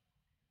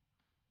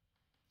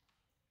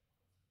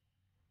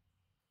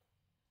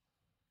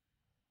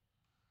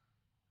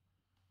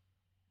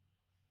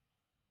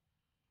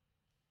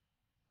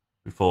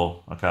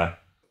 Before, okay.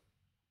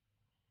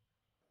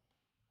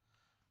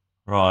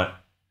 Right.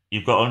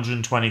 You've got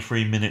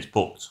 123 minutes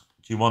booked.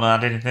 Do you want to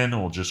add anything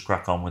or just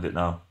crack on with it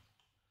now?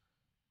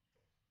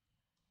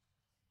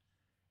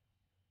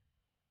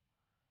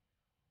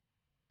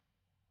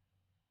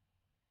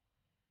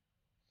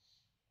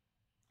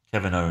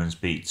 Kevin Owens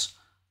beats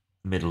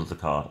middle of the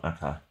card.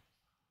 Okay.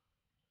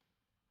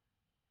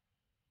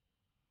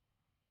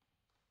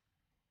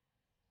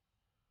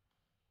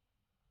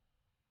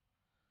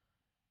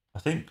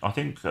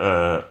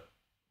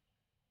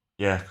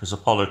 Yeah, because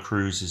Apollo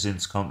Crews is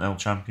Intercontinental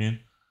Champion.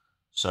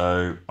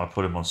 So I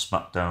put him on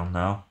Smackdown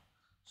now.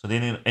 So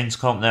the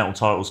Intercontinental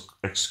title's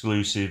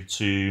exclusive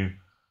to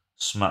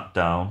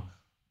Smackdown.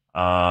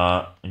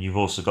 And you've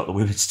also got the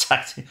women's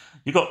tag team.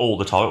 You've got all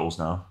the titles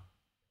now.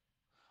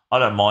 I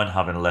don't mind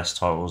having less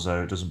titles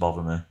though, it doesn't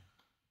bother me.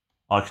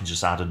 I can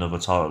just add another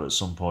title at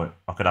some point.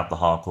 I could have the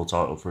hardcore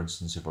title, for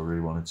instance, if I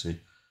really wanted to.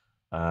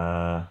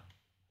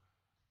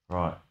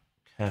 Right.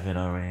 Kevin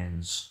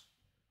Owens.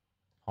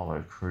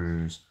 Apollo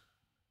Crews.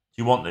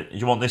 Do you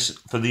want this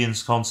for the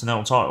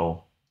Intercontinental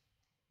title?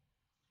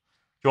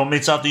 Do you want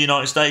me to have the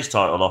United States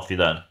title off you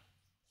then?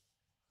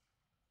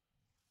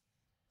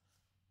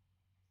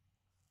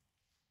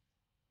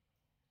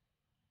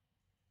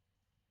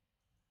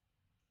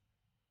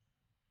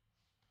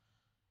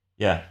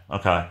 Yeah,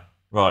 okay.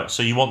 Right,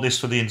 so you want this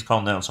for the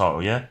Intercontinental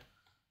title, yeah?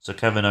 So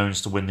Kevin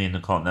Owens to win the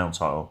Intercontinental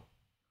title.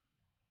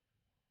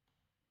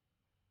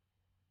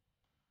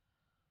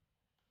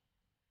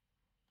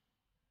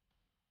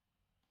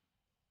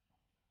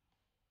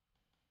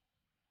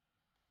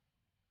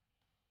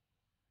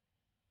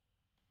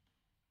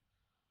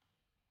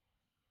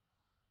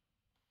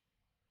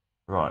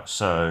 Right,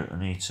 so I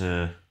need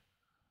to,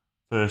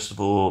 first of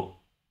all,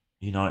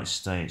 United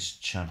States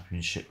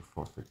Championship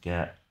before I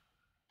forget.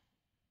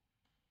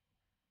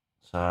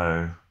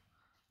 So,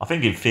 I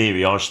think in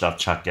theory I should have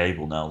Chad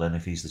Gable now then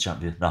if he's the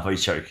champion. No,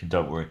 he's joking,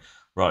 don't worry.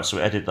 Right, so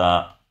edit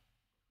that.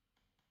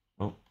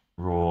 Oh,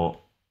 Raw.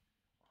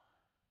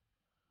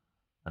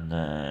 And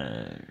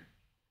then,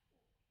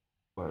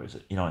 where is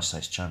it? United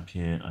States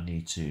Champion. I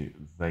need to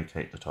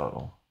vacate the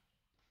title.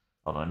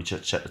 Hold on, let me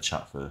check the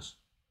chat first.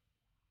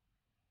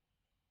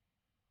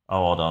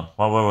 Oh, hold on. Wait,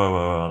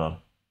 hold on.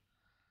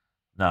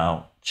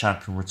 Now,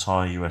 Chad can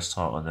retire US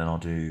title and then I'll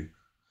do...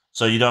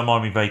 So you don't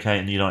mind me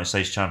vacating the United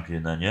States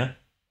Champion then, yeah?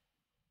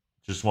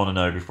 Just want to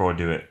know before I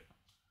do it.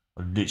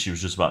 I literally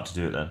was just about to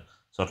do it then.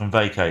 So I can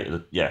vacate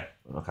the... Yeah,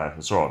 okay,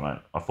 that's alright,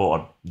 mate. I thought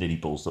I'd nearly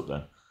ballsed up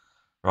then.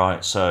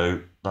 Right,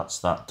 so that's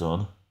that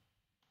done.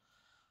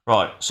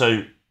 Right,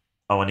 so...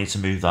 Oh, I need to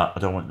move that. I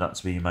don't want that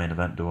to be your main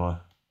event, do I?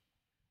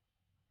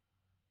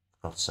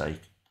 For God's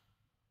sake.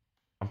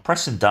 I'm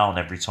pressing down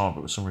every time,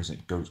 but for some reason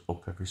it goes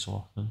up every so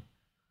often.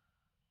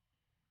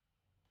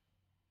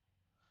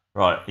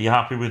 Right, are you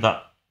happy with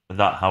that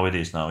how it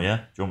is now, yeah?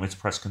 Do you want me to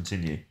press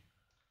continue?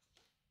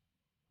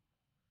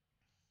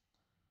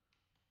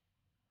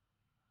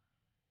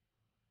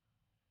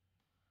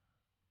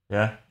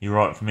 Yeah? You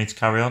right for me to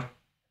carry on?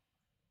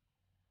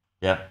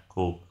 Yeah,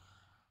 cool.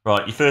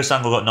 Right, your first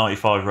angle got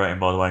 95 rating,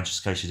 by the way,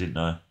 just in case you didn't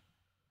know.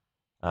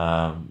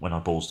 When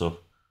I ballsed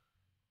up.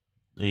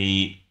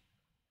 The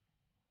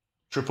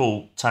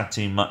triple tag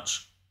team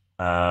match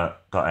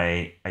got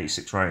a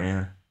 86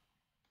 rating.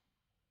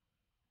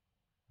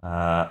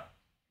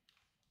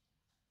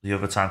 The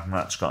other tag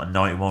match got a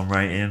 91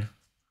 rating.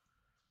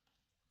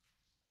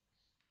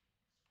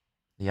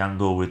 The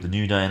angle with the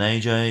New Day and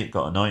AJ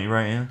got a 90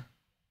 rating.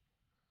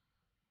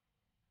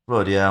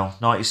 Bloody hell.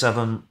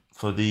 97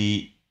 for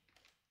the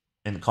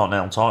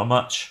Intercontinental title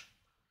match.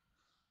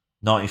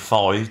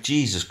 95.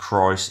 Jesus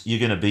Christ. You're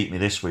going to beat me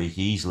this week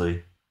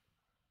easily.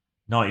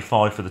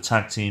 95 for the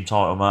tag team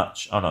title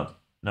match. Oh, no.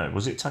 No,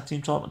 was it tag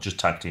team title? Just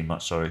tag team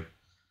match, sorry.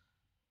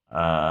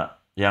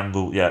 The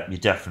angle, yeah, you're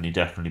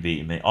definitely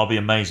beating me. I'll be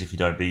amazed if you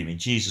don't beat me.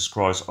 Jesus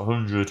Christ,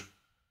 100.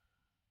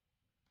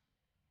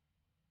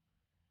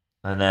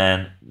 And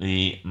then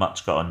the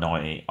match got a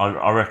 90.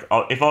 I reckon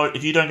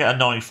if you don't get a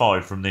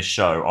 95 from this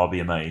show, I'll be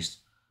amazed.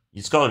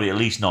 It's got to be at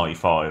least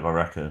 95, I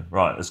reckon.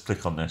 Right, let's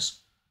click on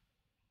this.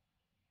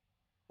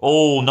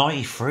 Oh,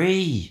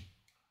 93.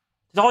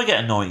 Did I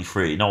get a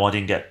 93? No, I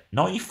didn't get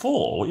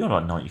 94. What are you on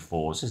about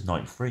 94? It says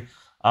 93.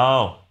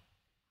 Oh.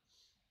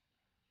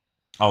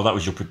 Oh, that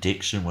was your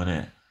prediction,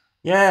 wasn't it?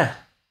 Yeah.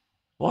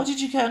 Why did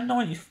you get a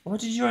 90? Why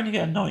did you only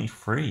get a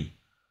 93?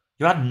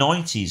 You had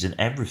 90s and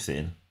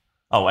everything.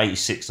 Oh,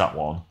 86, that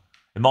one.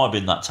 It might have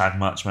been that tag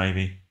match,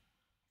 maybe.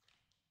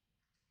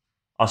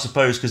 I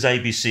suppose because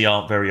ABC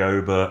aren't very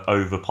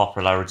over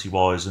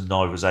popularity-wise, and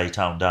neither was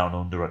A-Town Down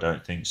Under, I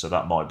don't think, so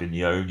that might have been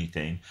the only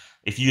thing.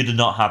 If you'd have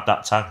not had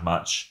that tag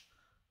match,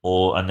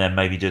 and then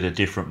maybe did a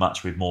different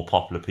match with more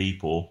popular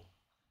people,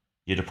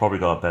 you'd have probably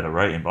got a better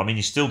rating. But I mean,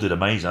 you still did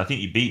amazing. I think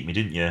you beat me,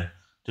 didn't you?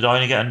 Did I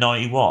only get a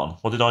 91?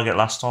 What did I get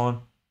last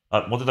time?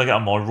 What did I get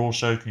on my Raw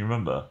show? Can you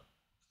remember?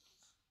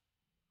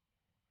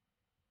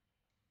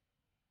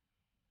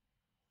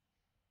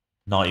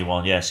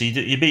 91, yeah. So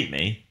you beat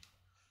me.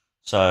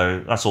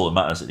 So that's all that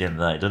matters at the end of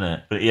the day, doesn't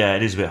it? But yeah,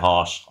 it is a bit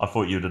harsh. I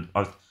thought you'd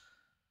have,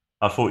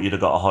 I thought you'd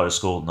have got a higher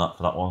score than that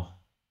for that one.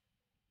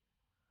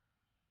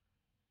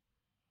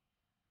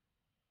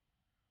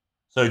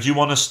 So do you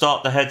want to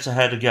start the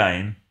head-to-head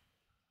again?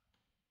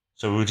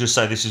 So we'll just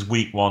say this is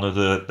week one of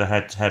the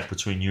head-to-head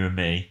between you and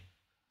me.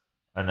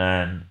 And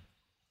then,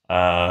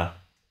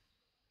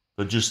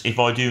 but just if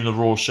I do the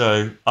Raw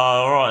show,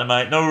 all right,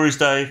 mate. No worries,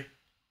 Dave.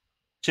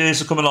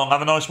 Cheers for coming along.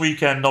 Have a nice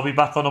weekend. I'll be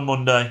back on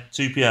Monday,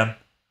 2 p.m.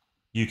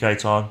 UK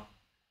time.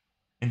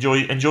 Enjoy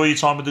your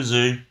time with the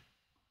zoo.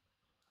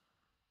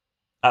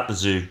 At the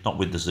zoo, not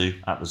with the zoo.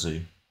 At the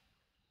zoo.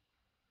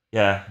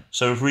 Yeah.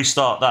 So if we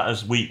start that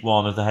as week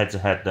one of the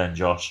head-to-head, then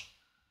Josh,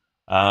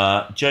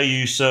 Jey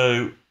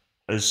Uso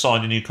has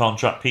signed a new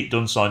contract. Pete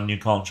Dunne signed a new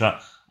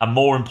contract. And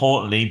more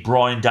importantly,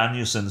 Bryan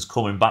Danielson's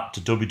coming back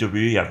to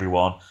WWE,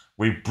 everyone.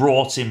 We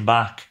brought him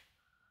back.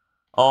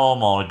 Oh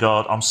my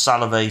God, I'm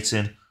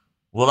salivating.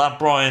 Will that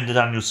Bryan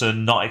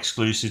Danielson not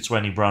exclusive to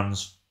any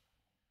brands?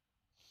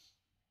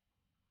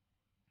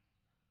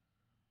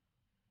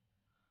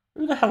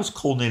 Who the hell's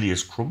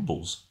Cornelius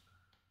Crumbles?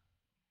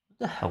 Who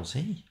the hell's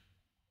he?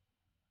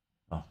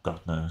 Oh,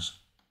 God knows.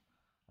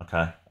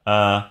 Okay.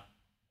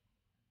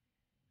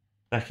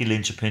 Becky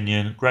Lynch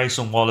opinion.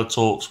 Grayson Waller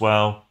talks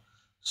well.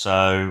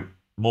 So,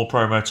 more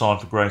promo time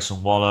for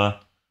Grayson Waller.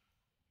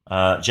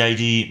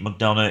 JD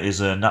McDonough is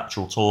a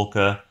natural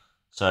talker.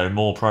 So,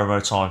 more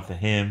promo time for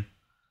him.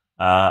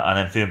 And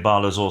then Finn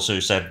Balor's also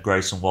said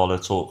Grayson Waller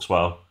talks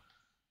well.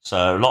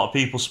 So, a lot of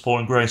people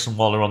supporting Grayson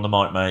Waller on the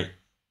mic, mate.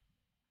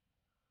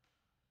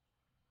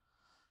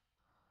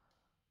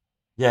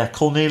 Yeah,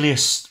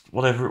 Cornelius,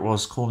 whatever it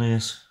was,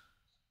 Cornelius.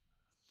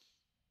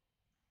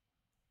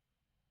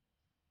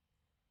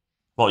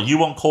 What, you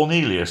want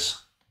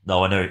Cornelius?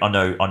 No, I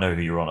know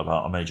who you're on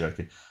about. I'm only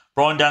joking.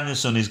 Bryan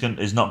Danielson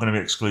is not going to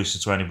be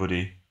exclusive to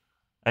anybody.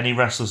 Any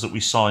wrestlers that we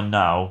sign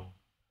now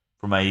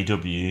from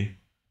AEW,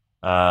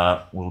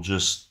 we'll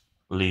just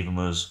leave them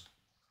as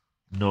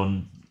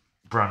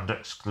non-brand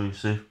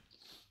exclusive.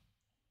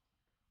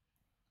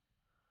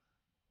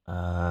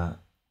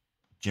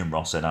 Jim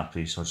Ross said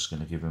happy, so I'm just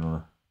going to give him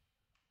a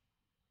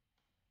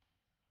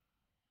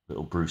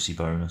little Brucey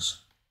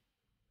bonus.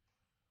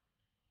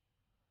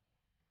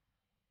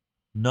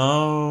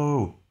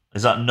 No!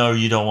 Is that no,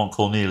 you don't want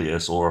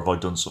Cornelius, or have I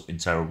done something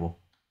terrible?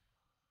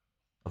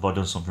 Have I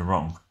done something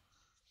wrong?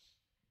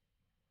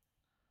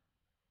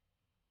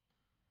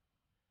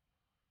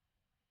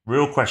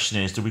 Real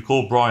question is, do we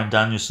call Bryan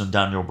Danielson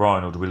Daniel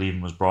Bryan, or do we leave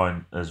him as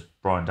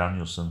Bryan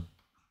Danielson?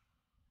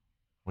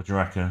 What do you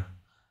reckon?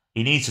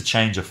 He needs to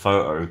change a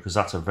photo, because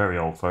that's a very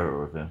old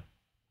photo of him.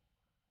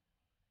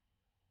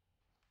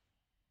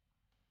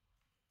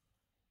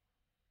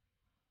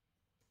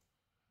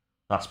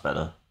 That's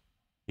better.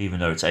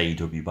 Even though it's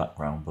AEW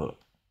background, but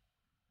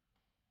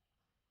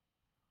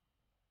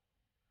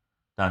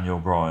Daniel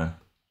Bryan.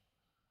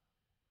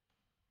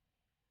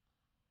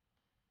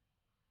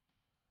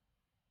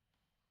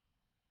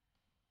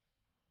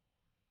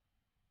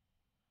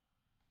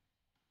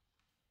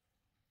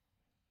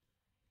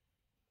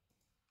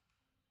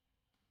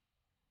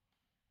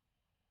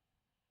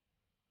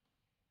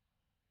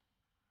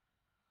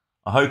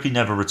 I hope he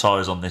never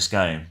retires on this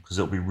game, because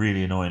it'll be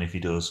really annoying if he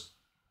does.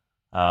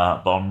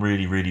 But I'm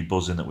really, really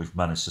buzzing that we've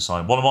managed to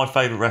sign one of my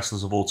favourite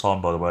wrestlers of all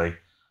time, by the way,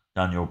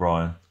 Daniel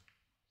Bryan.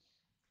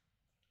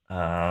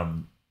 But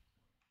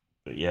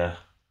yeah.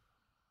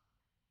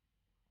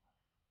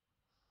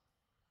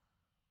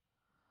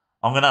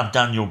 I'm going to have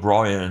Daniel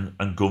Bryan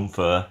and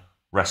Gunther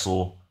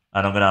wrestle,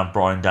 and I'm going to have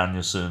Bryan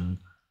Danielson,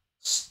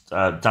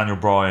 Daniel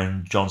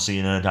Bryan, John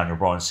Cena, Daniel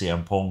Bryan,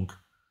 CM Punk,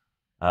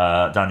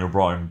 Daniel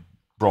Bryan,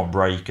 Bron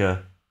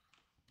Breakker.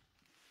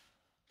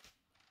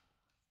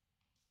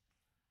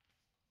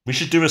 We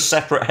should do a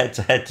separate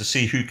head-to-head to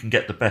see who can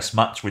get the best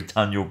match with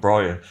Daniel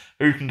Bryan.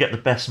 Who can get the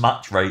best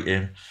match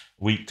rating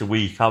week to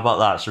week. How about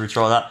that? Should we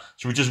try that?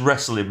 Should we just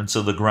wrestle him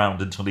until the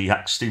ground until he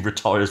actually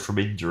retires from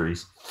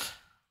injuries?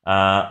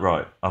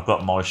 Right, I've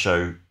got my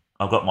show.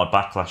 I've got my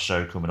Backlash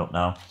show coming up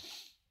now.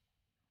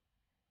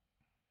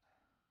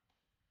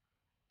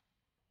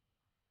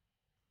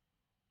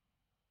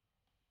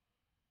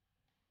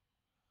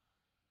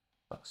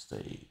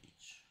 Backstage.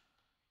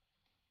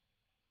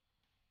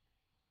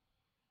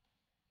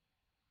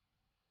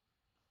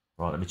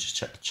 Right, let me just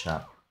check the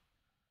chat.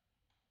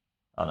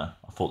 Oh no,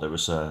 I thought there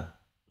was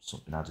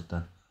something added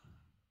there.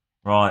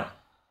 Right.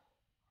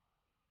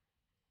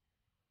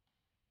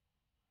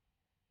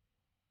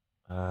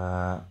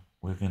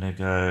 We're going to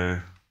go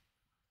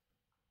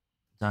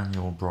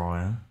Daniel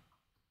Bryan.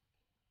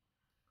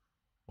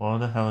 Why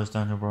the hell is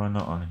Daniel Bryan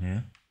not on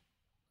here?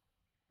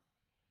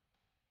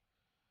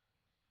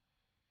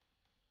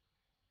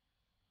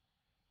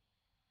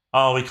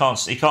 Oh, he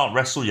can't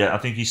wrestle yet. I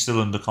think he's still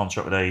under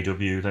contract with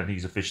AEW. I don't think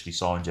he's officially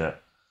signed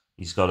yet.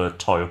 He's got to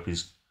tie up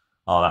his...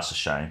 Oh, that's a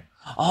shame.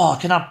 Oh, I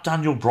can have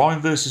Daniel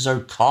Bryan versus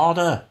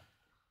Okada.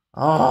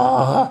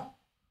 Oh.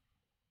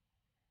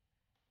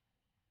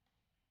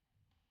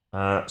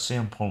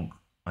 CM Punk.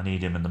 I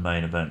need him in the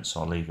main event,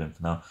 so I'll leave him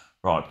for now.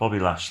 Right, Bobby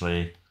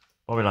Lashley.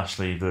 Bobby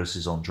Lashley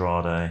versus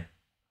Andrade.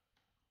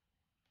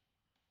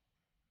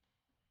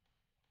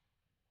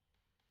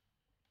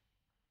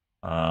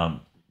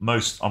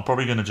 I'm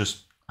probably going to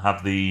just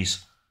have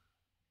these.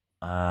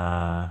 We'll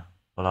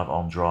have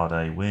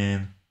Andrade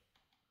win.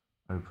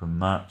 Open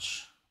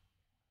match.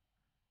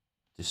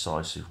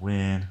 Decisive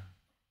win.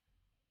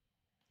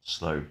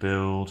 Slow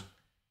build.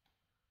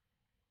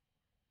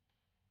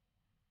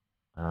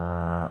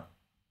 Allow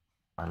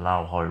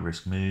high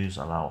risk moves.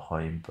 Allow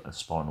high input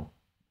spinal.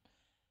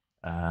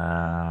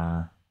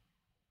 And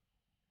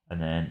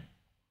then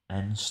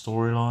end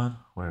storyline.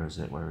 Where is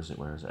it? Where is it?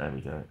 Where is it? There we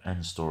go.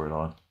 End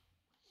storyline.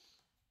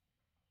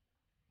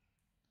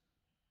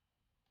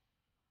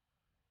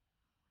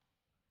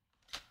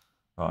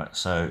 Right,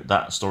 so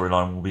that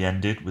storyline will be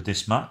ended with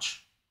this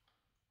match.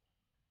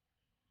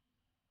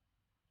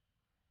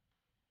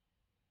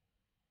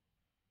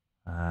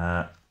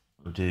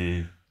 We'll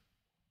do.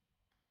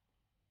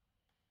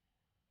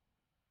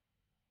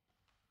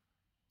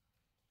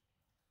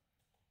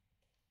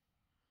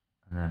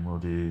 And then we'll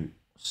do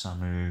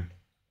Samu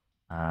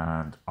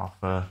and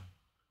Arthur.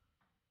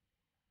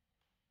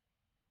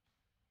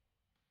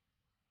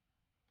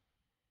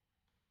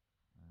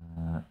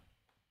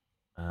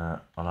 I'll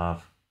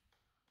have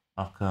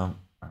Akam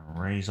and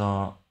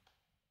Razor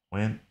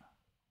win.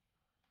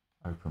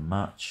 Open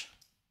match.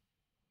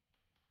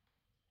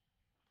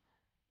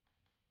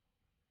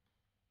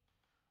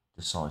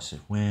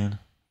 Decisive win.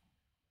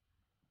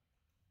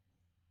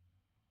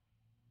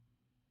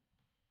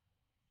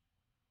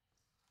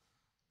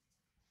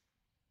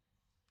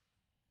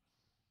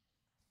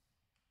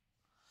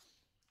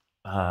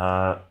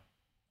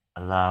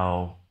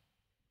 Allow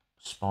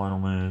spinal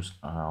moves.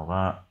 Allow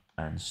that.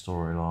 And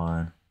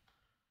storyline.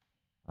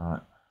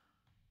 Alright.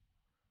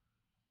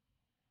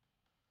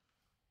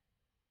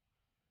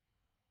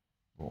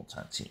 Raw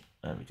tag team.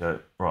 There we go.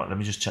 Right, let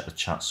me just check the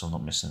chat so I'm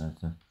not missing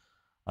anything.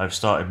 I've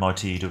started my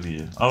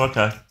TEW. Oh,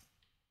 okay.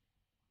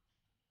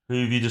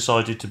 Who have you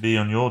decided to be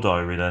on your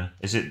diary then?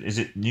 Is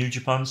it New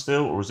Japan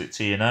still, or is it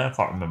TNA? I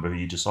can't remember who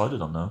you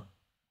decided on now.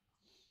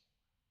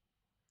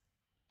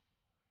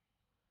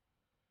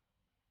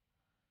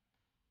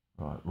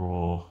 Right,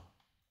 Raw.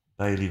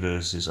 Bailey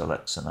versus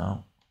Alexa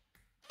now.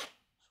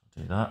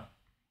 So do that.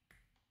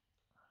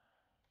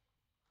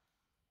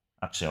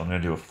 Actually, I'm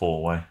going to do a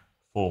four-way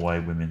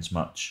women's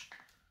match.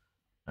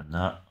 And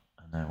that.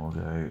 And then we'll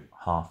go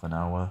half an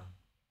hour.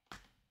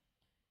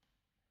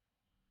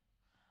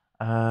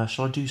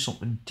 Shall I do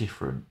something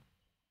different?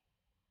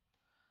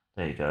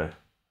 There you go.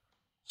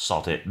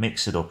 Sod it.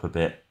 Mix it up a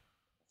bit.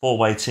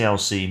 Four-way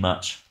TLC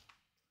match.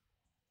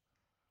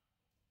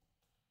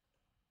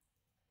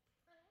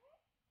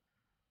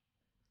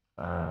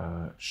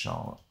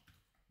 Charlotte.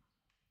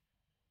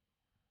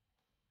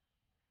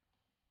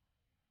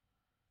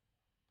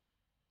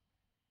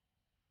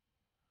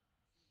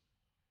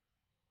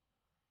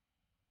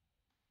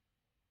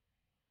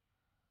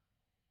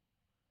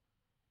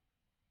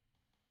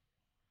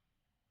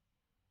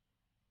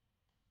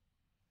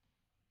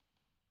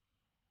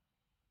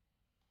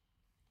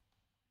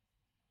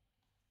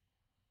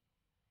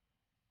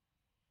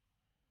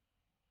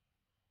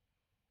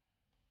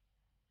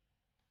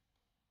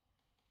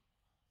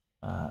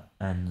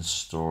 End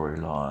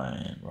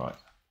storyline. Right.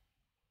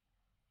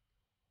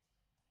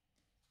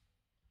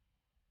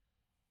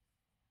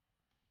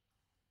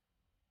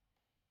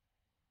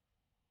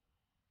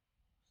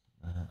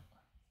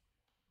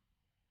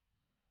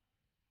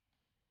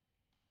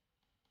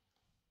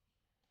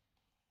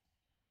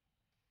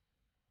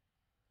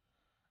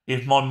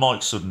 If my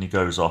mic suddenly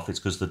goes off, it's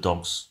because the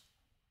dog's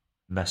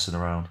messing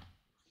around.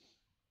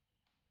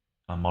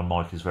 And my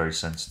mic is very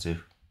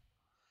sensitive.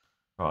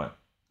 Right.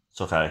 It's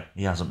okay.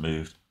 He hasn't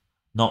moved.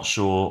 Not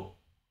sure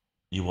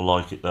you will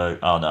like it though.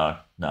 Oh,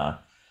 no.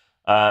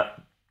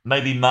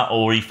 Maybe Matt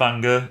or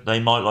Efanga. They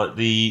might like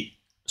the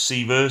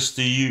C-verse.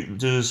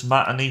 Does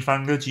Matt and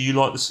Efanga, do you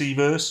like the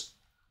C-verse?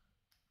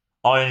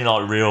 I only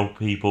like real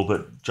people,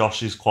 but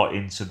Josh is quite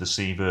into the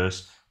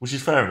C-verse, which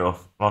is fair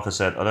enough. Like I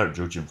said, I don't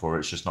judge him for it.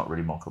 It's just not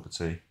really my cup of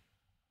tea.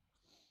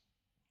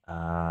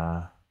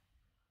 Right,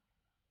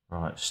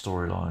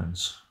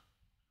 storylines.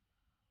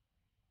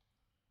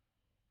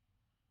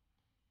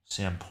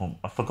 CM Punk.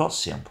 I forgot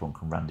CM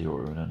Punk and Randy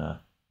Orton in a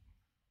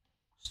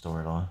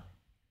storyline.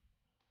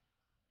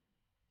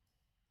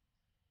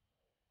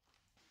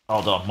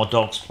 Hold on, my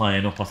dog's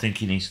playing up. I think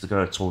he needs to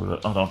go to the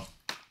toilet. Hold on.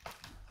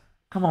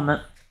 Come on,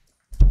 then.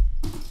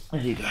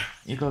 There you go.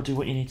 You gotta do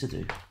what you need to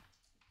do.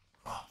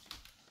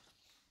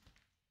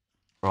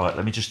 Right,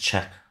 let me just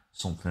check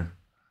something.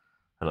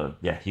 Hello.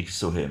 Yeah, you can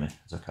still hear me.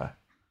 It's okay.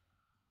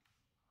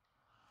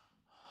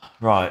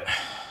 Right.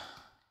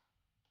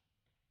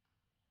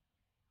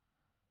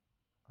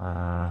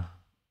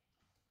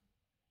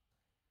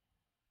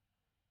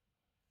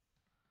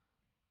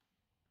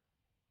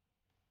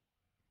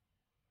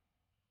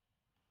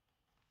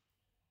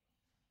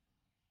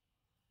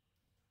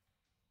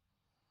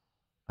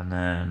 And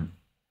then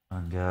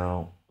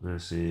Angel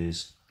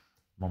versus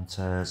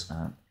Montez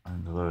and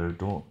Angelo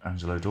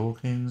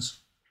Dawkins.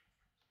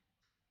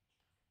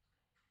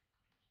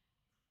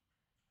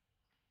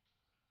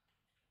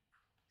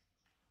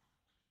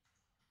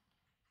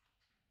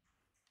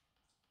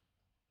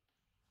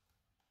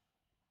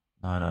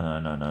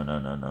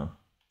 No.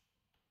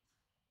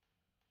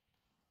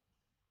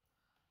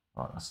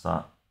 Right, that's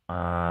that.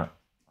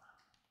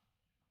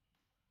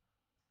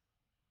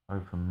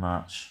 Open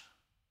match.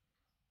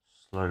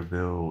 Slow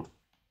build.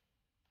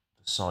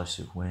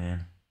 Decisive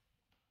win.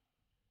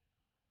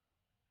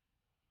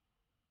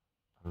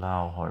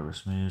 Allow high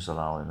risk moves,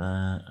 allow it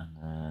there, and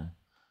then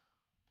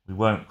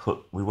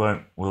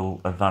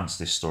we'll advance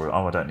this story.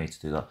 Oh, I don't need to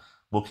do that.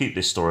 We'll keep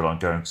this storyline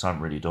going because I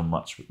haven't really done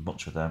much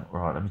with them.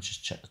 Right, let me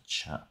just check the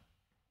chat.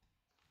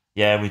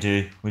 Yeah, we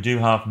do. We do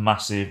have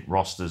massive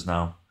rosters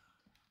now.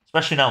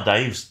 Especially now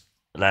Dave's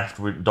left,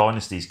 with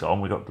Dynasty's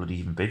gone, we got bloody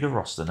even bigger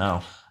roster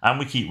now. And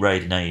we keep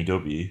raiding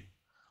AEW.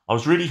 I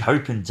was really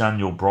hoping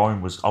Daniel Bryan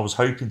I was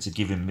hoping to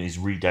give him his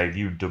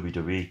re-debut in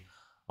WWE.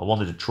 I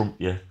wanted to trump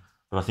you,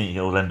 but I think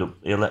you'll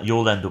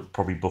end up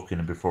probably booking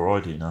him before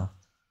I do now.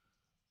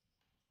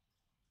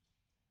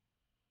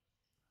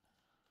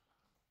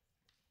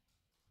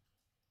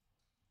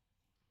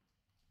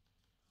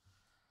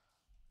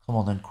 Come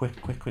on then, quick.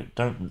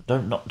 Don't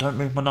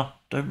move my knob.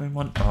 Don't move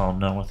my. Oh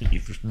no, I think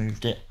you've just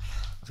moved it.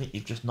 I think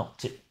you've just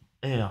knocked it.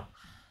 Here.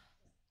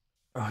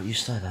 Right, you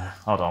stay there.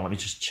 Hold on, let me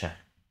just check.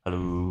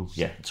 Hello.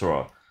 Yeah, it's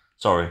alright.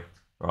 Sorry.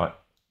 Right.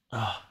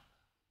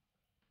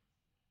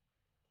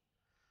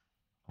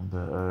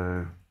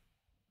 Umberto.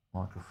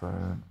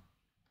 Microphone.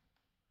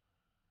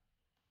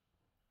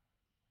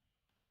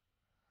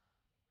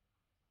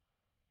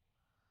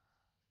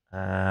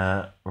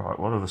 Right,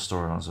 what other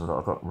storylines have I got?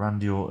 I've got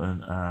Randy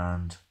Orton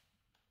and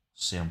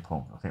CM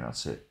Punk. I think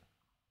that's it.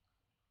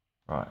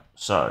 Right,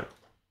 so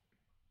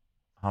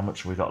how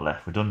much have we got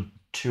left? We've done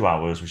 2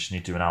 hours. We just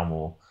need to do an hour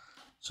more.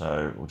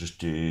 So we'll just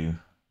do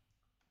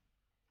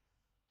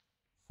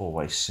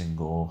 4-way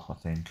single, I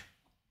think.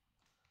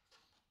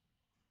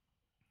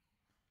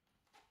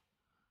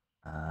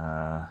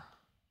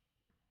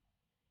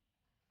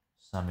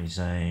 Sami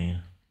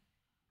Zayn,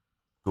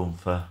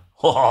 Gunther.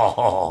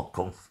 Oh,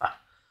 Gunther.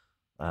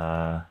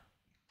 Right.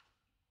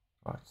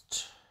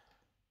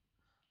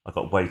 I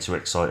got way too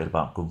excited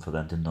about Gunther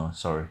then, didn't I?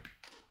 Sorry.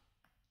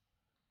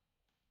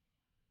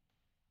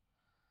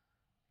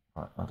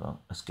 Right, hold on.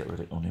 Let's get rid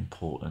of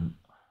unimportant.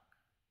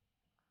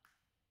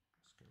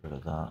 Let's get rid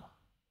of that.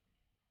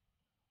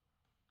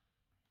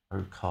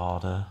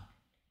 Okada.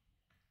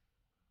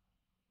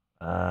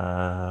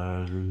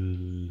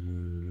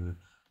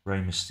 Rey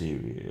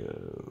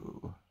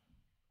Mysterio. Look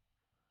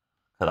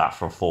at that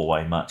for a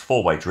 4-way match.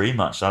 4-way dream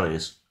match, that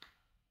is.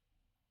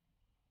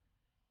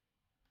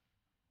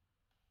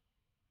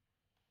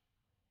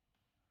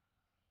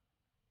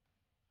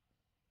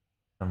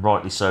 And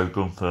rightly so,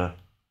 Gunther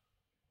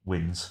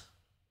wins.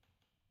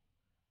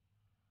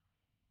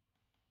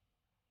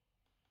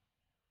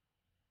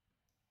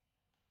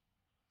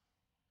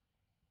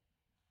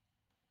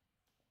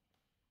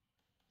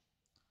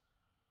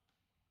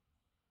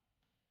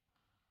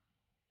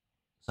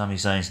 Sami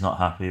Zayn's not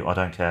happy. I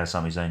don't care,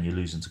 Sami Zayn. You're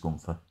losing to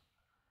Gunther.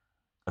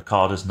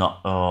 Okada's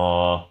not.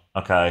 Oh,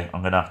 okay.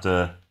 I'm going to have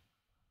to.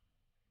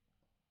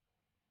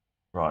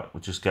 Right,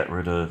 we'll just get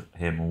rid of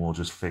him and we'll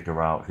just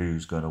figure out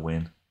who's going to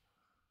win.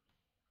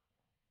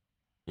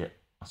 Yeah,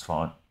 that's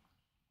fine.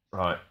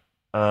 Right.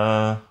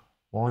 Why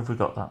have we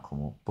got that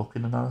come up?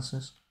 Booking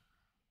analysis?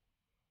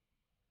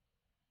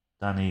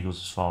 Dan Eagles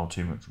has filed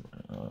too much.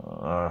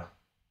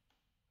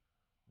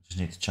 Just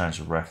need to change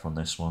the ref on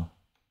this one.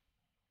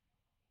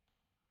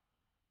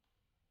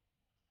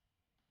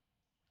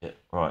 Yeah,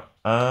 right.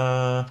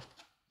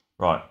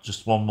 Right,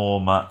 just one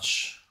more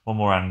match, one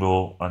more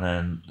angle, and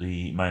then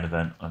the main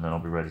event, and then I'll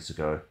be ready to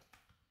go.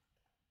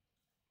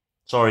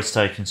 Sorry it's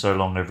taking so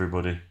long,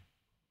 everybody.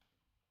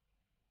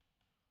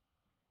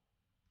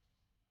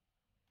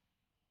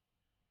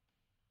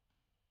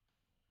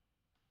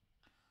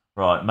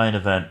 Right, main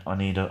event. I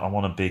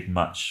want a big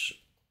match,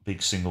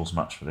 big singles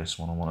match for this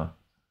one. I want to.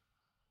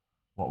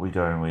 What are we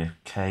going with?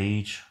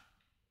 Cage.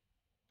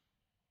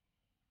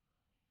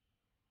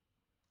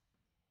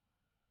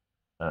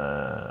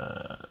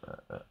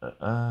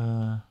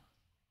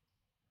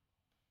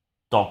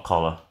 Dog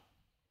collar.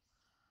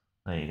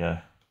 There you go.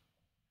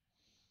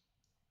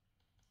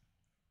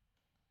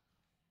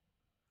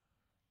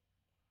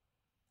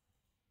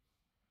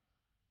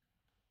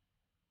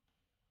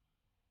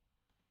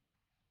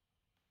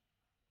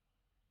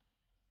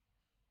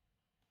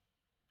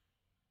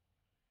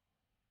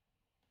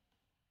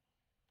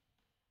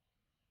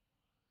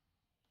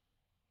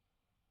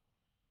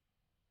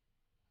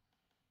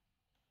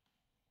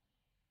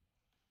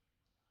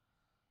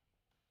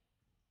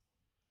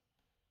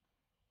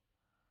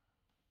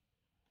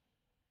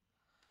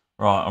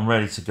 Right, I'm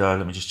ready to go.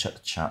 Let me just check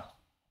the chat.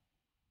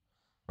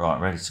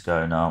 Right, ready to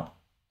go now.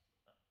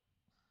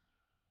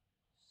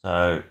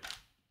 So,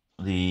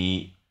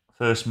 the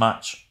first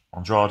match,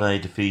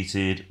 Andrade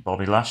defeated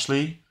Bobby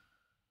Lashley.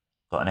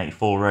 Got an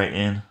 84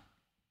 rating.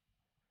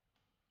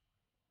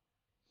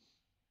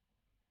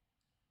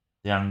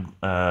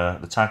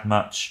 The tag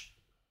match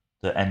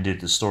that ended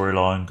the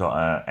storyline got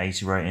a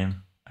 80 rating.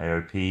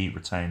 AOP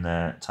retained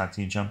their tag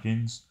team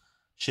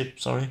championship.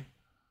 Sorry.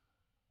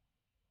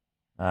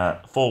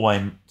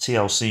 Four-way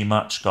TLC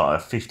match got a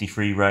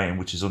 53 rating,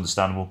 which is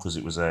understandable because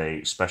it was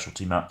a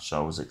specialty match. So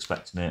I was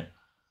expecting it.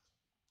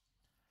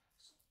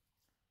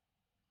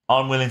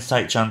 I'm willing to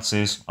take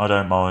chances. I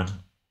don't mind.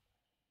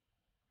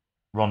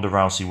 Ronda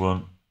Rousey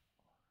won.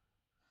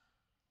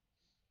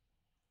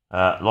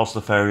 Los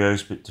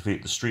Lotharios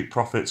defeat the Street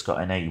Profits,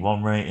 got an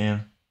 81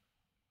 rating.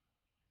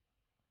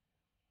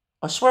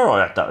 I swear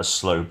I had that as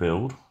slow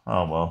build.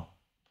 Oh well.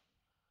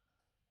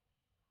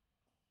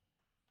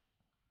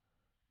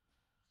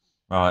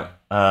 Right.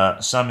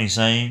 Sami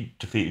Zayn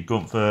defeated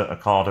Gunther,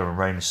 Okada, and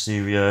Rey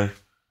Mysterio.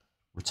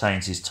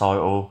 Retains his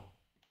title.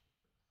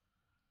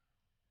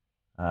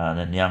 And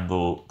then the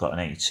Angle got an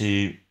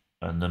 82.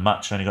 And the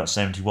match only got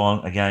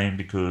 71 again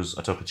because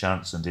I took a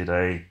chance and did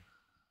a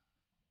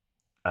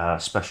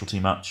specialty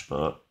match,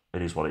 but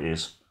it is what it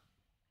is.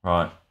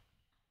 Right.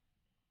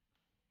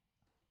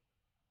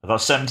 I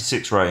got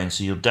 76 ratings,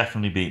 so you'll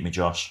definitely beat me,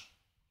 Josh.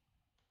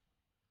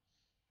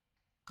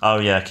 Oh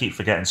yeah, I keep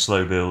forgetting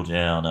slow build.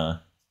 Yeah, I know.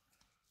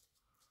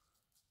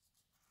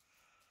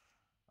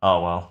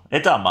 Oh well,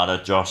 it don't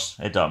matter, Josh.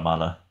 It don't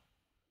matter.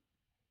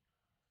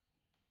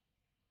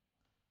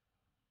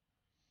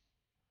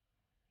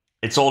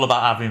 It's all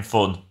about having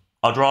fun.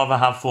 I'd rather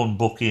have fun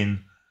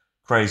booking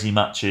crazy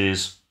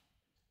matches.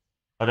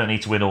 I don't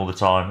need to win all the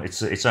time.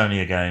 It's only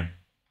a game.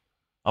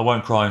 I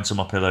won't cry into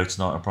my pillow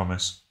tonight, I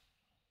promise.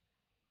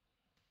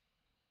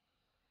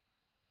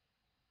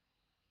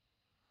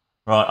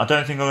 Right, I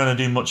don't think I'm going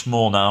to do much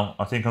more now.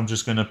 I think I'm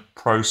just going to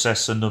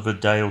process another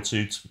day or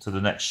two to the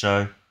next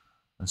show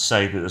and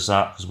save it as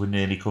that because we're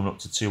nearly coming up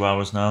to 2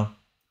 hours now.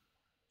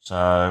 So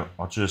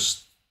I'll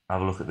just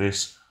have a look at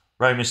this.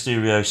 Rey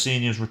Mysterio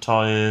Sr.'s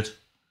retired.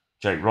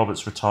 Jake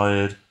Roberts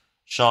retired.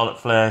 Charlotte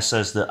Flair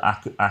says that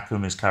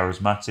Akam is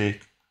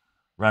charismatic.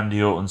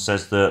 Randy Orton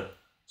says that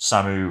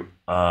Samu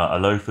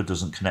Alofa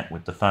doesn't connect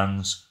with the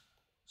fans.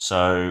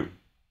 So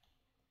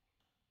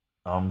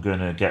I'm going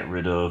to get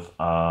rid of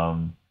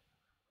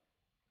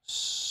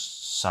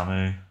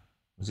Samu.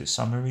 Was it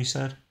Samu he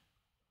said?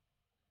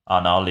 Oh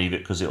no, I'll leave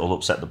it because it'll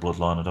upset the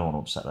bloodline. I don't want to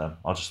upset them.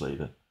 I'll just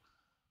leave it.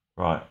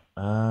 Right.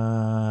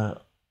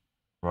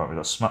 Right, we've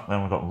got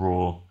SmackDown, we've got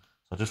Raw. So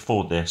I'll just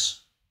forward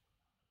this.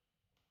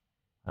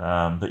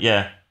 But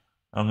yeah,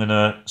 I'm going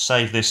to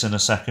save this in a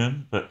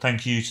second. But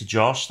thank you to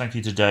Josh. Thank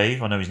you to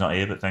Dave. I know he's not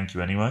here, but thank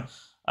you anyway.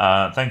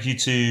 Thank you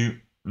to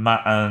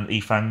Matt and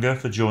Efanga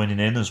for joining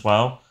in as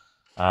well.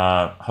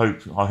 I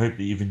hope that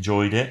you've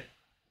enjoyed it.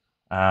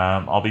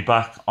 I'll be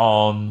back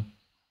on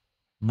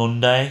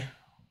Monday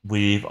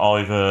with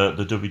either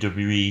the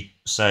WWE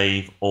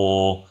save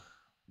or,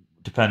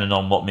 depending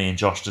on what me and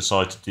Josh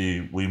decide to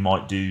do, we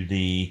might do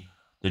the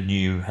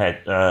new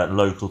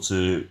local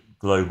to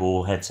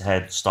global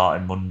head-to-head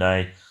starting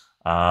Monday.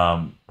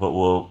 But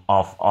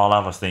I'll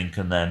have a think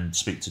and then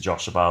speak to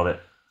Josh about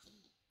it.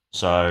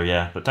 So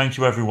yeah, but thank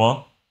you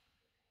everyone.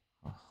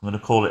 I'm going to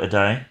call it a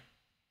day.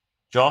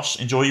 Josh,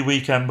 enjoy your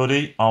weekend,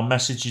 buddy. I'll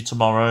message you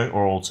tomorrow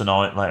or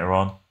tonight later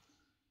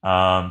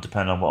on,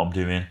 depending on what I'm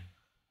doing.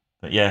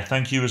 But yeah,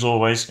 thank you as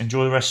always.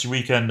 Enjoy the rest of your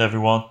weekend,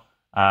 everyone.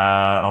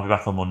 I'll be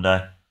back on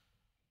Monday.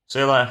 See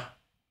you later.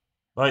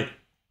 Bye.